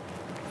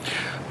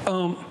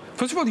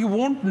 First of all, you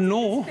won't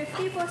know.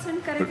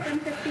 50% correct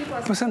and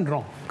 50%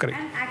 wrong. Correct.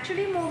 And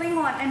actually moving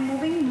on and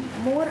moving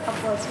more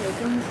upwards,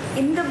 like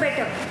in the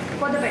better,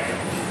 for the better.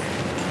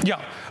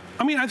 Yeah.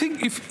 I mean, I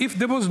think if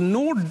there was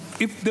no,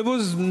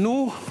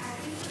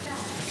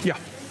 yeah.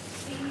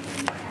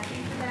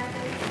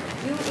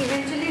 You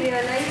eventually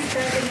realize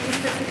that at least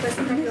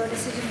 50% of your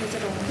decision was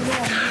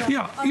wrong.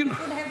 Yeah. Or it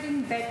could have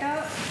been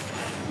better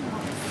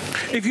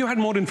if you had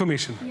more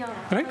information. Yeah.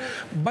 Right?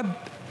 But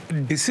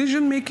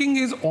decision making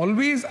is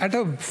always at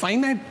a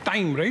finite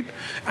time, right?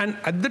 And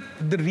at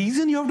the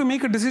reason you have to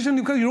make a decision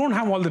is because you don't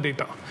have all the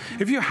data.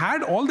 If you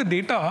had all the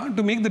data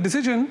to make the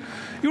decision,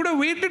 you would have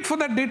waited for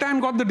that data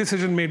and got the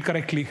decision made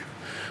correctly.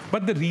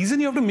 But the reason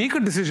you have to make a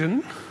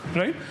decision,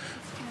 right,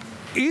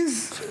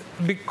 is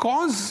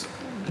because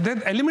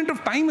the element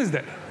of time is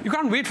there. You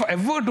can't wait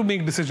forever to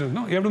make decisions.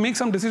 No, you have to make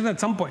some decision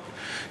at some point.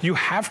 You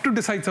have to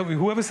decide something.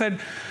 Whoever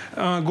said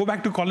go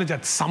back to college,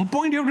 at some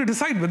point you have to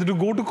decide whether to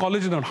go to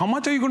college or not. How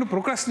much are you going to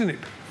procrastinate,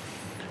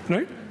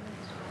 right?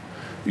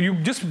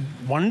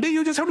 One day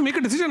you just have to make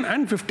a decision,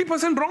 and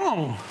 50%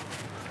 wrong,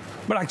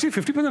 but actually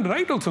 50%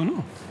 right also,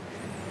 no?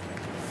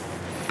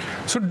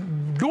 So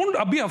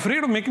don't be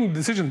afraid of making a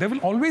decision. There will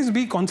always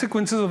be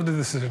consequences of the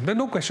decision. There's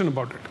no question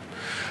about it.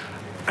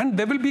 And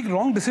there will be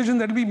wrong decisions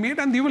that will be made,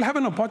 and you will have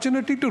an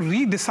opportunity to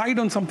re-decide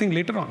on something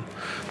later on.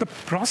 The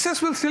process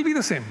will still be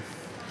the same.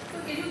 So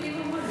can you give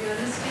a more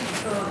realistic,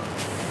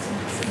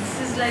 since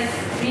this is like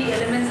 3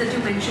 elements that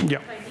you mentioned, yeah.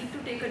 If I need to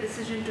take a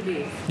decision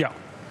today, yeah.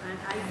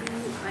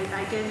 and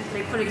I can,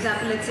 like, for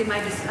example, let's say I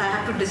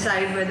have to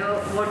decide whether,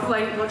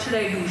 what should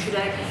I do? Should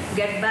I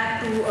get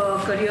back to a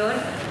career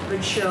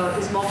which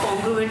is more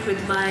congruent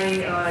with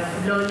my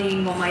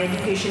learning or my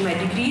education, my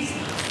degrees,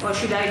 or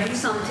should I do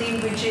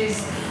something which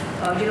is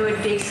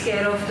it takes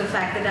care of the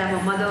fact that I'm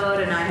a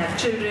mother and I have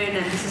children,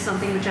 and this is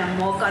something which I'm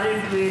more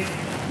current with.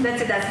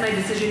 That's it. That's my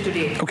decision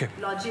today. Okay.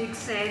 Logic,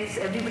 sense.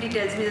 Everybody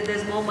tells me that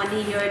there's more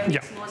money here. It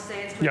makes more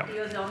sense. 20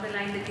 years down the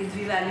line, the kids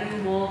we value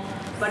you more.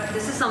 But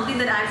this is something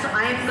that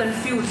I am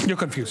confused. You're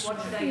confused. So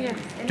what should I do?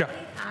 And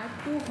add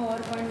to her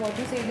point, what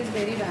you said is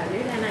very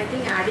valid, and I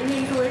think adding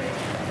into it,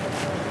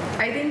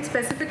 I think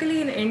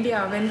specifically in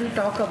India, when we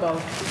talk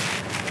about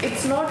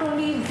it's not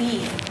only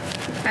we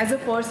as a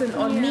person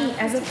or me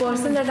as a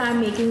person that I'm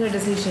making a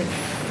decision.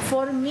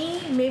 For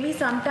me, maybe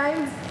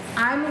sometimes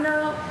I'm in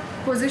a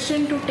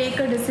position to take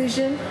a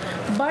decision,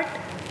 but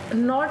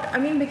not, I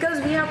mean,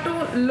 because we have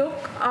to look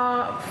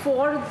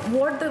for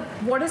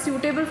what is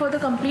suitable for the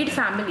complete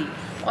family,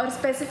 or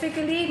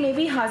specifically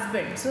maybe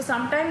husband. So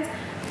sometimes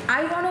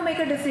I want to make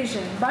a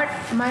decision, but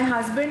my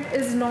husband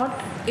is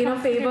not in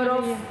favor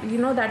of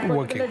that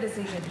particular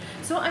decision.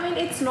 So I mean,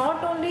 it's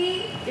not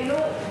only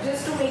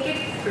just to make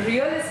it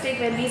realistic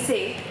when we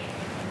say,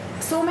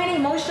 so many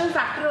emotional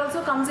factor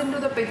also comes into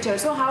the picture.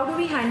 So how do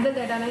we handle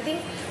that? And I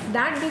think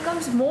that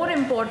becomes more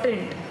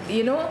important,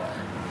 in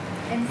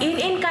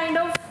kind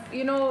of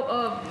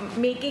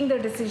making the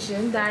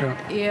decision that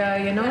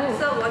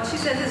So what she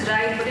says is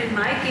right, but in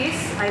my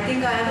case, I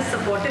think I have a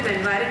supportive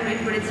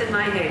environment, but it's in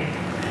my head.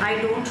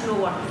 I don't know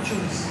what to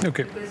choose.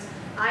 Okay. Because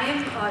I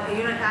am,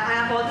 I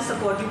have all the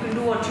support. You can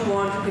do what you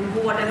want. You can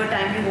go whatever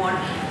time you want.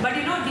 But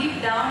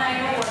deep down,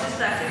 I know what is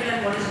practical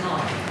and what is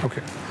not.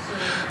 Okay.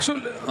 So.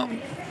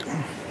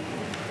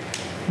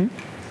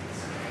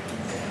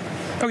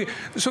 Okay,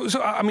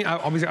 so I mean,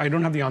 obviously, I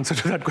don't have the answer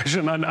to that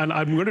question, and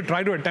I'm going to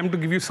try to attempt to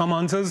give you some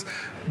answers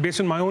based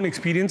on my own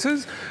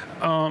experiences.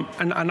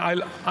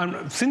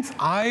 Since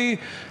I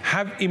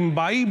have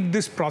imbibed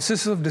this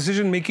process of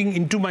decision making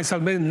into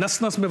myself,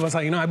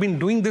 I've been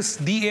doing this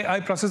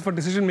DAI process for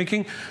decision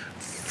making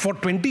for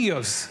 20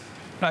 years.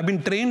 I've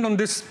been trained on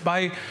this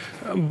by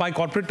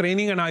corporate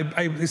training, and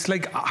it's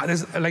like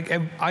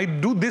I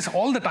do this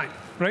all the time,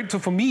 right? So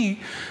for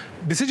me,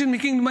 decision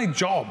making is my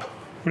job.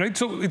 Right,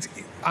 so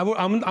I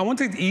won't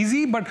say it's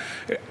easy, but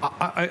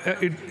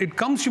it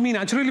comes to me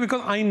naturally because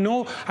I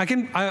know I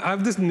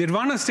have this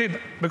nirvana state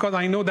because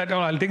I know that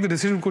I'll take the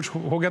decision. Kuch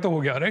ho gaya to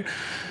ho gaya, right?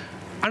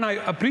 And I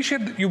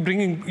appreciate you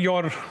bringing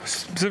your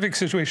specific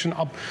situation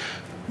up.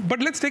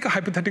 But let's take a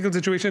hypothetical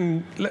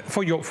situation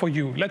for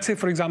you. Let's say,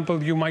 for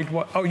example, you want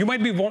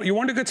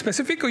to get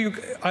specific, or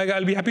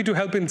I'll be happy to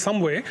help in some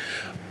way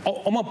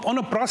on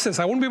a process.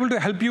 I won't be able to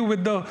help you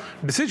with the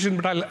decision,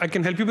 but I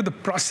can help you with the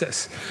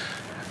process.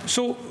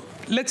 So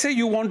let's say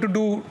you want to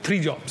do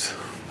 3 jobs.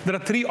 There are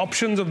 3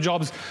 options of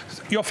jobs.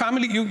 Your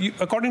family,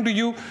 according to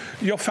you,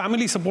 your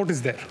family support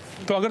is there.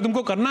 So agar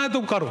tumko karna hai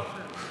to karo,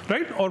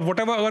 right? Or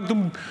whatever,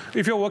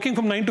 if you're working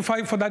from 9 to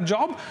 5 for that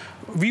job,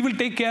 we will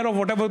take care of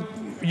whatever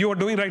you are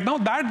doing right now.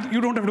 That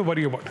you don't have to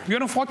worry about. You're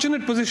in a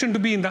fortunate position to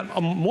be in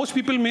that. Most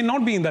people may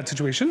not be in that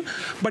situation,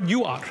 but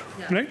you are,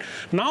 right?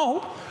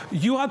 Now,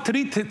 you have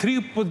three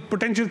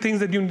potential things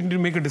that you need to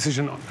make a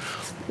decision on.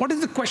 What is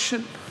the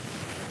question?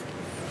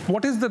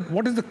 What is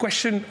the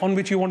question on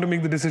which you want to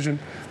make the decision?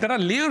 There are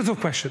layers of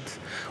questions.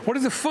 What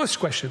is the first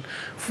question?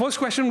 First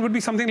question would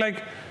be something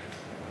like,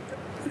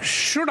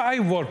 should I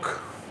work?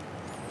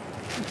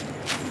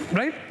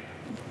 Right?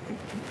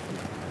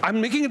 I'm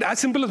making it as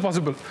simple as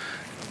possible.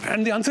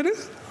 And the answer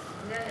is?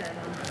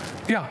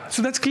 Yeah.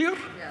 So that's clear?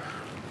 Yeah.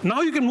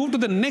 Now you can move to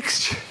the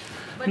next.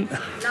 But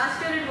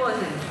last year it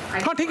wasn't.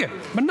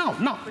 But now,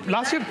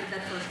 last year,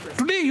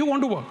 today you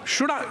want to work.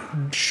 Should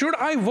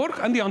I work?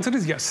 And the answer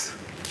is yes.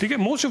 Okay?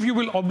 Most of you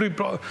will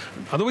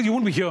otherwise you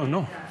won't be here,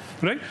 no?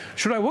 Right?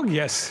 Should I work?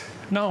 Yes.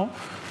 Now,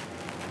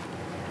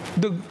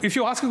 if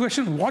you ask a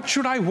question, what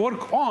should I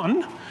work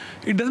on?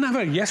 It doesn't have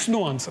a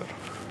yes-no answer.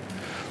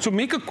 So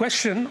make a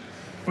question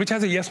which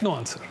has a yes-no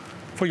answer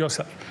for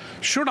yourself.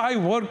 Should I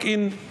work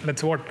in,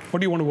 let's say, what do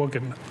you want to work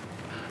in?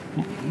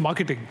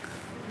 Marketing.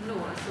 No,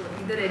 so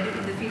either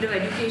in the field of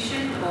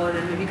education or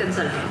maybe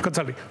consulting.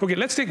 Consulting. Okay,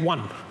 let's take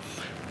one.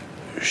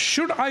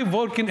 Should I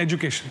work in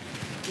education?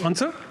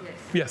 Answer? Yes.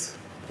 Yes.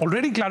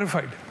 Already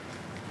clarified.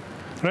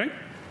 Right?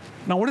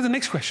 Now, what is the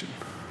next question?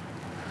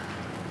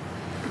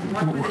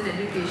 What within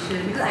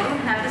education? Because I don't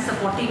have the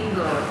supporting...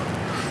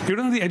 You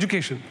don't have the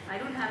education. I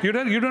don't have...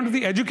 You don't have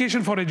the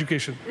education for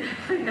education.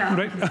 Yeah.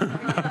 Right?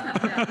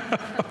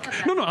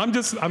 No,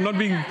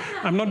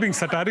 I'm not being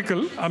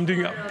satirical. I'm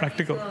being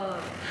practical.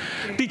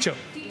 Teacher.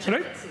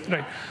 Right?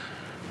 Right.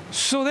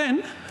 So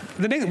then,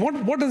 the next,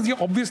 what does your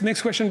obvious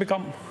next question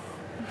become?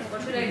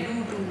 What should I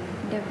do to...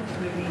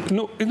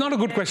 No, it's not a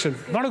good question.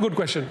 Not a good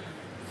question.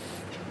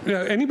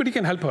 Yeah, anybody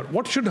can help her.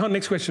 What should her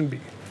next question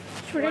be?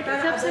 Should I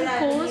take up some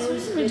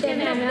course which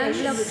can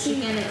enhance? She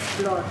can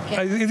explore.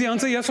 Is the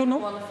answer yes or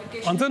no?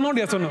 Answer not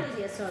yes or no.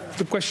 Yes or no.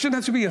 The question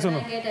has to be yes or no.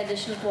 Can I get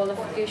additional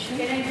qualification?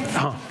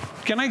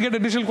 Can I get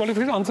additional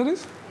qualification? Answer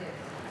is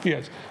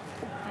yes.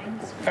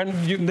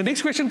 And the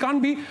next question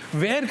can't be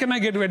where can I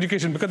get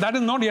education, because that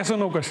is not yes or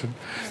no question.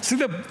 See,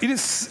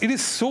 it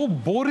is so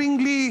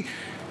boringly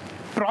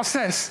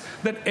processed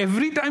that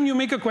every time you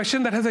make a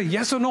question that has a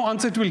yes or no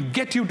answer, it will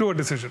get you to a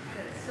decision.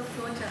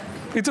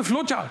 It's a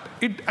flow chart.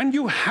 And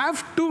you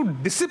have to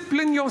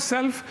discipline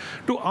yourself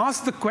to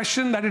ask the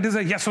question that it is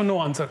a yes or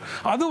no answer.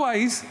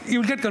 Otherwise,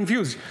 you'll get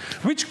confused.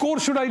 Which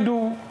course should I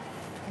do?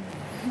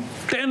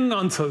 10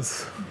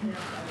 answers.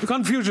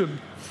 Confusion.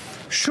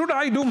 Should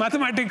I do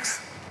mathematics?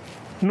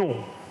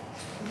 No.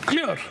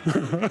 Clear.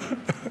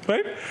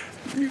 Right?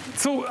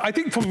 So I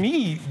think for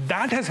me,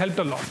 that has helped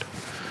a lot.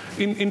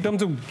 in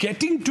terms of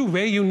getting to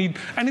where you need.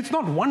 And it's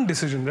not one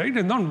decision, right?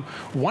 It's not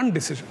one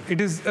decision. It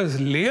is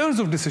layers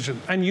of decision.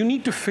 And you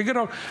need to figure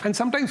out, and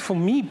sometimes for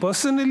me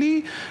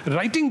personally,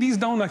 writing these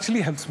down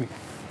actually helps me.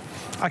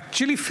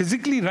 Actually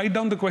physically write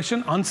down the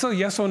question, answer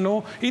yes or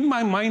no. In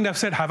my mind, I've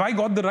said, have I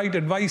got the right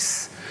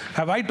advice?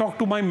 Have I talked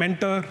to my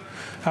mentor?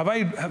 Have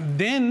I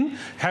then,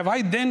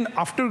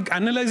 after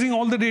analyzing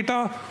all the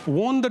data,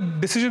 worn the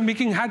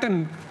decision-making hat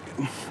and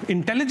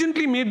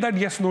intelligently made that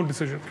yes-no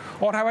decision?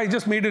 Or have I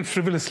just made it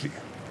frivolously,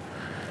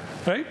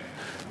 right?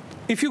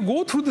 If you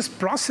go through this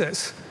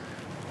process,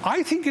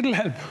 I think it'll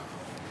help.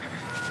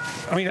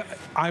 I mean,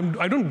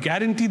 I don't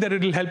guarantee that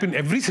it'll help in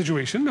every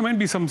situation. There might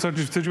be some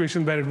certain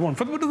situations where it won't.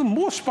 But for the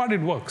most part,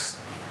 it works.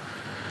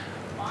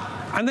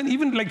 And then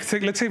even like,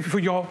 let's say for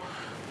your,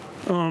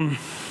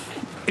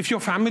 if your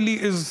family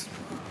is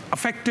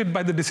affected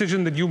by the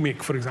decision that you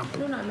make, for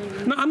example.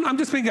 No, I'm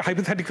just making a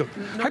hypothetical.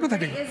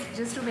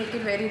 Just to make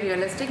it very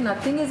realistic,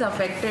 nothing is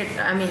affected.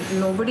 I mean,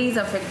 nobody is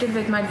affected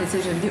with my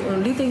decision. The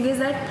only thing is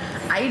that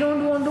I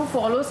don't want to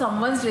follow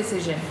someone's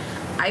decision.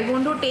 I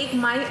want to take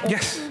my own.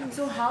 Yes.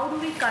 So how do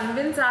we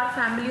convince our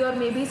family, or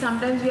maybe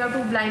sometimes we have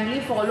to blindly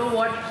follow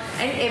what,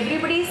 and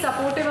everybody is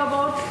supportive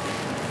about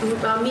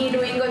me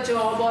doing a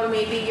job, or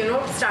maybe,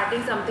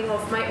 starting something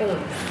of my own.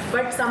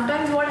 But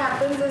sometimes what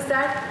happens is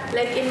that,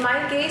 like in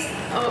my case,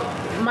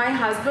 my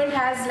husband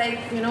has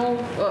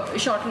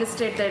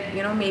shortlisted that,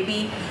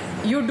 maybe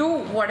you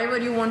do whatever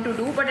you want to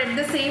do, but at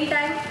the same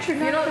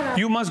time,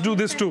 you must do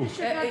this too.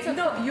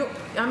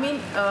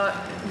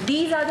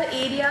 These are the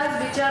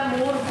areas which are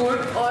more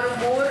good, or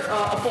more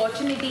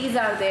opportunities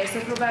are there. So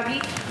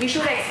probably we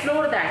should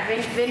explore that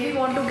when we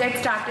want to get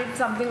started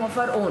something of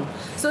our own.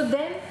 So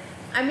then,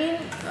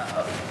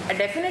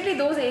 definitely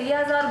those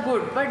areas are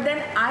good, but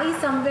then I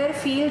somewhere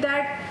feel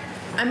that,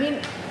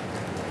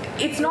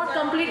 it's not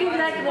completely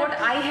that what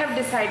I have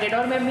decided,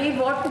 or maybe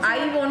what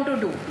I want to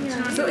do.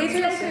 Yeah. So it's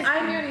like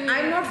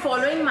I'm not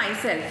following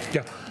myself.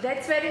 Yeah.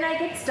 That's wherein I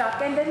get stuck,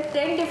 and then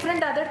 10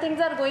 different other things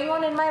are going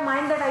on in my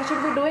mind that I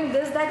should be doing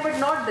this, that, but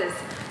not this.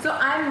 So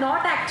I'm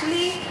not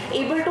actually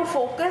able to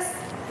focus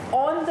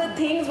on the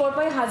things what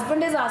my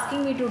husband is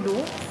asking me to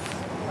do.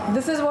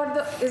 This is what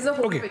is the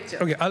whole picture.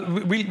 Okay,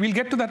 we'll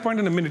get to that point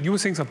in a minute. You were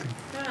saying something.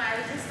 No, I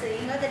was just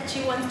saying that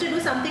she wants to do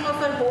something of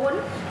her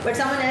own, but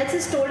someone else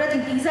has told her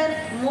that these are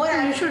more.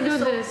 You should do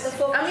this.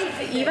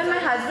 Even my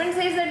husband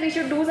says that we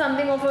should do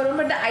something of our own,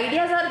 but the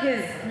ideas are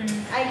his.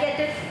 I get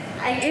it.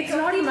 It's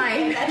not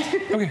mine.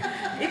 Okay.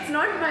 It's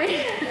not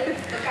mine.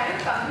 Kind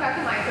of coming back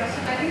to my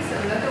question, I think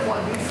similar to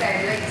what we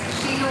said, like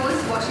she knows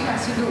what she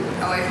has to do.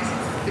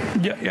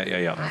 Yeah.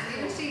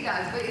 And she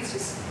does, but it's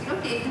just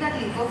taking that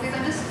leap of faith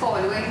and just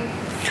following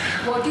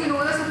what you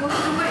know you're supposed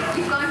to do, but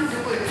you can't do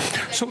it.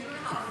 So,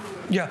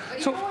 yeah.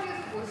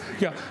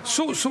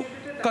 So,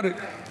 correct.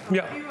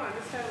 Yeah. How do you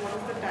understand what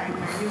is the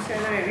timeline? You said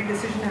that every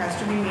decision has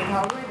to be made.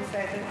 How do I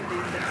decide that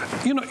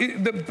today?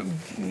 The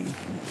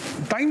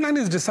timeline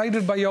is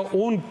decided by your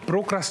own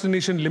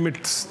procrastination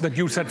limits that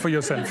you set for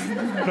yourself,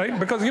 right?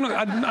 Because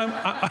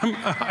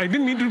I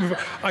didn't mean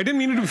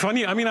it to be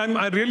funny.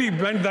 I really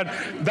meant that.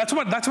 That's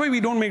why we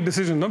don't make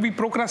decisions. No, we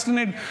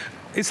procrastinate.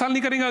 इस साल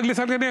नहीं करेंगे, अगले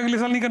साल करेंगे, अगले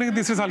साल नहीं करेंगे,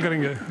 तीसरे साल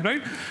करेंगे,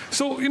 right?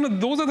 So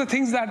those are the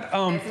things that.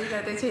 But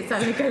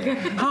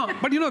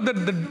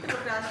the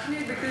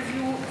procrastinate because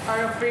you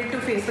are afraid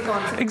to face the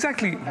consequences.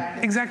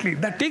 Exactly.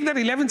 Take that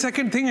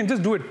 11-second thing and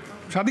just do it.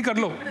 शादी कर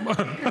लो.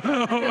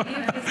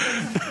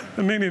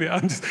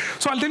 नहीं.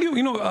 So I'll tell you,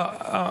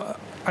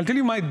 I'll tell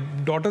you my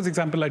daughter's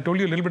example. I told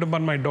you a little bit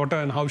about my daughter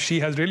and how she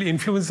has really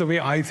influenced the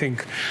way I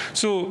think.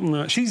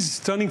 So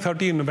she's turning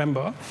 30 in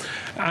November,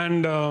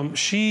 and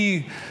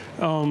she,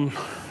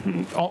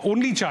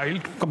 only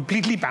child,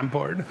 completely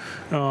pampered,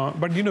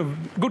 but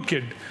good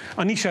kid.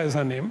 Anisha is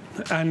her name,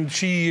 and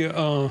she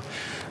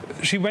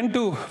went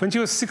to, when she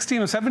was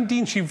 16 or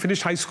 17, she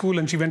finished high school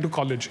and she went to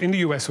college in the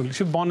US only.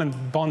 She was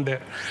born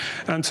there.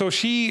 And so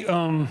she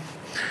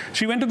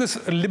went to this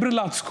liberal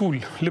arts school,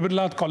 liberal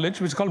arts college,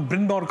 which is called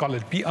Bryn Mawr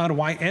College,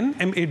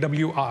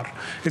 Brynmawr.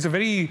 It's a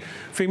very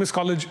famous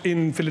college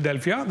in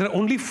Philadelphia. There are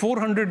only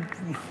 400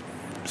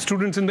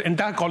 students in the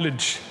entire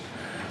college.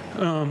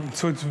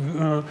 So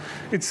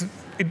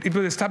it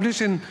was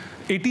established in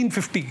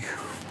 1850,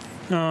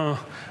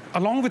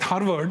 along with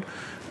Harvard,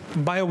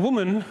 by a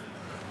woman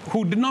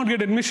who did not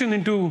get admission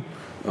into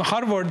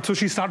Harvard, so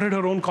she started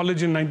her own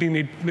college in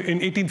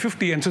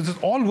 1850, and so it's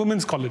all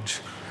women's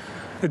college.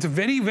 It's a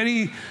very,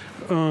 very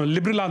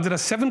liberal arts. There are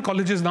 7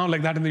 colleges now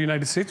like that in the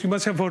United States. You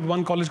must have heard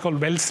one college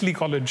called Wellesley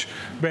College,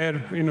 where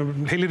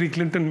Hillary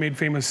Clinton made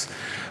famous.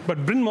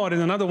 But Bryn Mawr is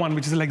another one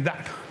which is like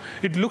that.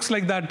 It looks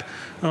like that.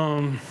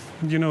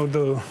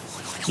 The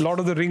Lord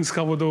of the Rings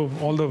cover,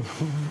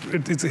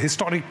 it's a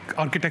historic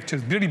architecture.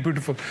 It's really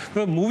beautiful.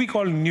 There's a movie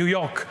called New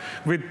York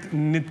with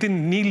Neil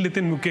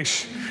Nitin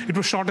Mukesh. It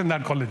was shot in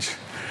that college.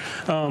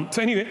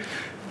 So anyway,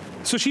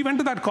 so she went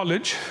to that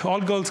college,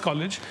 all-girls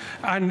college,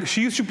 and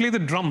she used to play the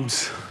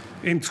drums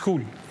in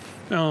school,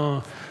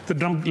 the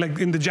drum, like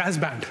in the jazz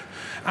band.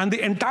 And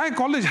the entire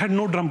college had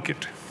no drum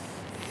kit.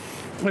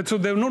 Right? So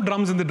there were no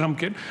drums in the drum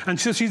kit. And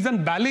she's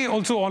done ballet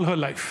also all her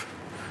life.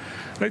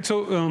 Right?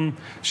 So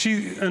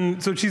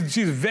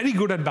she's very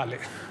good at ballet.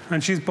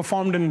 And she's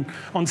performed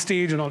on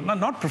stage and all,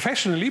 not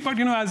professionally, but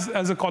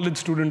as a college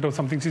student or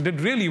something, she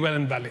did really well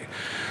in ballet.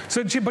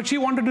 So, but she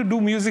wanted to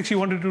do music, she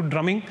wanted to do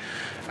drumming,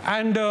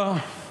 and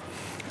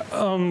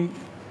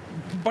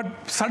but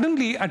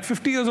suddenly at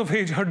 50 years of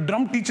age, her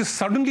drum teacher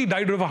suddenly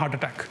died of a heart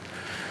attack.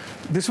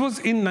 This was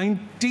in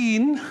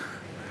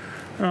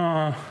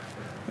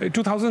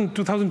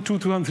 2002,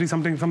 2003,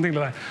 something like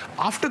that.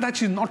 After that,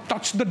 she's not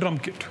touched the drum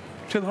kit.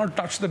 She has not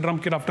touched the drum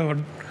kit after her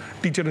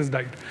teacher has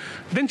died.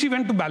 Then she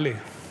went to ballet.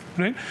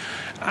 Right?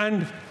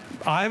 And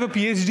I have a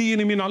PhD in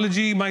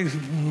immunology. My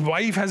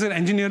wife has an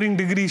engineering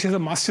degree. She has a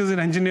master's in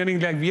engineering.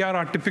 Like we are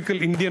our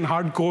typical Indian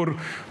hardcore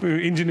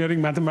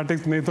engineering,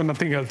 mathematics,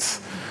 nothing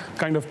else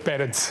kind of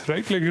parents,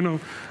 right? Like,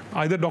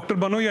 either doctor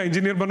bano ya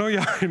engineer bano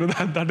ya,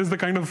 that is the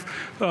kind of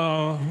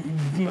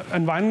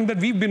environment that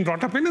we've been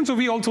brought up in. And so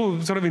we also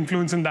sort of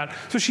influence in that.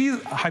 So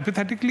she's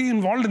hypothetically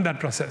involved in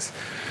that process.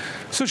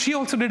 So she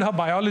also did her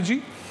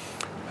biology.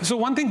 So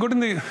one thing good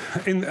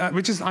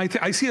which is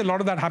I see a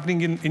lot of that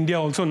happening in India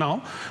also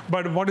now,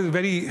 but what is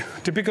very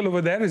typical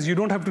over there is you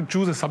don't have to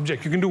choose a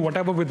subject. You can do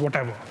whatever with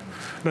whatever.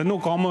 There's no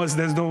commerce,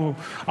 there's no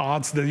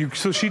arts.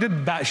 So she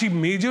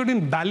majored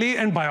in ballet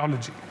and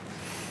biology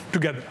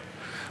together.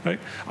 Right?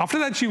 After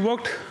that she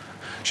got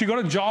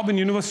a job in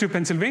University of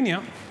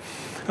Pennsylvania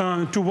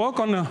to work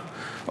on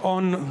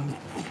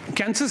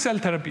cancer cell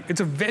therapy.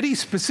 It's a very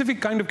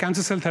specific kind of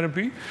cancer cell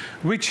therapy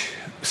which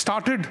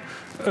started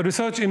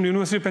research in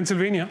University of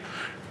Pennsylvania.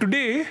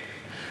 Today,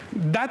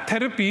 that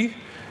therapy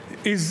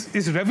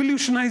is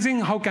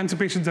revolutionizing how cancer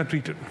patients are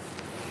treated.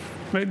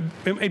 Right?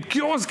 It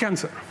cures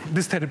cancer,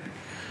 this therapy.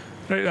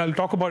 Right? I'll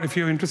talk about, if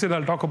you're interested,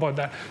 I'll talk about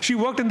that. She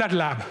worked in that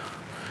lab,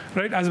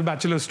 right, as a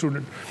bachelor's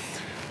student.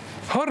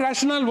 Her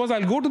rationale was,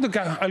 I'll go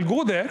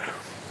there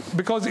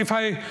because if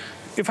I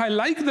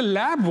like the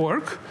lab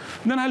work,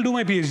 then I'll do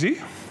my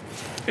PhD.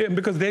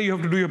 Because there you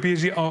have to do your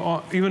PhD,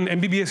 or even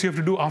MBBS you have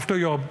to do after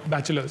your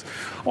bachelor's.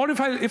 Or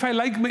if I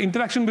like my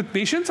interaction with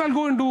patients, I'll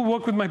go and do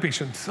work with my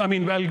patients. I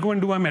mean, I'll go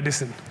and do my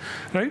medicine,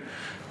 right?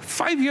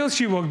 5 years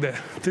she worked there.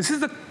 This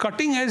is the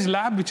cutting edge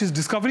lab which is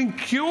discovering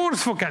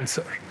cures for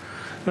cancer,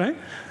 right?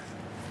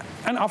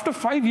 And after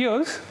 5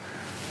 years,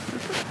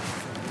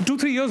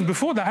 2-3 years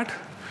before that,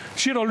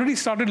 she had already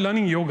started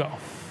learning yoga.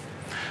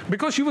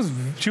 Because she was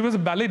a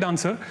ballet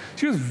dancer,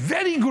 she was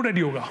very good at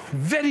yoga,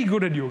 very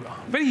good at yoga,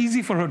 very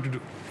easy for her to do,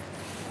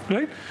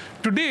 right?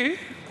 Today,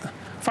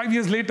 5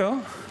 years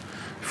later,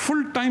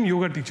 full-time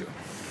yoga teacher.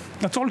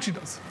 That's all she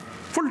does,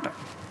 full-time.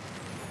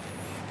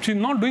 She's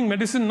not doing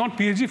medicine, not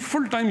PhD,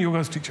 full-time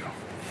yoga teacher.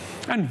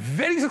 And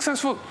very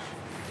successful.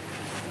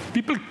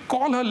 People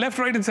call her left,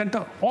 right, and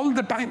center all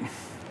the time.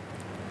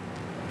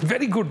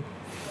 Very good.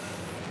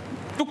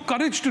 Took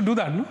courage to do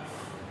that, no?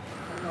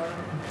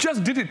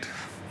 Just did it.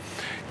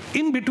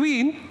 In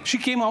between, she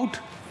came out.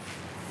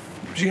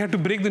 She had to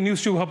break the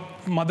news to her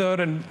mother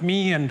and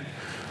me and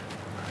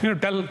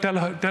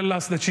tell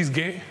us that she's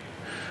gay.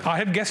 I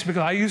had guessed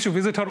because I used to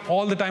visit her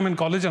all the time in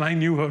college and I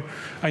knew her.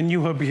 I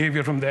knew her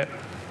behavior from there.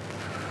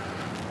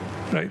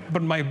 Right?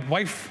 But my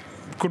wife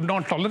could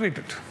not tolerate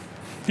it.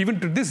 Even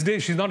to this day,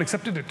 she's not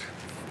accepted it.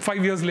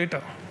 5 years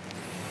later.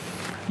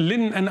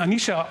 Lynn and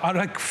Anisha are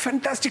like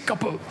fantastic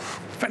couple.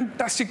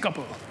 Fantastic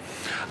couple.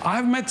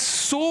 I've met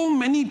so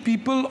many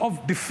people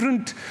of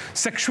different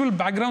sexual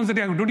backgrounds that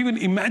I don't even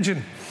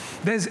imagine.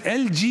 There's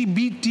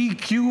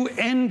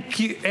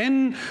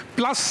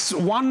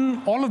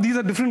LGBTQN+1. All of these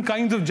are different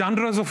kinds of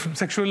genres of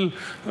sexual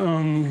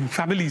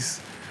families.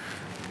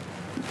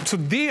 So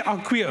they are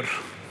queer.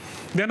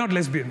 They're not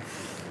lesbian.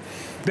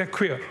 They're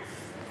queer.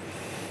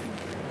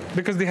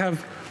 Because they have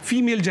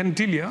female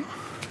genitalia,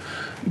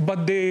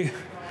 but they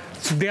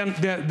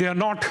are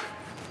not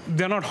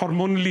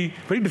hormonally,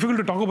 very difficult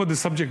to talk about this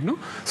subject, no?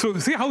 So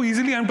see how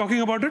easily I'm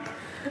talking about it,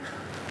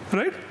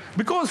 right?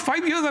 Because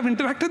 5 years I've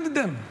interacted with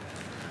them.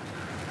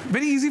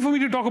 Very easy for me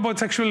to talk about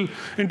sexual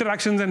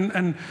interactions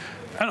and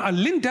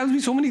Lynn tells me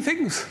so many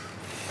things.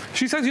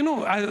 She says,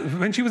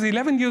 when she was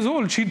 11 years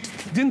old, she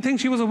didn't think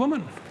she was a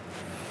woman.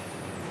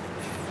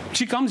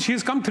 She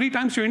has come 3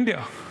 times to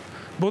India.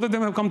 Both of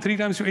them have come 3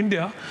 times to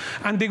India,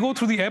 and they go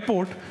through the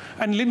airport,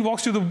 and Lynn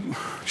walks to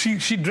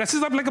she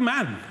dresses up like a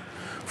man.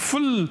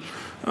 Full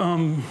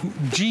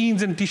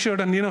jeans and t-shirt,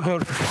 and her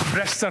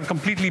breasts are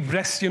completely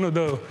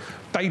the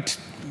tight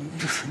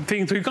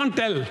thing, so you can't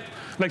tell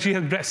like she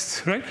has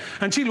breasts, right?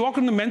 And she'll walk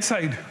on the men's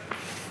side,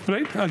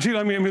 right?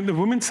 The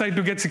women's side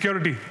to get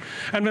security.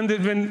 And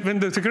when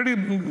the security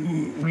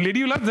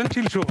lady will up, then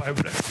she'll show her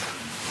breasts.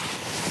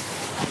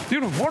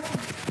 What?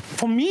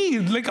 For me,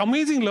 it's like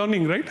amazing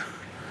learning, right?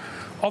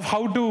 Of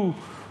how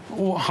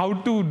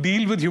to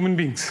deal with human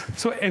beings.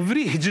 So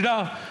every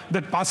hijra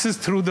that passes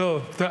through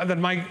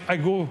I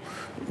go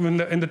in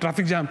the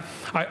traffic jam,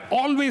 I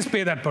always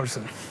pay that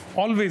person.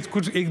 Always,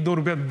 kuch 1-2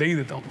 rupiya de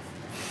hi deta hu.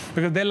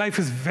 Because their life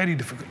is very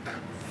difficult.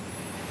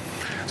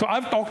 So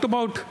I've talked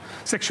about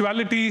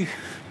sexuality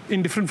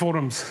in different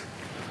forums.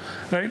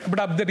 right?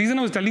 But the reason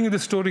I was telling you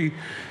this story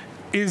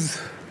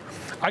is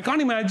I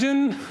can't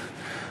imagine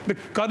the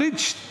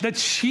courage that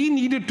she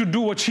needed to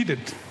do what she did.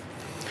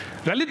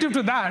 Relative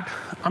to that,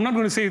 I'm not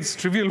going to say it's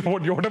trivial,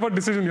 whatever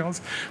decision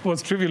yours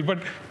was trivial,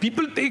 but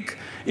people take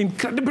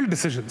incredible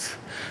decisions.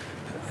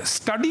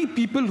 Study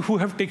people who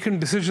have taken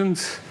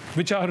decisions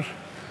which are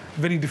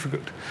very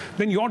difficult.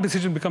 Then your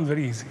decision becomes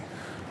very easy.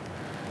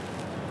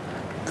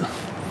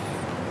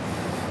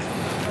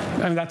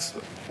 And that's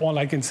all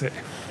I can say.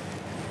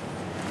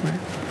 Right?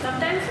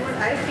 Sometimes what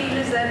I feel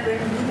is that when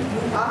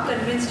you are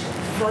convinced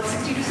about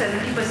 60 to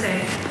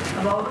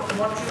 70% about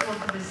what you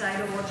want to decide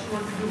or what you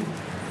want to do,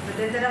 but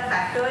then there are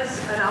factors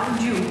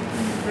around you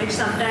which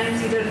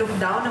sometimes either look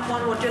down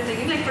upon what you're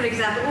thinking. Like for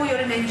example, oh, you're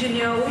an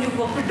engineer, oh, you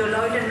work with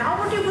Deloitte, and now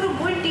what you're going to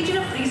go and teach in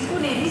a preschool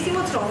ABC,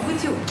 what's wrong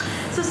with you?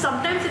 So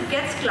sometimes it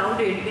gets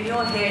clouded in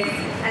your head,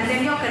 and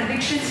then your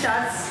conviction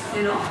starts,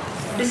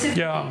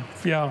 disappearing.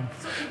 Yeah.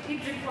 So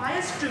it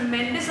requires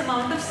tremendous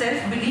amount of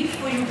self-belief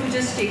for you to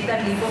just take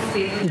that leap of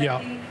faith. Which I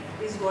think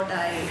is what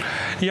I...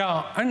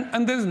 Yeah,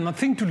 and there's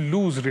nothing to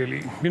lose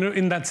really,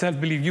 in that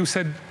self-belief. You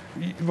said,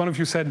 one of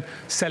you said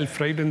self,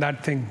 right, in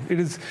that thing.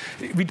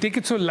 We take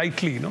it so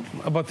lightly,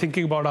 about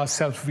thinking about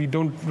ourselves. We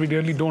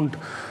really don't.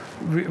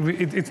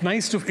 It's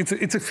nice to,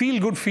 it's a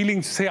feel-good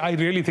feeling to say, I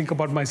really think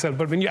about myself.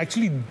 But when you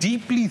actually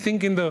deeply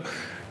think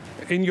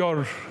when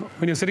you're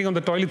sitting on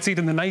the toilet seat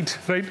in the night,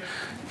 right,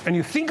 and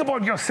you think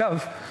about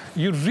yourself,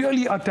 you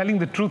really are telling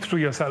the truth to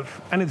yourself.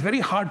 And it's very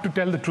hard to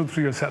tell the truth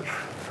to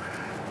yourself.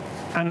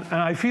 And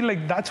I feel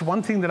like that's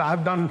one thing that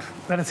I've done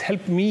that has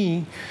helped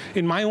me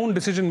in my own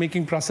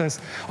decision-making process.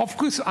 Of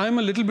course, I'm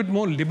a little bit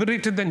more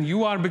liberated than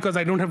you are because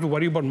I don't have to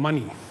worry about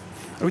money,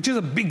 which is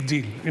a big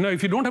deal.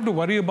 If you don't have to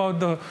worry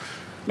about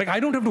I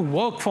don't have to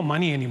work for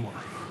money anymore,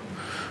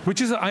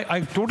 which is,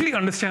 I totally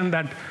understand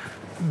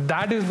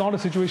that is not a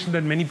situation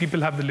that many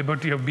people have the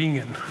liberty of being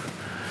in.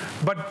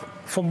 But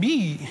for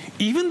me,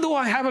 even though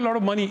I have a lot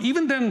of money,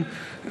 even then,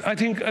 I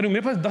think,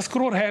 मेरे पास 10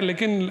 crore है,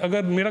 लेकिन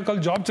अगर मेरा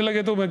कल job चला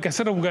गया तो मैं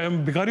कैसे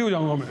रहूँगा? भिखारी हो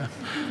जाऊँगा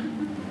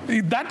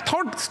मैं. That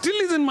thought still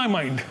is in my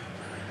mind.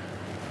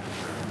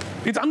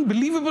 It's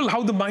unbelievable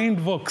how the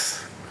mind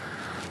works,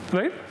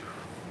 right?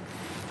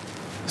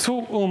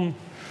 So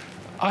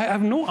I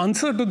have no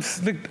answer to this.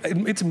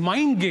 It's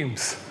mind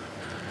games.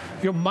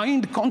 Your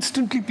mind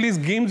constantly plays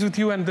games with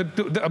you, and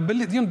the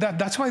ability.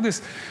 That's why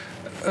this.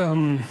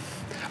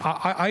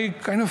 I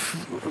kind of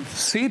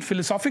say it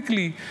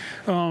philosophically,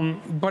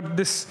 but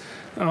this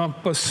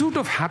pursuit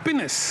of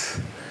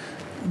happiness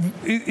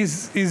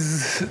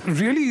is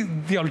really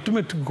the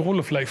ultimate goal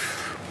of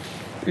life.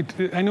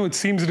 I know it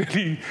seems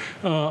really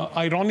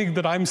ironic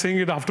that I'm saying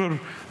it after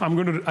I'm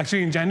going to,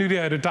 actually in January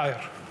I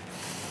retire.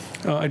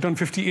 I turn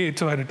 58,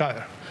 so I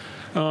retire.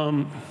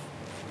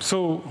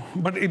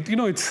 But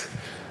it's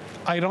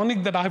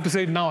ironic that I have to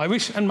say it now. I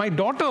wish, and my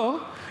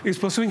daughter is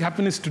pursuing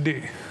happiness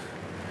today.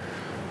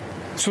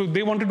 So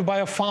they wanted to buy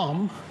a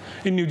farm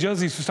in New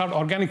Jersey to start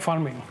organic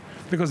farming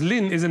because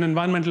Lynn is an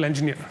environmental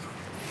engineer.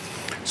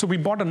 So we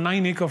bought a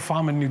 9-acre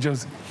farm in New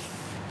Jersey.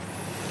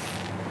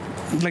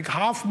 Like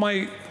half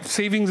my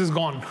savings is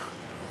gone,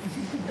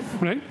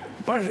 right?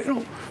 But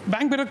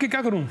bank पे रख के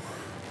क्या करूँ?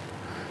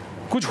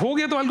 कुछ हो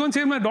गया तो I'll go and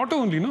save my daughter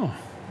only, no?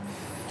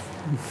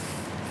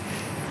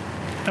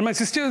 And my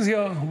sister is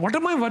here. What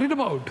am I worried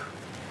about?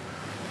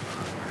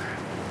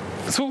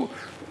 So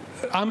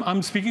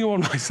I'm speaking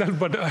about myself,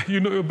 but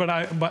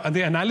but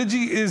the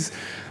analogy is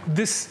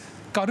this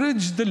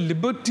courage, the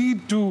liberty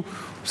to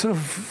sort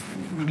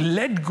of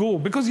let go.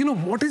 Because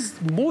what is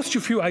most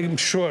of you, I'm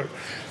sure,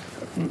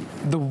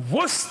 the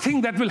worst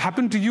thing that will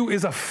happen to you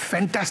is a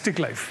fantastic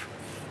life.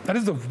 That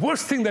is the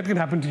worst thing that can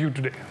happen to you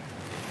today.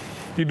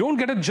 You don't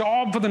get a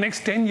job for the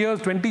next 10 years,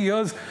 20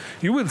 years,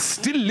 you will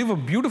still live a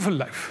beautiful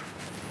life.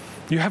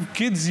 You have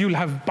kids, you'll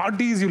have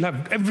parties, you'll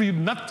have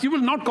you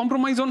will not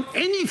compromise on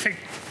anything.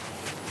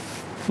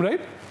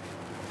 Right?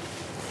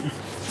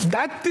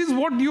 That is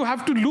what you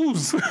have to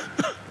lose.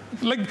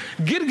 Like,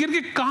 गिर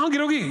के कहाँ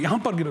गिरोगे? यहाँ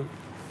पर गिरोगे.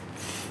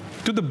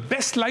 To the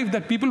best life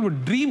that people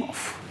would dream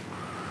of.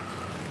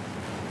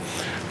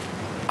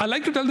 I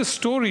like to tell this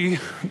story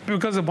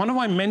because one of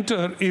my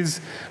mentors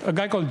is a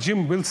guy called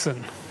Jim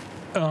Wilson.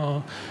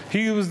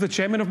 He was the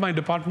chairman of my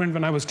department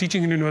when I was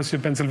teaching in the University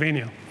of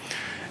Pennsylvania.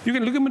 You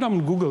can look him up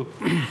on Google.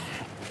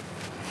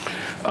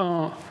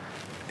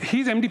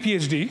 He's MD,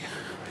 PhD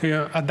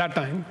at that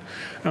time.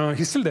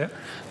 He's still there.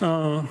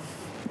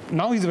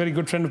 Now he's a very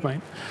good friend of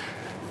mine.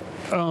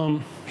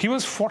 He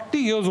was 40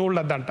 years old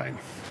at that time,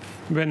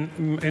 when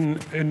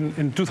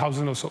in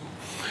 2000 or so.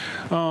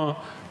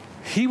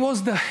 He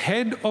was the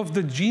head of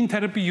the gene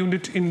therapy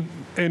unit in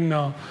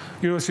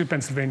University of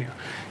Pennsylvania.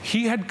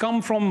 He had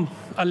come from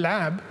a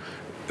lab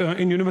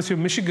in University of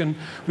Michigan,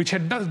 which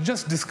had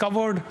just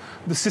discovered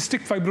the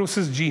cystic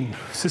fibrosis gene.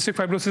 Cystic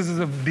fibrosis is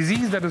a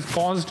disease that is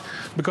caused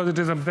because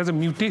there's a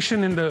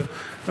mutation in the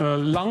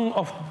lung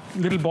of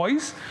little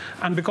boys,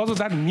 and because of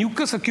that,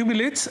 mucus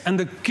accumulates, and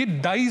the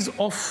kid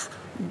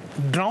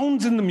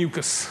drowns in the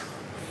mucus.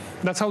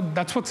 That's what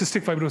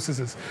cystic fibrosis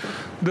is.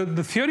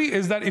 The theory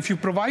is that if you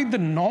provide the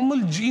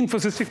normal gene for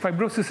cystic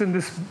fibrosis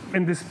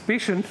in this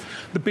patient,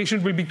 the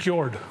patient will be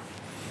cured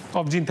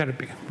of gene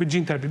therapy, with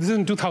gene therapy. This is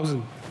in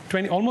 2000,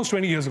 almost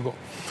 20 years ago.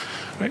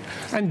 Right?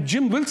 And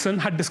Jim Wilson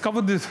had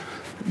discovered this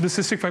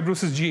cystic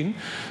fibrosis gene.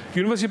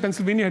 University of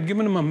Pennsylvania had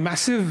given him a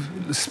massive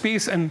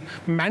space and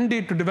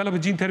mandate to develop a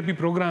gene therapy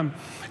program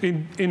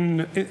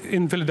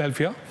in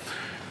Philadelphia.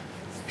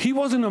 He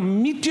was in a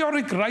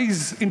meteoric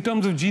rise in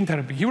terms of gene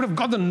therapy. He would have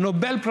got the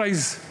Nobel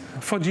Prize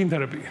for gene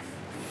therapy.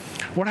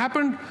 What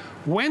happened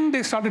when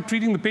they started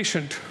treating the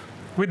patient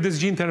with this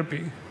gene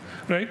therapy,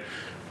 right?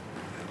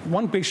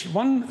 One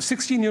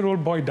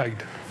 16-year-old boy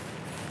died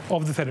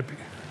of the therapy.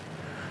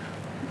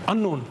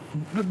 Unknown.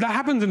 That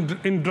happens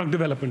in drug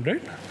development,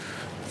 right?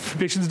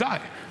 Patients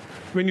die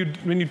when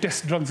you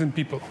test drugs in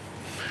people.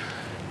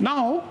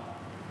 Now,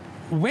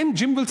 when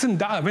Jim Wilson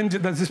died, when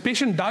this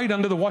patient died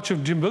under the watch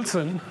of Jim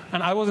Wilson,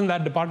 and I was in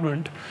that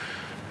department,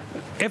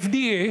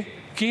 FDA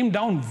came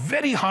down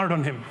very hard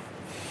on him.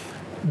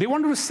 They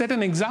wanted to set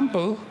an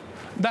example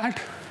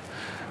that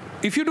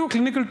if you do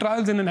clinical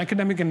trials in an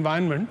academic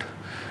environment,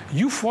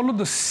 you follow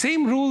the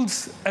same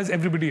rules as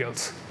everybody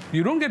else.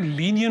 You don't get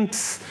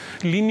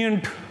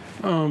lenient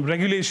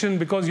regulation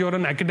because you're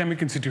an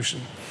academic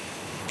institution,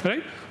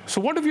 right? So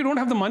what if you don't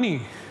have the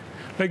money?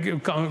 Like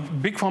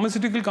big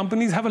pharmaceutical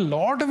companies have a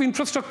lot of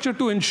infrastructure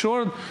to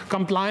ensure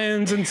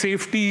compliance and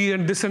safety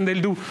and this, and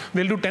they'll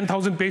do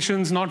 10,000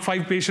 patients, not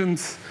 5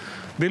 patients.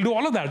 They'll do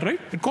all of that, right?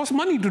 It costs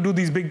money to do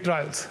these big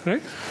trials,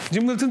 right?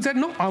 Jim Wilson said,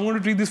 no, I'm going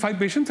to treat these 5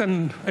 patients,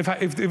 and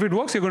if it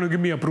works, you're going to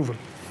give me approval.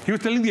 He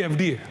was telling the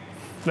FDA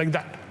like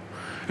that.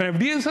 And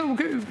FDA said,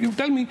 okay, you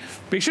tell me,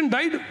 patient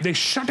died, they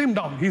shut him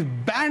down. He's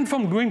banned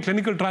from doing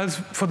clinical trials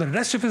for the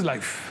rest of his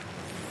life,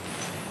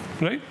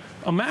 right?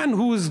 A man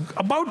who was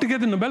about to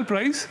get the Nobel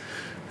Prize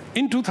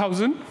in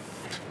 2000,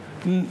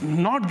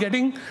 not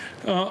getting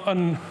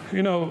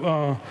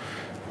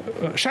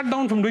shut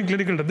down from doing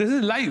clinical trials. This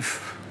is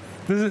life.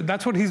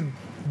 That's what he's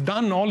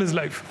done all his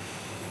life.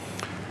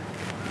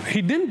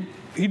 He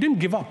didn't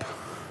give up.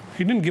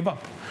 He didn't give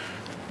up.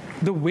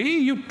 The way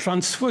you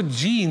transfer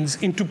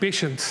genes into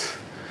patients,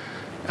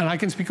 and I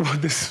can speak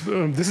about this.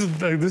 This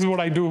is what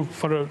I do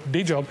for a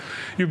day job.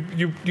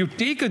 You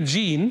take a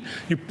gene,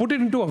 you put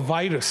it into a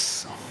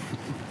virus,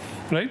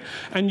 right?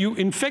 And you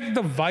infect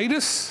the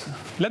virus,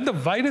 let the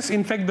virus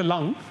infect the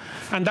lung,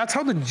 and that's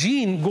how the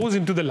gene goes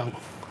into the lung.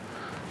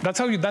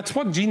 That's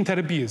what gene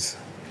therapy is,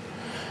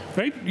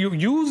 right? You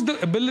use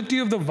the ability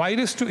of the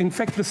virus to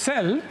infect the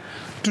cell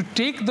to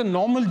take the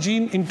normal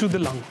gene into the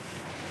lung.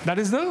 That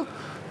is the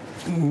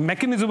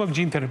mechanism of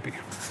gene therapy.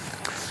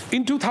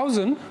 In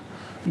 2000,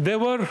 there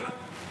were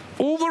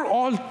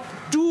overall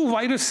 2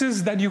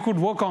 viruses that you could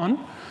work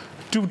on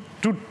to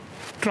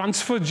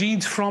transfer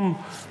genes from,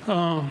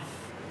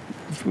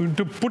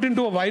 to put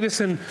into a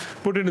virus and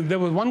put it in. There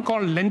was one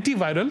called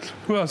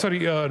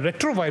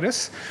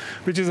retrovirus,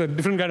 which is a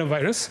different kind of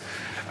virus,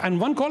 and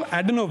one called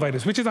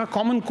adenovirus, which is our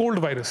common cold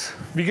virus.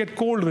 We get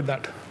cold with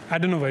that,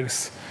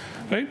 adenovirus,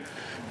 right?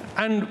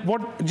 And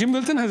what Jim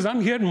Wilson has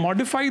done, he had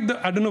modified the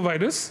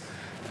adenovirus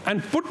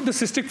and put the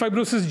cystic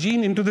fibrosis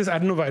gene into this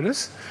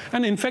adenovirus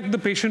and infect the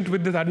patient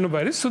with this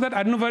adenovirus, so that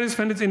adenovirus,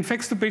 when it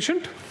infects the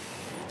patient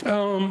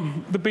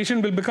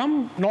will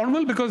become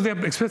normal because they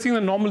are expressing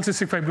the normal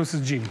cystic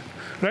fibrosis gene,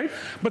 right?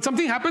 But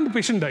something happened, the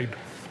patient died.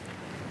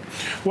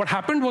 What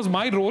happened was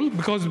my role,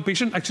 because the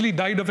patient actually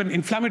died of an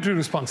inflammatory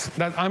response.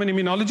 I'm an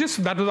immunologist,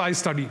 so that was I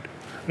studied,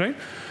 right?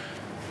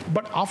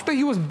 But after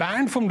he was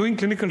banned from doing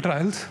clinical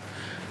trials,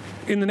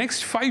 in the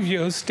next 5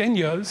 years, 10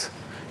 years,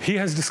 he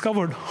has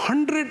discovered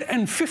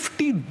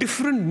 150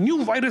 different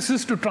new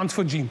viruses to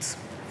transfer genes.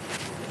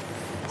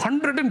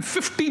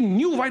 150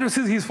 new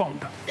viruses he's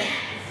found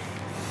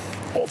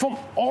from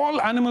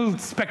all animal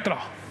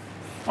spectra.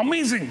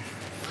 Amazing.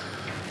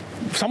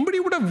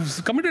 Somebody would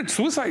have committed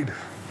suicide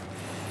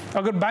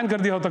agar ban kar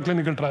diya hota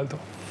clinical trial to.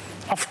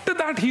 After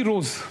that, he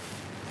rose.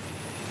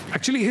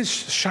 Actually, his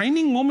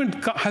shining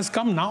moment has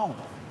come now,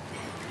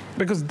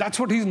 because that's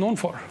what he's known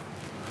for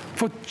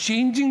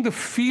changing the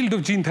field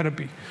of gene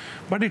therapy.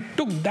 But it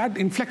took that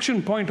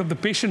inflection point of the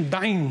patient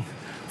dying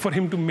for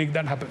him to make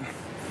that happen.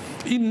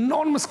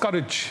 Enormous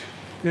courage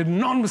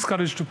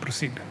to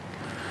proceed.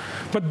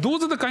 But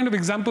those are the kind of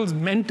examples,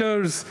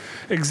 mentors,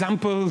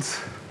 examples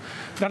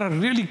that are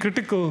really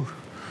critical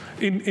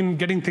in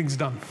getting things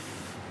done.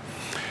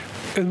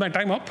 Is my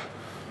time up?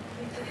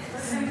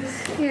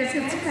 Yes,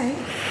 it's fine.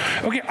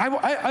 Okay,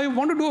 I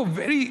want to do a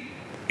very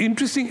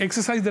interesting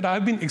exercise that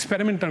I've been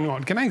experimenting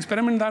on. Can I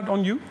experiment that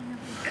on you?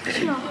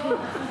 Sure.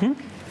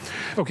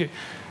 Okay.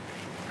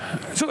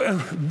 So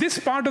this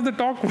part of the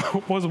talk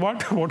was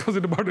what? What was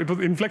it about? It was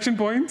inflection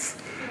points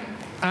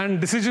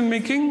and decision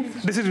making,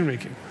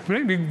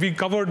 right? We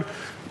covered,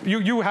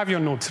 you have your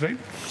notes, right?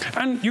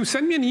 And you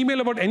send me an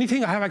email about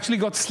anything. I have actually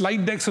got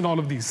slide decks on all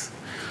of these.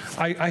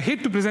 I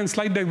hate to present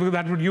slide decks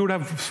because you would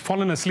have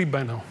fallen asleep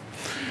by now.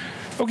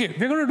 Okay,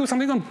 we're going to do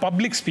something on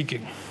public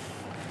speaking.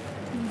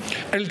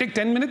 It'll take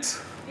 10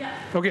 minutes. Yeah.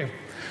 Okay.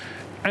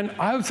 And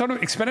I've sort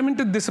of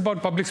experimented this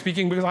about public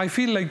speaking because I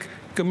feel like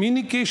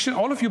communication,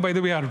 all of you, by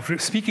the way, are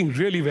speaking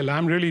really well.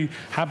 I'm really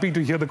happy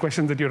to hear the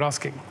questions that you're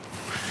asking.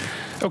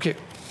 Okay.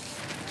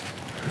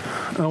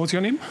 What's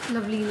your name?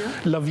 Lovelina.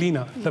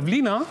 Lovelina.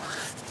 Lovelina,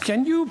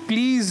 can you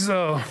please,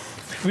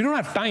 we don't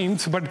have time,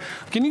 but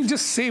can you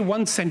just say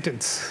one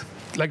sentence,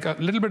 like a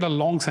little bit of a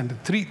long sentence,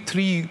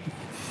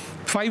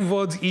 5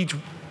 words each,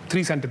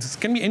 3 sentences.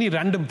 Can be any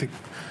random thing.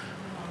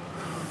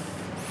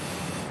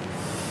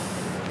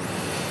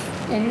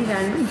 Any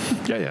random?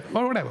 Yeah,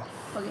 or whatever.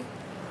 Okay.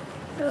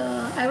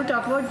 I would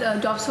talk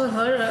about jobs for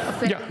her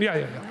affair. Yeah.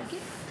 Okay.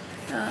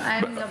 I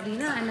am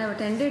Lovelina and I've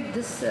attended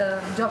this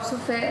jobs for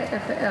fair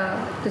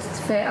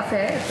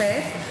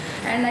affair,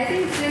 and I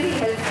think it's really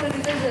helpful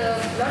because a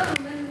lot of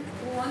women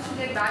who want to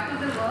get back to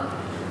the work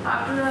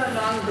after a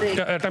long break.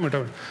 Time it.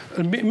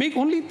 Make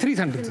only 3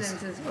 sentences.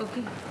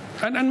 Okay.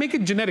 And make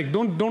it generic.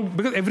 Don't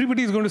because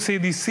everybody is going to say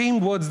the same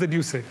words that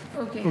you say.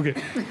 Okay. Okay.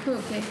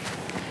 Okay.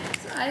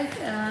 So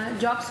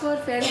jobs for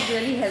fair is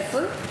really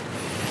helpful.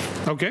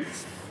 Okay.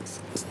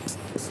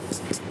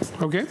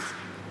 Okay.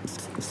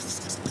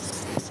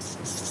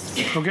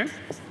 Okay.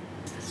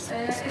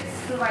 It's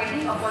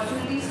providing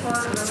opportunities for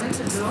women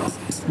to grow.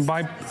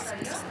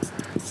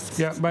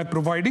 By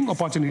providing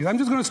opportunities. I'm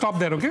just going to stop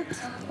there, okay?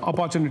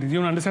 Opportunities.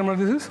 You understand what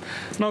this is?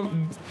 Now,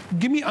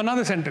 give me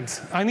another sentence.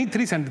 I need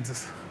 3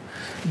 sentences.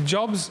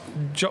 Jobs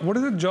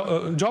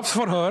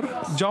for her.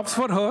 Jobs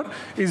for her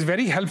is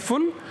very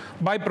helpful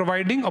by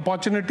providing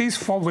opportunities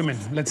for women,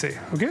 let's say,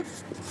 okay?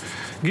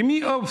 Give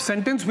me a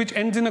sentence which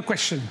ends in a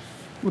question.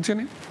 What's your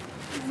name?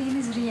 My name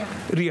is Ria.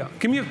 Ria.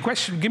 Give me a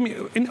question. Give me,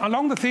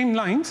 along the same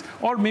lines,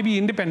 or maybe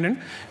independent,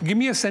 give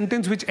me a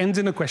sentence which ends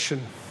in a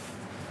question.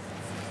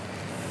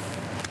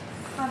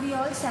 Are we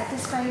all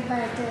satisfied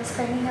by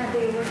spending our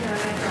day with our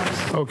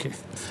jobs? Okay.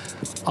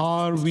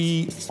 Are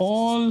we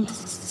all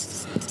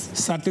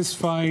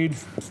satisfied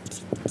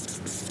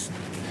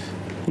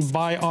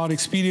by our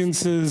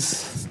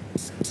experiences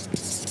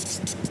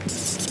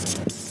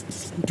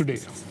today?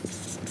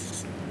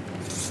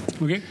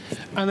 Okay.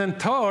 And then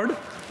third,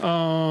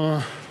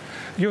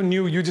 you're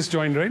new, you just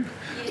joined, right?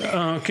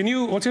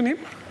 What's your name?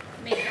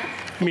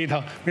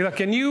 Medha. Medha,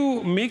 can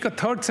you make a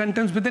third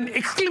sentence with an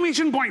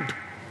exclamation point?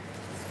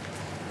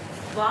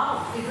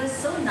 Wow, it was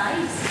so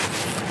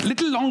nice.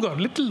 Little longer.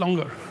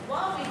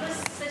 Wow, it was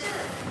such a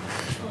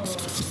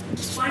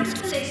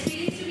wonderful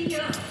experience to be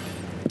here.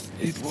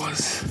 It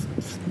was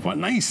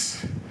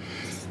nice.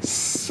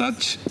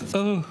 Such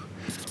a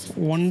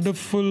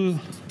wonderful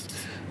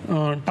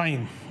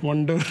time.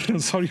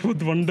 Wonderful.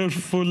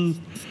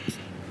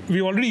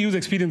 We already used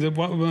experience.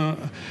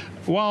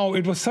 Wow,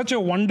 it was such a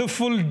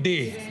wonderful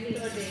day.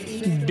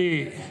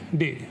 Day.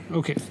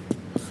 Okay.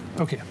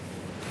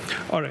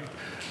 All right.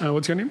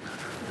 What's your name?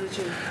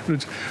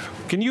 Ruchi.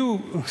 Can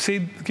you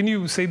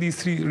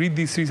read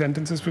these 3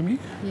 sentences for me?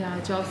 Yeah,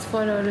 jobs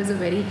for her is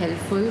very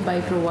helpful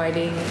by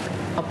providing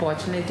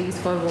opportunities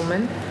for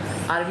women.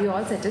 Are we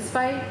all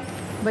satisfied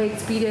by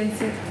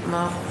experiences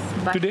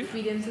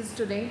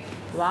today?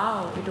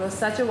 Wow, it was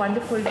such a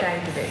wonderful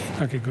time today.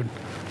 Okay, good.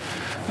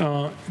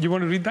 You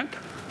want to read that?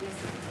 Yes.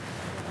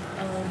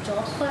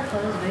 Jobs for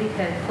her is very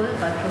helpful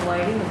by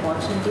providing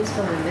opportunities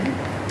for women.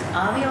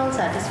 Are we all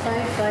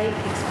satisfied by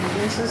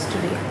experiences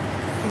today?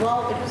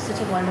 Wow, it was such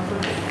a wonderful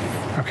day.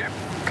 Okay,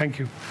 thank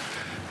you.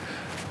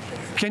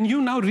 Can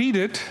you now read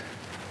it,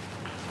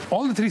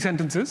 all the 3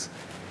 sentences,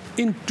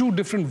 in 2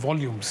 different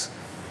volumes?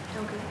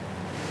 Okay.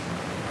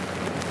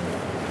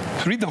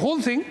 So read the whole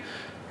thing,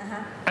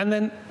 and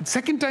then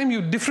second time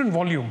different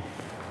volume.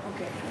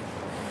 Okay.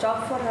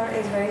 Job for her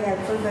is very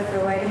helpful by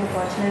providing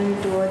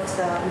opportunity towards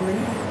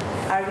women.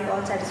 Are we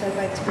all satisfied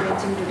by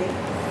experiencing today?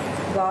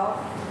 Wow,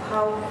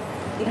 how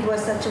it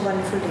was such a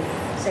wonderful day.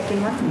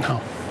 Second one. No.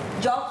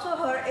 Jobs for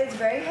her is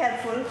very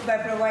helpful by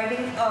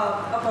providing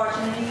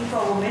opportunity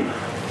for women.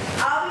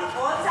 Are we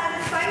all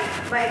satisfied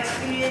by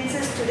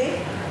experiences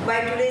today,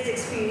 by today's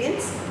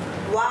experience?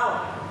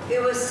 Wow,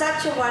 it was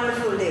such a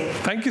wonderful day.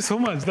 Thank you so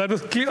much. That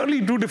was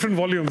clearly 2 different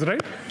volumes,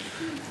 right?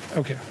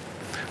 Okay.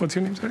 What's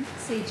your name, sorry?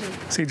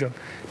 Sejal.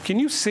 Can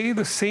you say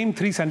the same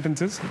 3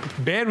 sentences?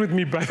 Bear with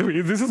me, by the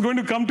way. This is going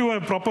to come to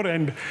a proper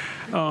end.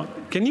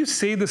 Can you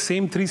say the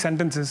same 3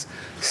 sentences?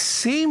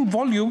 Same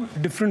volume,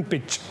 different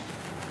pitch.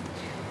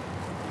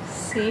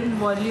 Same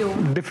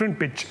volume. Different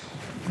pitch.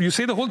 You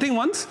say the whole thing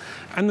once,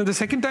 and then the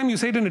second time you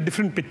say it in a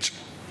different pitch.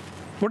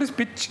 What is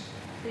pitch?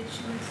 Pitch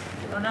means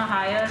on a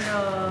higher.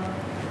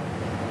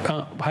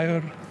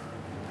 Higher.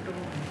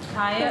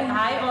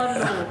 High or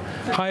low.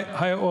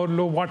 High or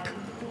low what?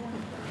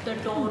 The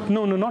tone.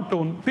 No, not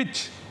tone.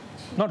 Pitch.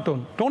 Not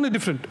tone. Tone is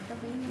different.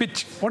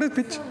 Pitch. What is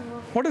pitch?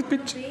 What is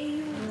pitch?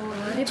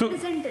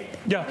 Represent it.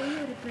 Yeah.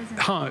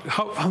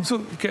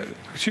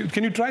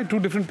 Can you try 2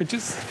 different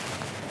pitches?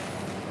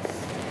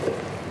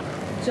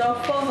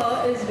 Job for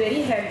her is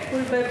very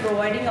helpful by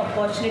providing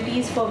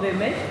opportunities for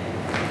women.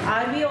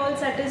 Are we all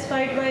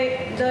satisfied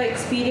by the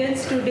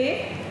experience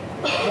today?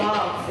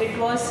 Wow, it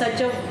was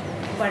such a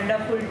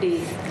wonderful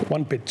day.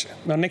 1 pitch.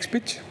 Now next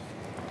pitch.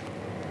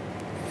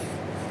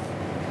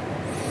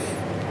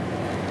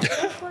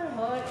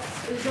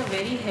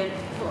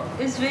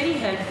 is very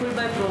helpful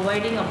by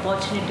providing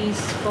opportunities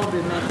for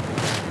women.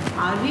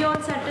 Are we all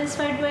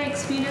satisfied by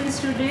experience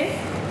today?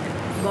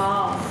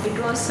 Wow,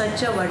 it was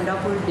such a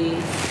wonderful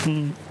day.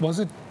 Was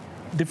it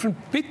different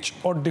pitch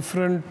or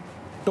different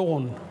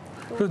tone?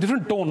 It was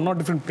different tone, not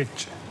different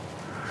pitch.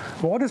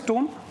 What is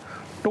tone?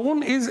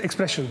 Tone is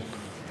expression.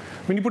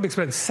 When you put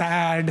expression,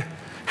 sad,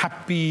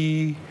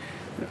 happy,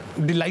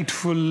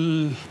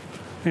 delightful,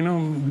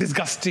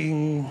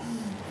 disgusting,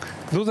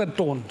 those are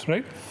tones,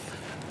 right?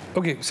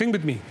 Okay, sing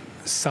with me.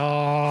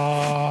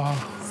 Sa.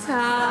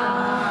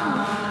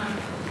 Sa.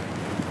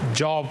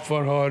 Job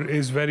for her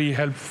is very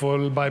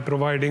helpful by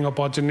providing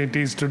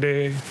opportunities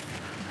today.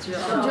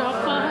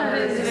 Job for her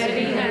is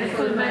very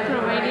helpful by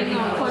providing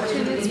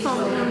opportunities for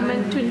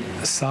women to.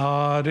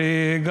 Sa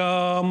re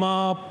ga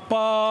ma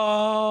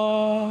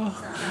pa.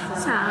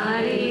 Sa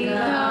re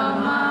ga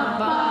ma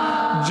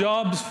pa.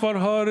 Jobs for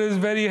her is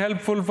very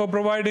helpful for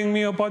providing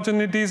me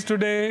opportunities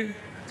today.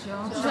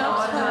 Jobs for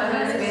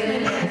her is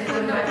very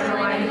helpful by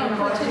providing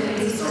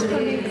opportunities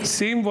today.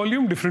 Same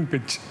volume, different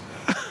pitch.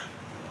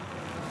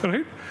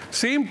 Right?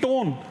 Same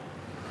tone.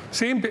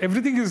 Same,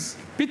 everything is,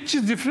 pitch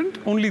is different,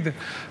 only the.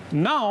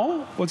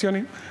 Now, what's your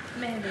name?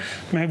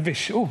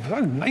 Mehvish. Oh,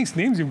 nice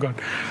names you've got.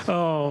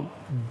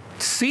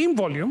 Same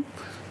volume,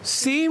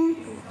 same,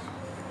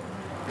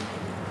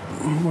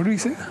 what do we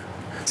say?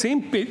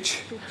 Same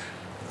pitch.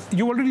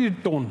 You already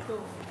did tone.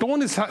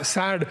 Tone is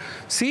sad.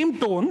 Same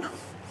tone,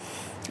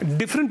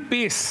 different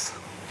pace.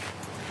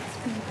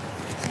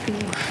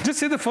 Just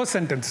say the first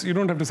sentence. You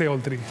don't have to say all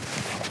three.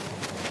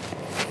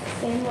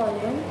 Same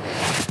volume.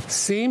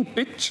 Same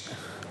pitch,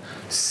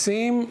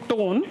 same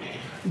tone,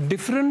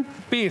 different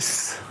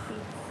pace.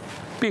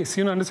 Pace,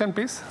 understand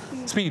pace?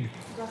 Speed.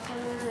 Job for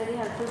her is very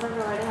helpful by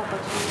providing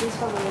opportunities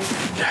for women.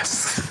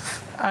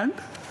 Yes. And?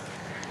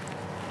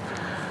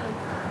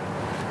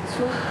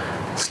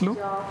 Slow.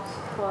 Jobs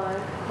for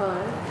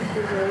her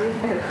is very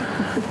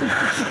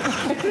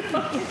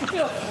helpful.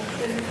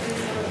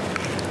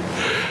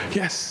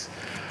 Yes.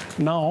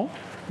 Now,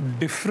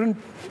 different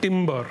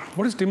timbre.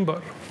 What is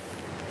timbre?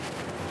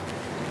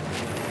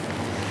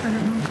 I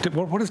don't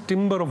know. What is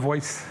timbre of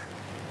voice?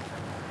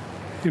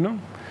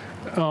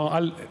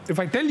 If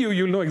I tell you,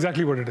 you'll know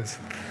exactly what it is.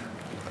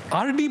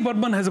 R.D.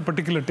 Burman has a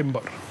particular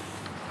timbre.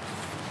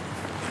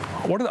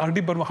 What is R.D.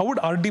 Burman? How would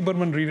R.D.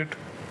 Burman read it?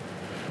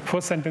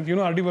 First sentence. You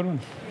know R.D. Burman?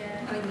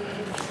 Yeah.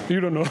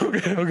 You don't know?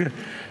 Okay.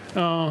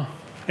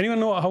 Anyone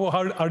know how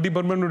R.D.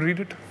 Burman would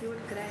read it? You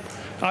would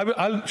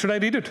cry. Should I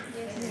read it?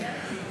 Yes.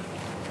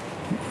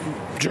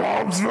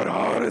 Jobs for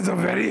her is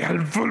very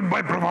helpful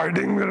by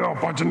providing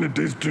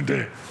opportunities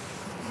today.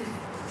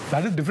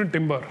 That is different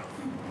timbre,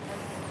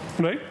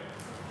 right?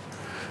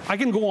 I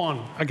can go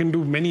on. I can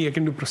do many. I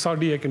can do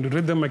prosody. I can do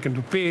rhythm. I can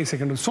do pace. I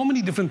can do so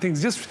many different things.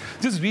 Just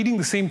reading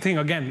the same thing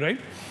again, right?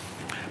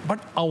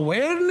 But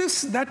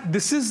awareness that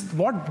this is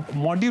what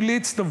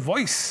modulates the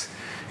voice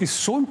is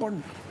so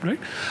important, right?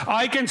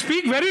 I can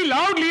speak very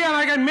loudly and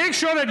I can make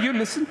sure that you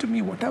listen to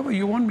me, whatever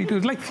you want me to.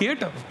 It's like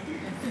theater.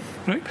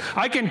 Right?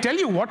 I can tell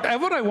you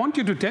whatever I want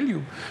you to tell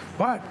you,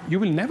 but you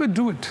will never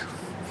do it.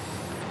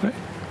 Right?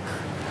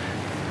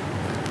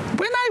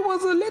 When I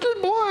was a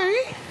little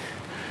boy,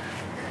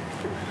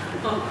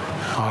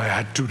 I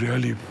had to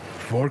really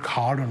work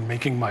hard on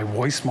making my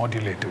voice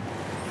modulated.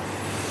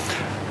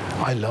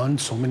 I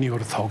learned so many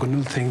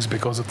orthogonal things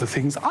because of the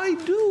things I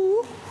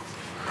do.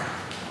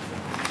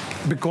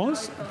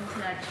 Because? Now it comes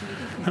naturally.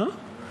 Huh?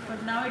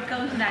 But now it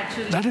comes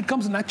naturally. That it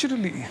comes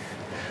naturally.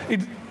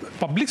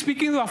 Public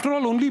speaking is, after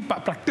all, only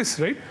practice,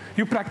 right?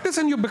 You practice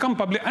and you become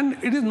public. And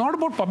it is not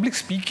about public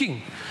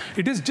speaking.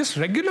 It is just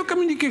regular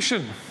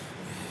communication.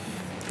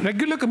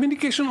 Regular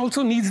communication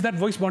also needs that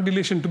voice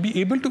modulation. To be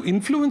able to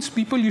influence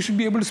people, you should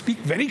be able to speak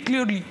very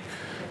clearly,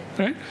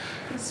 right?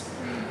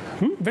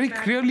 Very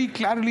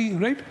clearly,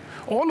 right?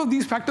 All of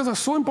these factors are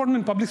so important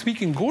in public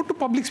speaking. Go to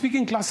public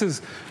speaking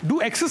classes.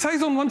 Do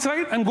exercise on one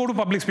side and go to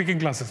public speaking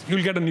classes.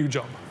 You'll get a new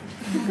job.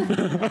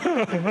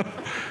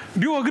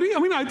 Do you agree? I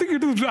mean, I think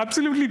it is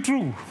absolutely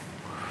true.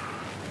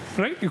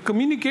 Right? You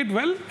communicate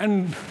well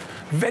and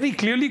very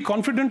clearly,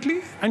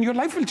 confidently, and your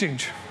life will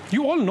change.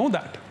 You all know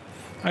that.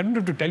 I don't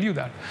have to tell you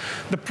that.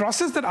 The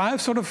process that I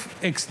have sort of,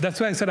 that's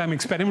why I said I'm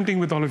experimenting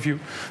with all of you.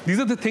 These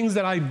are the things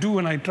that I do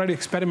and I try to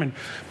experiment.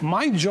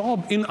 My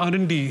job in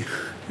R&D,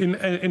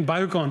 in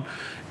Biocon,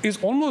 is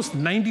almost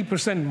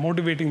 90%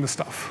 motivating the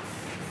staff.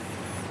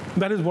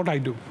 That is what I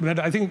do. That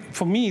I think,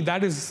 for me,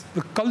 that is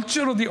the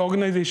culture of the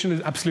organization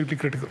is absolutely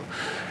critical.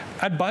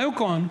 At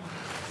Biocon,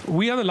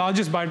 we are the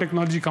largest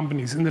biotechnology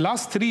companies. In the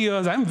last 3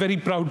 years, I'm very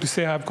proud to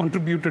say I've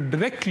contributed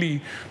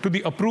directly to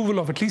the approval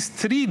of at least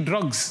 3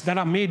 drugs that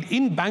are made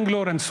in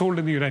Bangalore and sold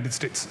in the United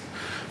States.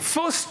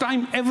 First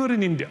time ever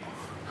in India,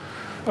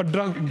 a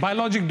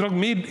biologic drug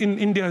made in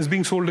India is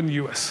being sold in the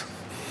US.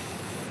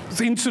 It's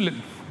insulin.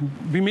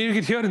 We make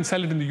it here and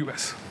sell it in the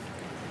US.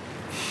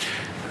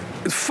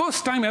 It's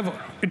first time ever.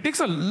 It takes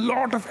a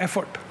lot of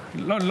effort,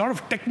 a lot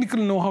of technical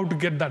know-how to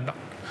get that done.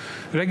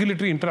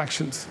 Regulatory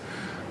interactions.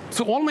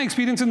 So all my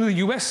experiences in the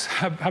US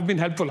have been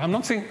helpful. I'm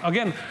not saying,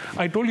 again,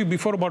 I told you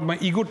before about my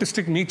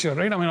egotistic nature,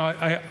 right? I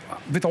mean,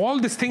 with all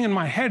this thing in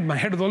my head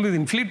is always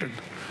inflated.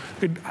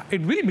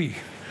 It will be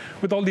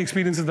with all the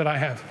experiences that I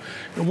have.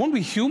 It won't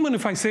be human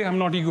if I say I'm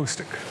not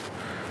egoistic.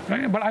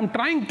 Right? But I'm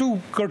trying to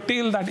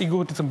curtail that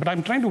egotism. But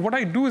what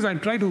I do is I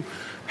try to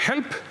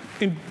help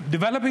in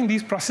developing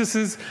these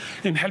processes,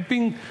 in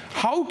helping,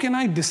 how can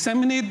I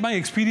disseminate my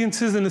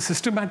experiences in a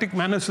systematic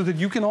manner so that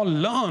you can all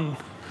learn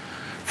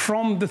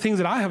from the things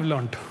that I have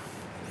learned.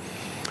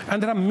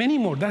 And there are many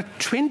more. There are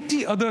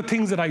 20 other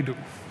things that I do.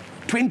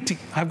 20.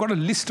 I've got a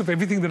list of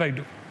everything that I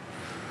do.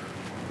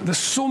 There's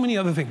so many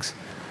other things.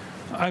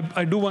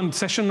 I do one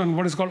session on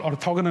what is called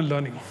orthogonal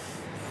learning.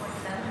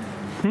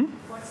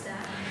 What's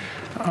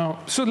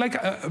that? So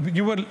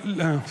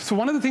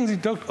one of the things we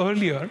talked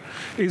earlier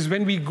is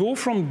when we go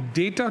from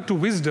data to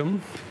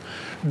wisdom,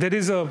 there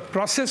is a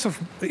process of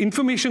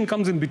information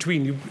comes in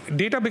between.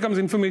 Data becomes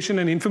information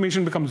and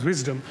information becomes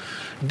wisdom.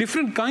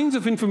 Different kinds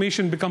of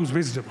information becomes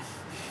wisdom.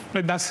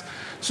 Right?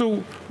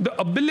 So the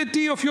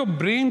ability of your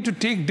brain to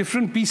take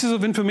different pieces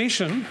of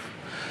information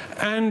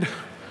and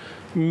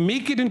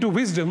make it into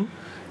wisdom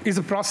is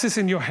a process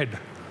in your head.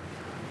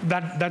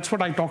 That's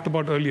what I talked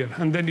about earlier.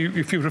 And then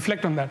if you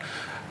reflect on that,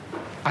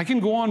 I can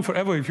go on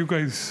forever if you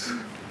guys...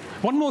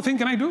 One more thing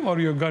can I do, or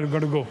you've got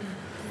to go?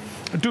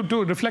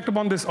 To reflect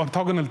upon this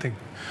orthogonal thing.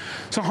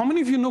 So how many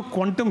of you know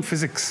quantum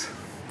physics?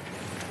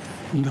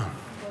 No.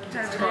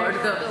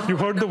 You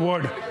heard the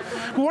word.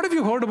 What have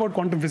you heard about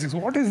quantum physics?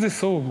 What is this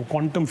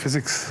quantum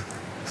physics?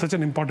 Such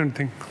an important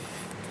thing.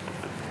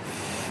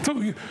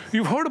 So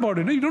you've heard about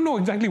it. You don't know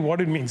exactly what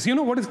it means. You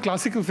know what is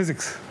classical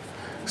physics?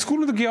 School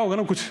में तो किया होगा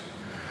ना कुछ.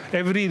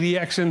 Every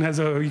reaction has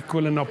an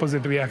equal and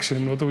opposite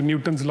reaction. वो तो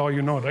Newton's law,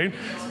 you know, right?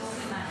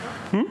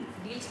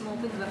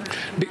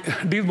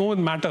 Deals more with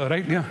matter,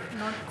 right? Yeah.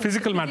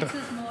 Physical matter. This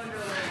is more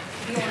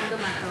beyond the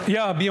matter.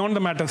 Yeah, beyond the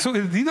matter. So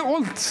these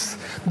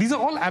are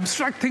all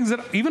abstract things that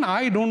even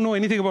I don't know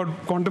anything about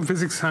quantum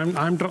physics.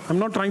 I'm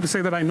not trying to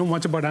say that I know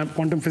much about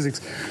quantum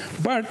physics.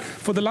 But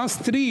for the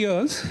last 3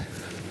 years,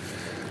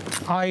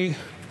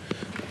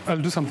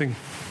 I'll do something.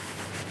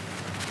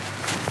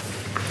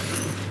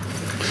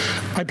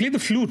 I play the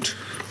flute.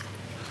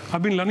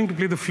 I've been learning to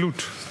play the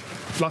flute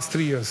last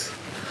 3 years.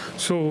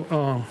 So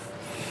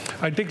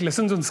I take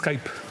lessons on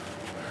Skype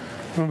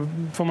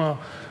from a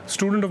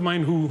student of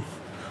mine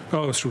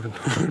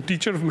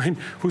teacher of mine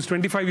who's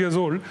 25 years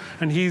old,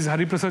 and he's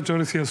Hariprasad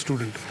Chaurasia's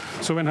student.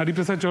 So when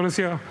Hariprasad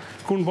Chaurasia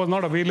was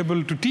not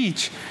available to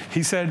teach,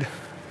 he said,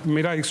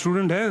 मेरा एक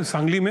student है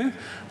सांगली में,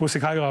 वो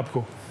सिखाएगा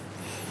आपको.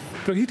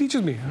 So he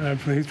teaches me.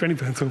 He's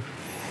 25. So.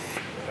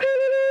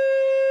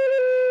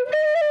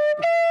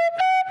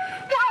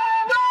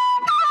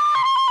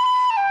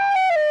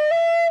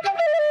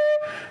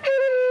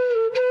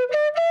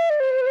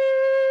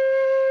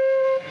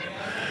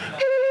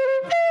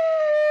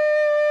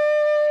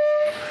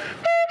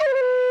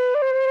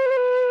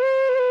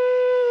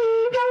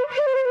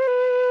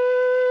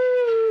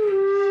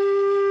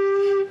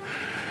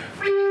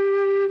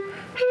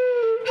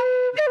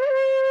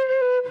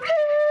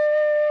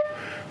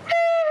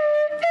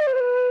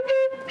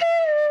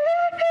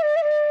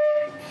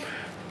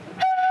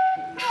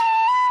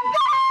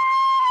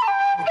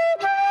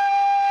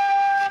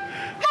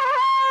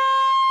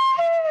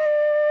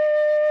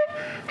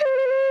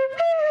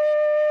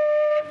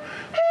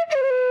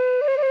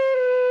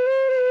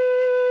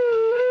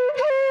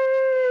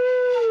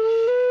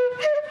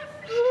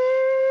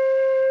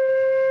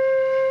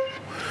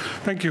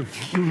 Thank you.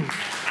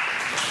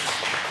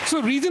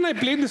 So the reason I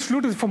play this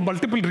flute is for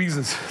multiple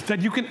reasons.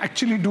 That you can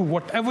actually do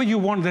whatever you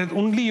want. There's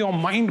only your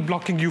mind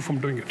blocking you from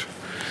doing it.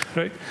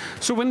 Right?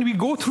 So when we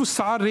go through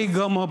sa, re,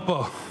 ga, ma,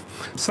 pa.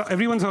 So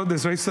everyone's heard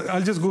this, right? So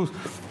I'll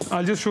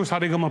just show sa,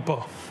 re, ga, ma,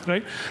 pa.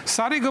 Right?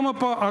 Sa, re, ga, ma,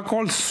 pa are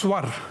called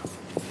swar.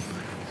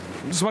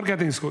 Swar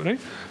कहते हैं इसको, right?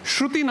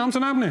 Shruti नाम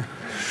सुना आपने?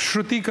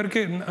 Shruti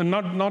करके,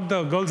 not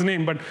the girl's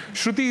name, but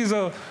Shruti is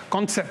a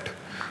concept.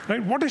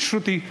 Right? What is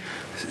Shruti?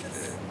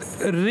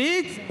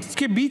 रे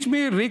के बीच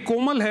में रे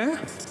कोमल है,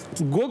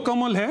 गो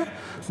कमल है,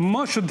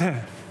 म शुद्ध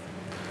है.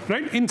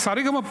 Right? In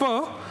Saregama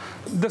Pa,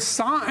 the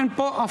Sa and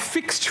Pa are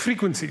fixed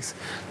frequencies.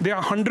 They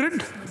are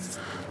 100,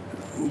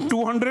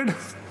 200,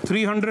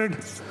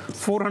 300,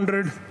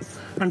 400,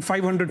 and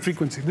 500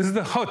 frequency. This is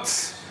the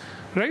hertz,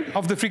 right,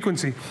 of the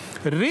frequency.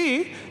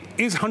 Re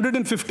is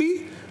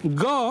 150,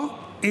 Ga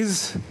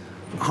is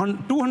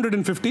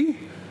 250,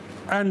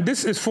 and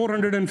this is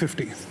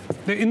 450.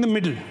 They're in the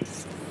middle.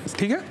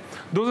 ठीक है?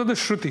 Those are the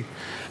Shruti.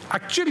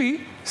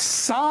 Actually,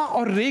 Sa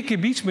or Re ke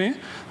beech mein,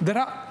 there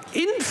are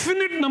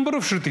infinite number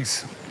of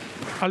Shrutis.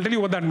 I'll tell you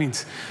what that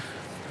means.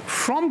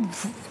 From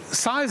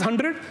Sa is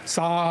 100,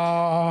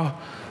 Sa,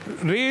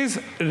 Re is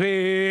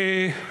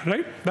Re,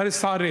 right? That is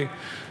Sa, Re.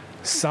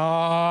 Sa,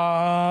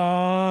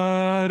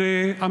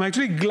 Re. I'm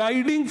actually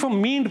gliding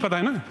from meend, pata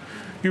hai na?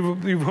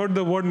 You've heard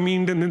the word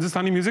meend in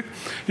Hindustani music.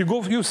 You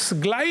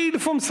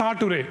glide from Sa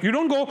to Re. You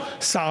don't go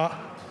Sa,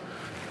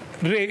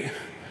 Re.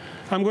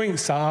 I'm going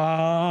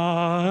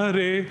Sa,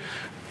 Re.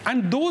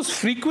 And those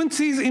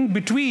frequencies in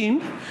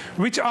between,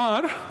 which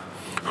are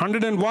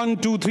 101,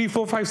 2, 3,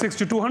 4, 5, 6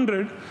 to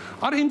 200,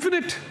 are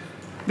infinite.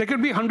 There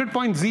could be 100.01,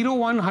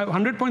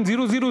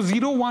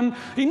 100.0001,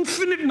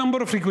 infinite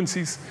number of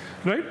frequencies,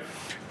 right?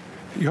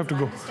 You have to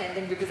go. I'm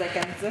standing because I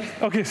can't, sir.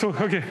 Okay,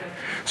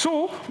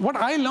 so what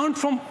I learned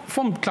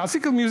from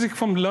classical music,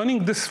 from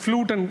learning this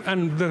flute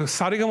and the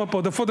Saregama,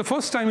 for the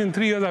first time in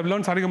 3 years, I've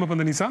learned Saregama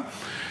Pandanisa,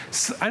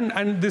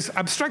 and this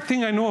abstract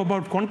thing I know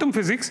about quantum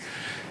physics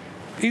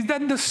is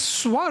that the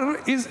swar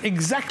is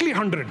exactly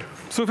 100.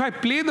 So if I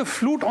play the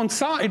flute on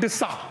sa, it is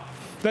sa.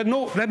 There's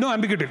no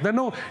ambiguity.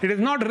 It is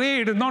not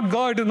re, it is not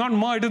ga, it is not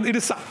ma, it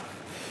is sa,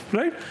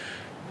 right?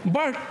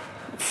 But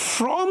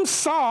from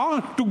sa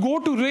to go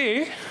to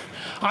re,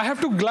 I have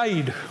to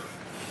glide.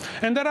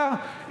 And there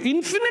are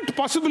infinite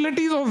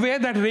possibilities of where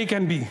that ray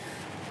can be.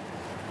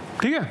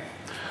 Okay?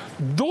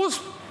 Those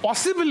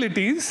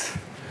possibilities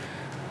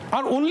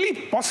are only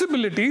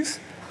possibilities,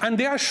 and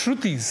they are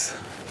shrutis.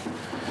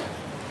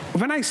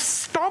 When I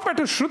stop at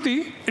a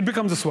shruti, it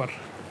becomes a swar.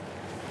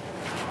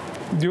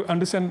 Do you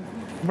understand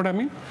what I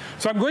mean?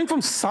 So I'm going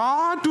from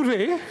sa to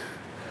re,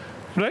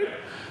 right?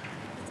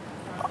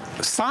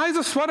 Sa is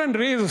a swar and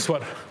re is a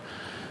swar.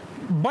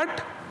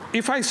 But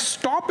if I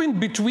stop in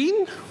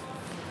between,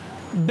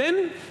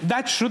 then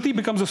that shruti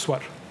becomes a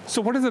swar.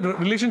 So what is the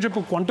relationship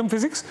of quantum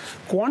physics?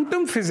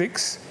 Quantum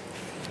physics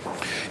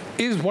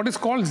is what is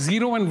called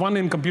 0 and 1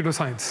 in computer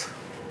science,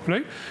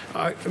 right?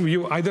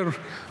 You either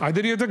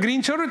you're the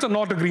green shirt or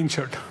not a green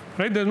shirt,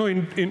 right? There's no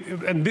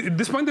and at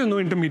this point there's no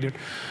intermediate.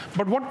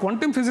 But what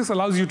quantum physics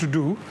allows you to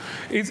do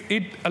is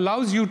it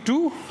allows you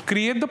to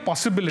create the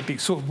possibility.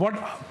 So what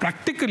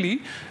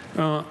practically,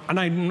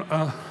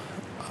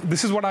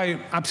 this is what I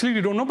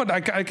absolutely don't know, but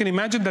I can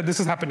imagine that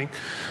this is happening.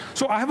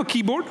 So I have a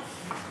keyboard.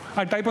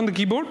 I type on the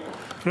keyboard,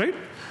 right?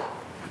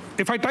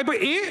 If I type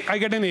A, I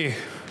get an A.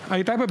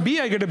 I type a B,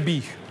 I get a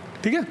B.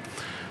 Okay?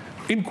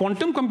 In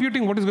quantum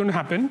computing, what is going to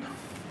happen,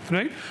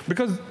 right?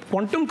 Because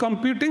quantum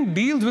computing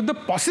deals with the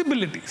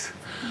possibilities.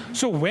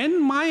 So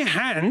when my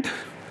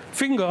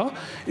finger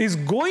is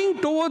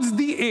going towards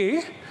the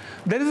A,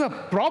 there is a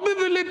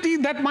probability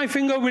that my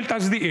finger will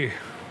touch the A,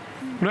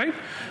 right?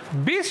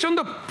 Based on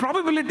the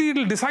probability, it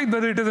will decide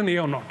whether it is an A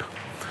or not.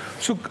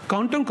 So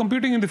quantum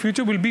computing in the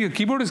future will be a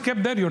keyboard is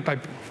kept there, you're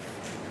typing.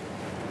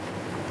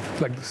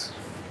 Like this.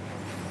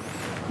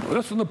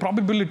 That's the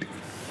probability.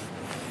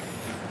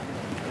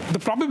 The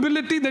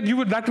probability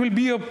that will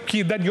be a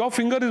key, that your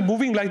finger is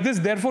moving like this,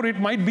 therefore it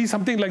might be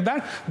something like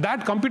that.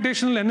 That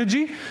computational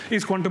energy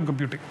is quantum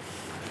computing.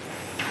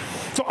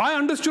 So I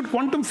understood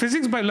quantum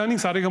physics by learning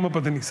Saregama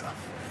Padanisa.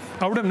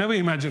 I would have never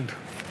imagined.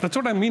 That's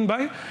what I mean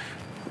by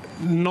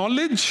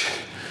knowledge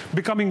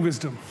becoming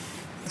wisdom.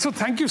 So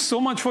thank you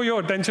so much for your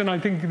attention. I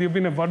think you've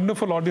been a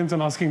wonderful audience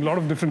and asking a lot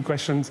of different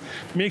questions.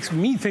 Makes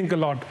me think a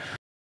lot.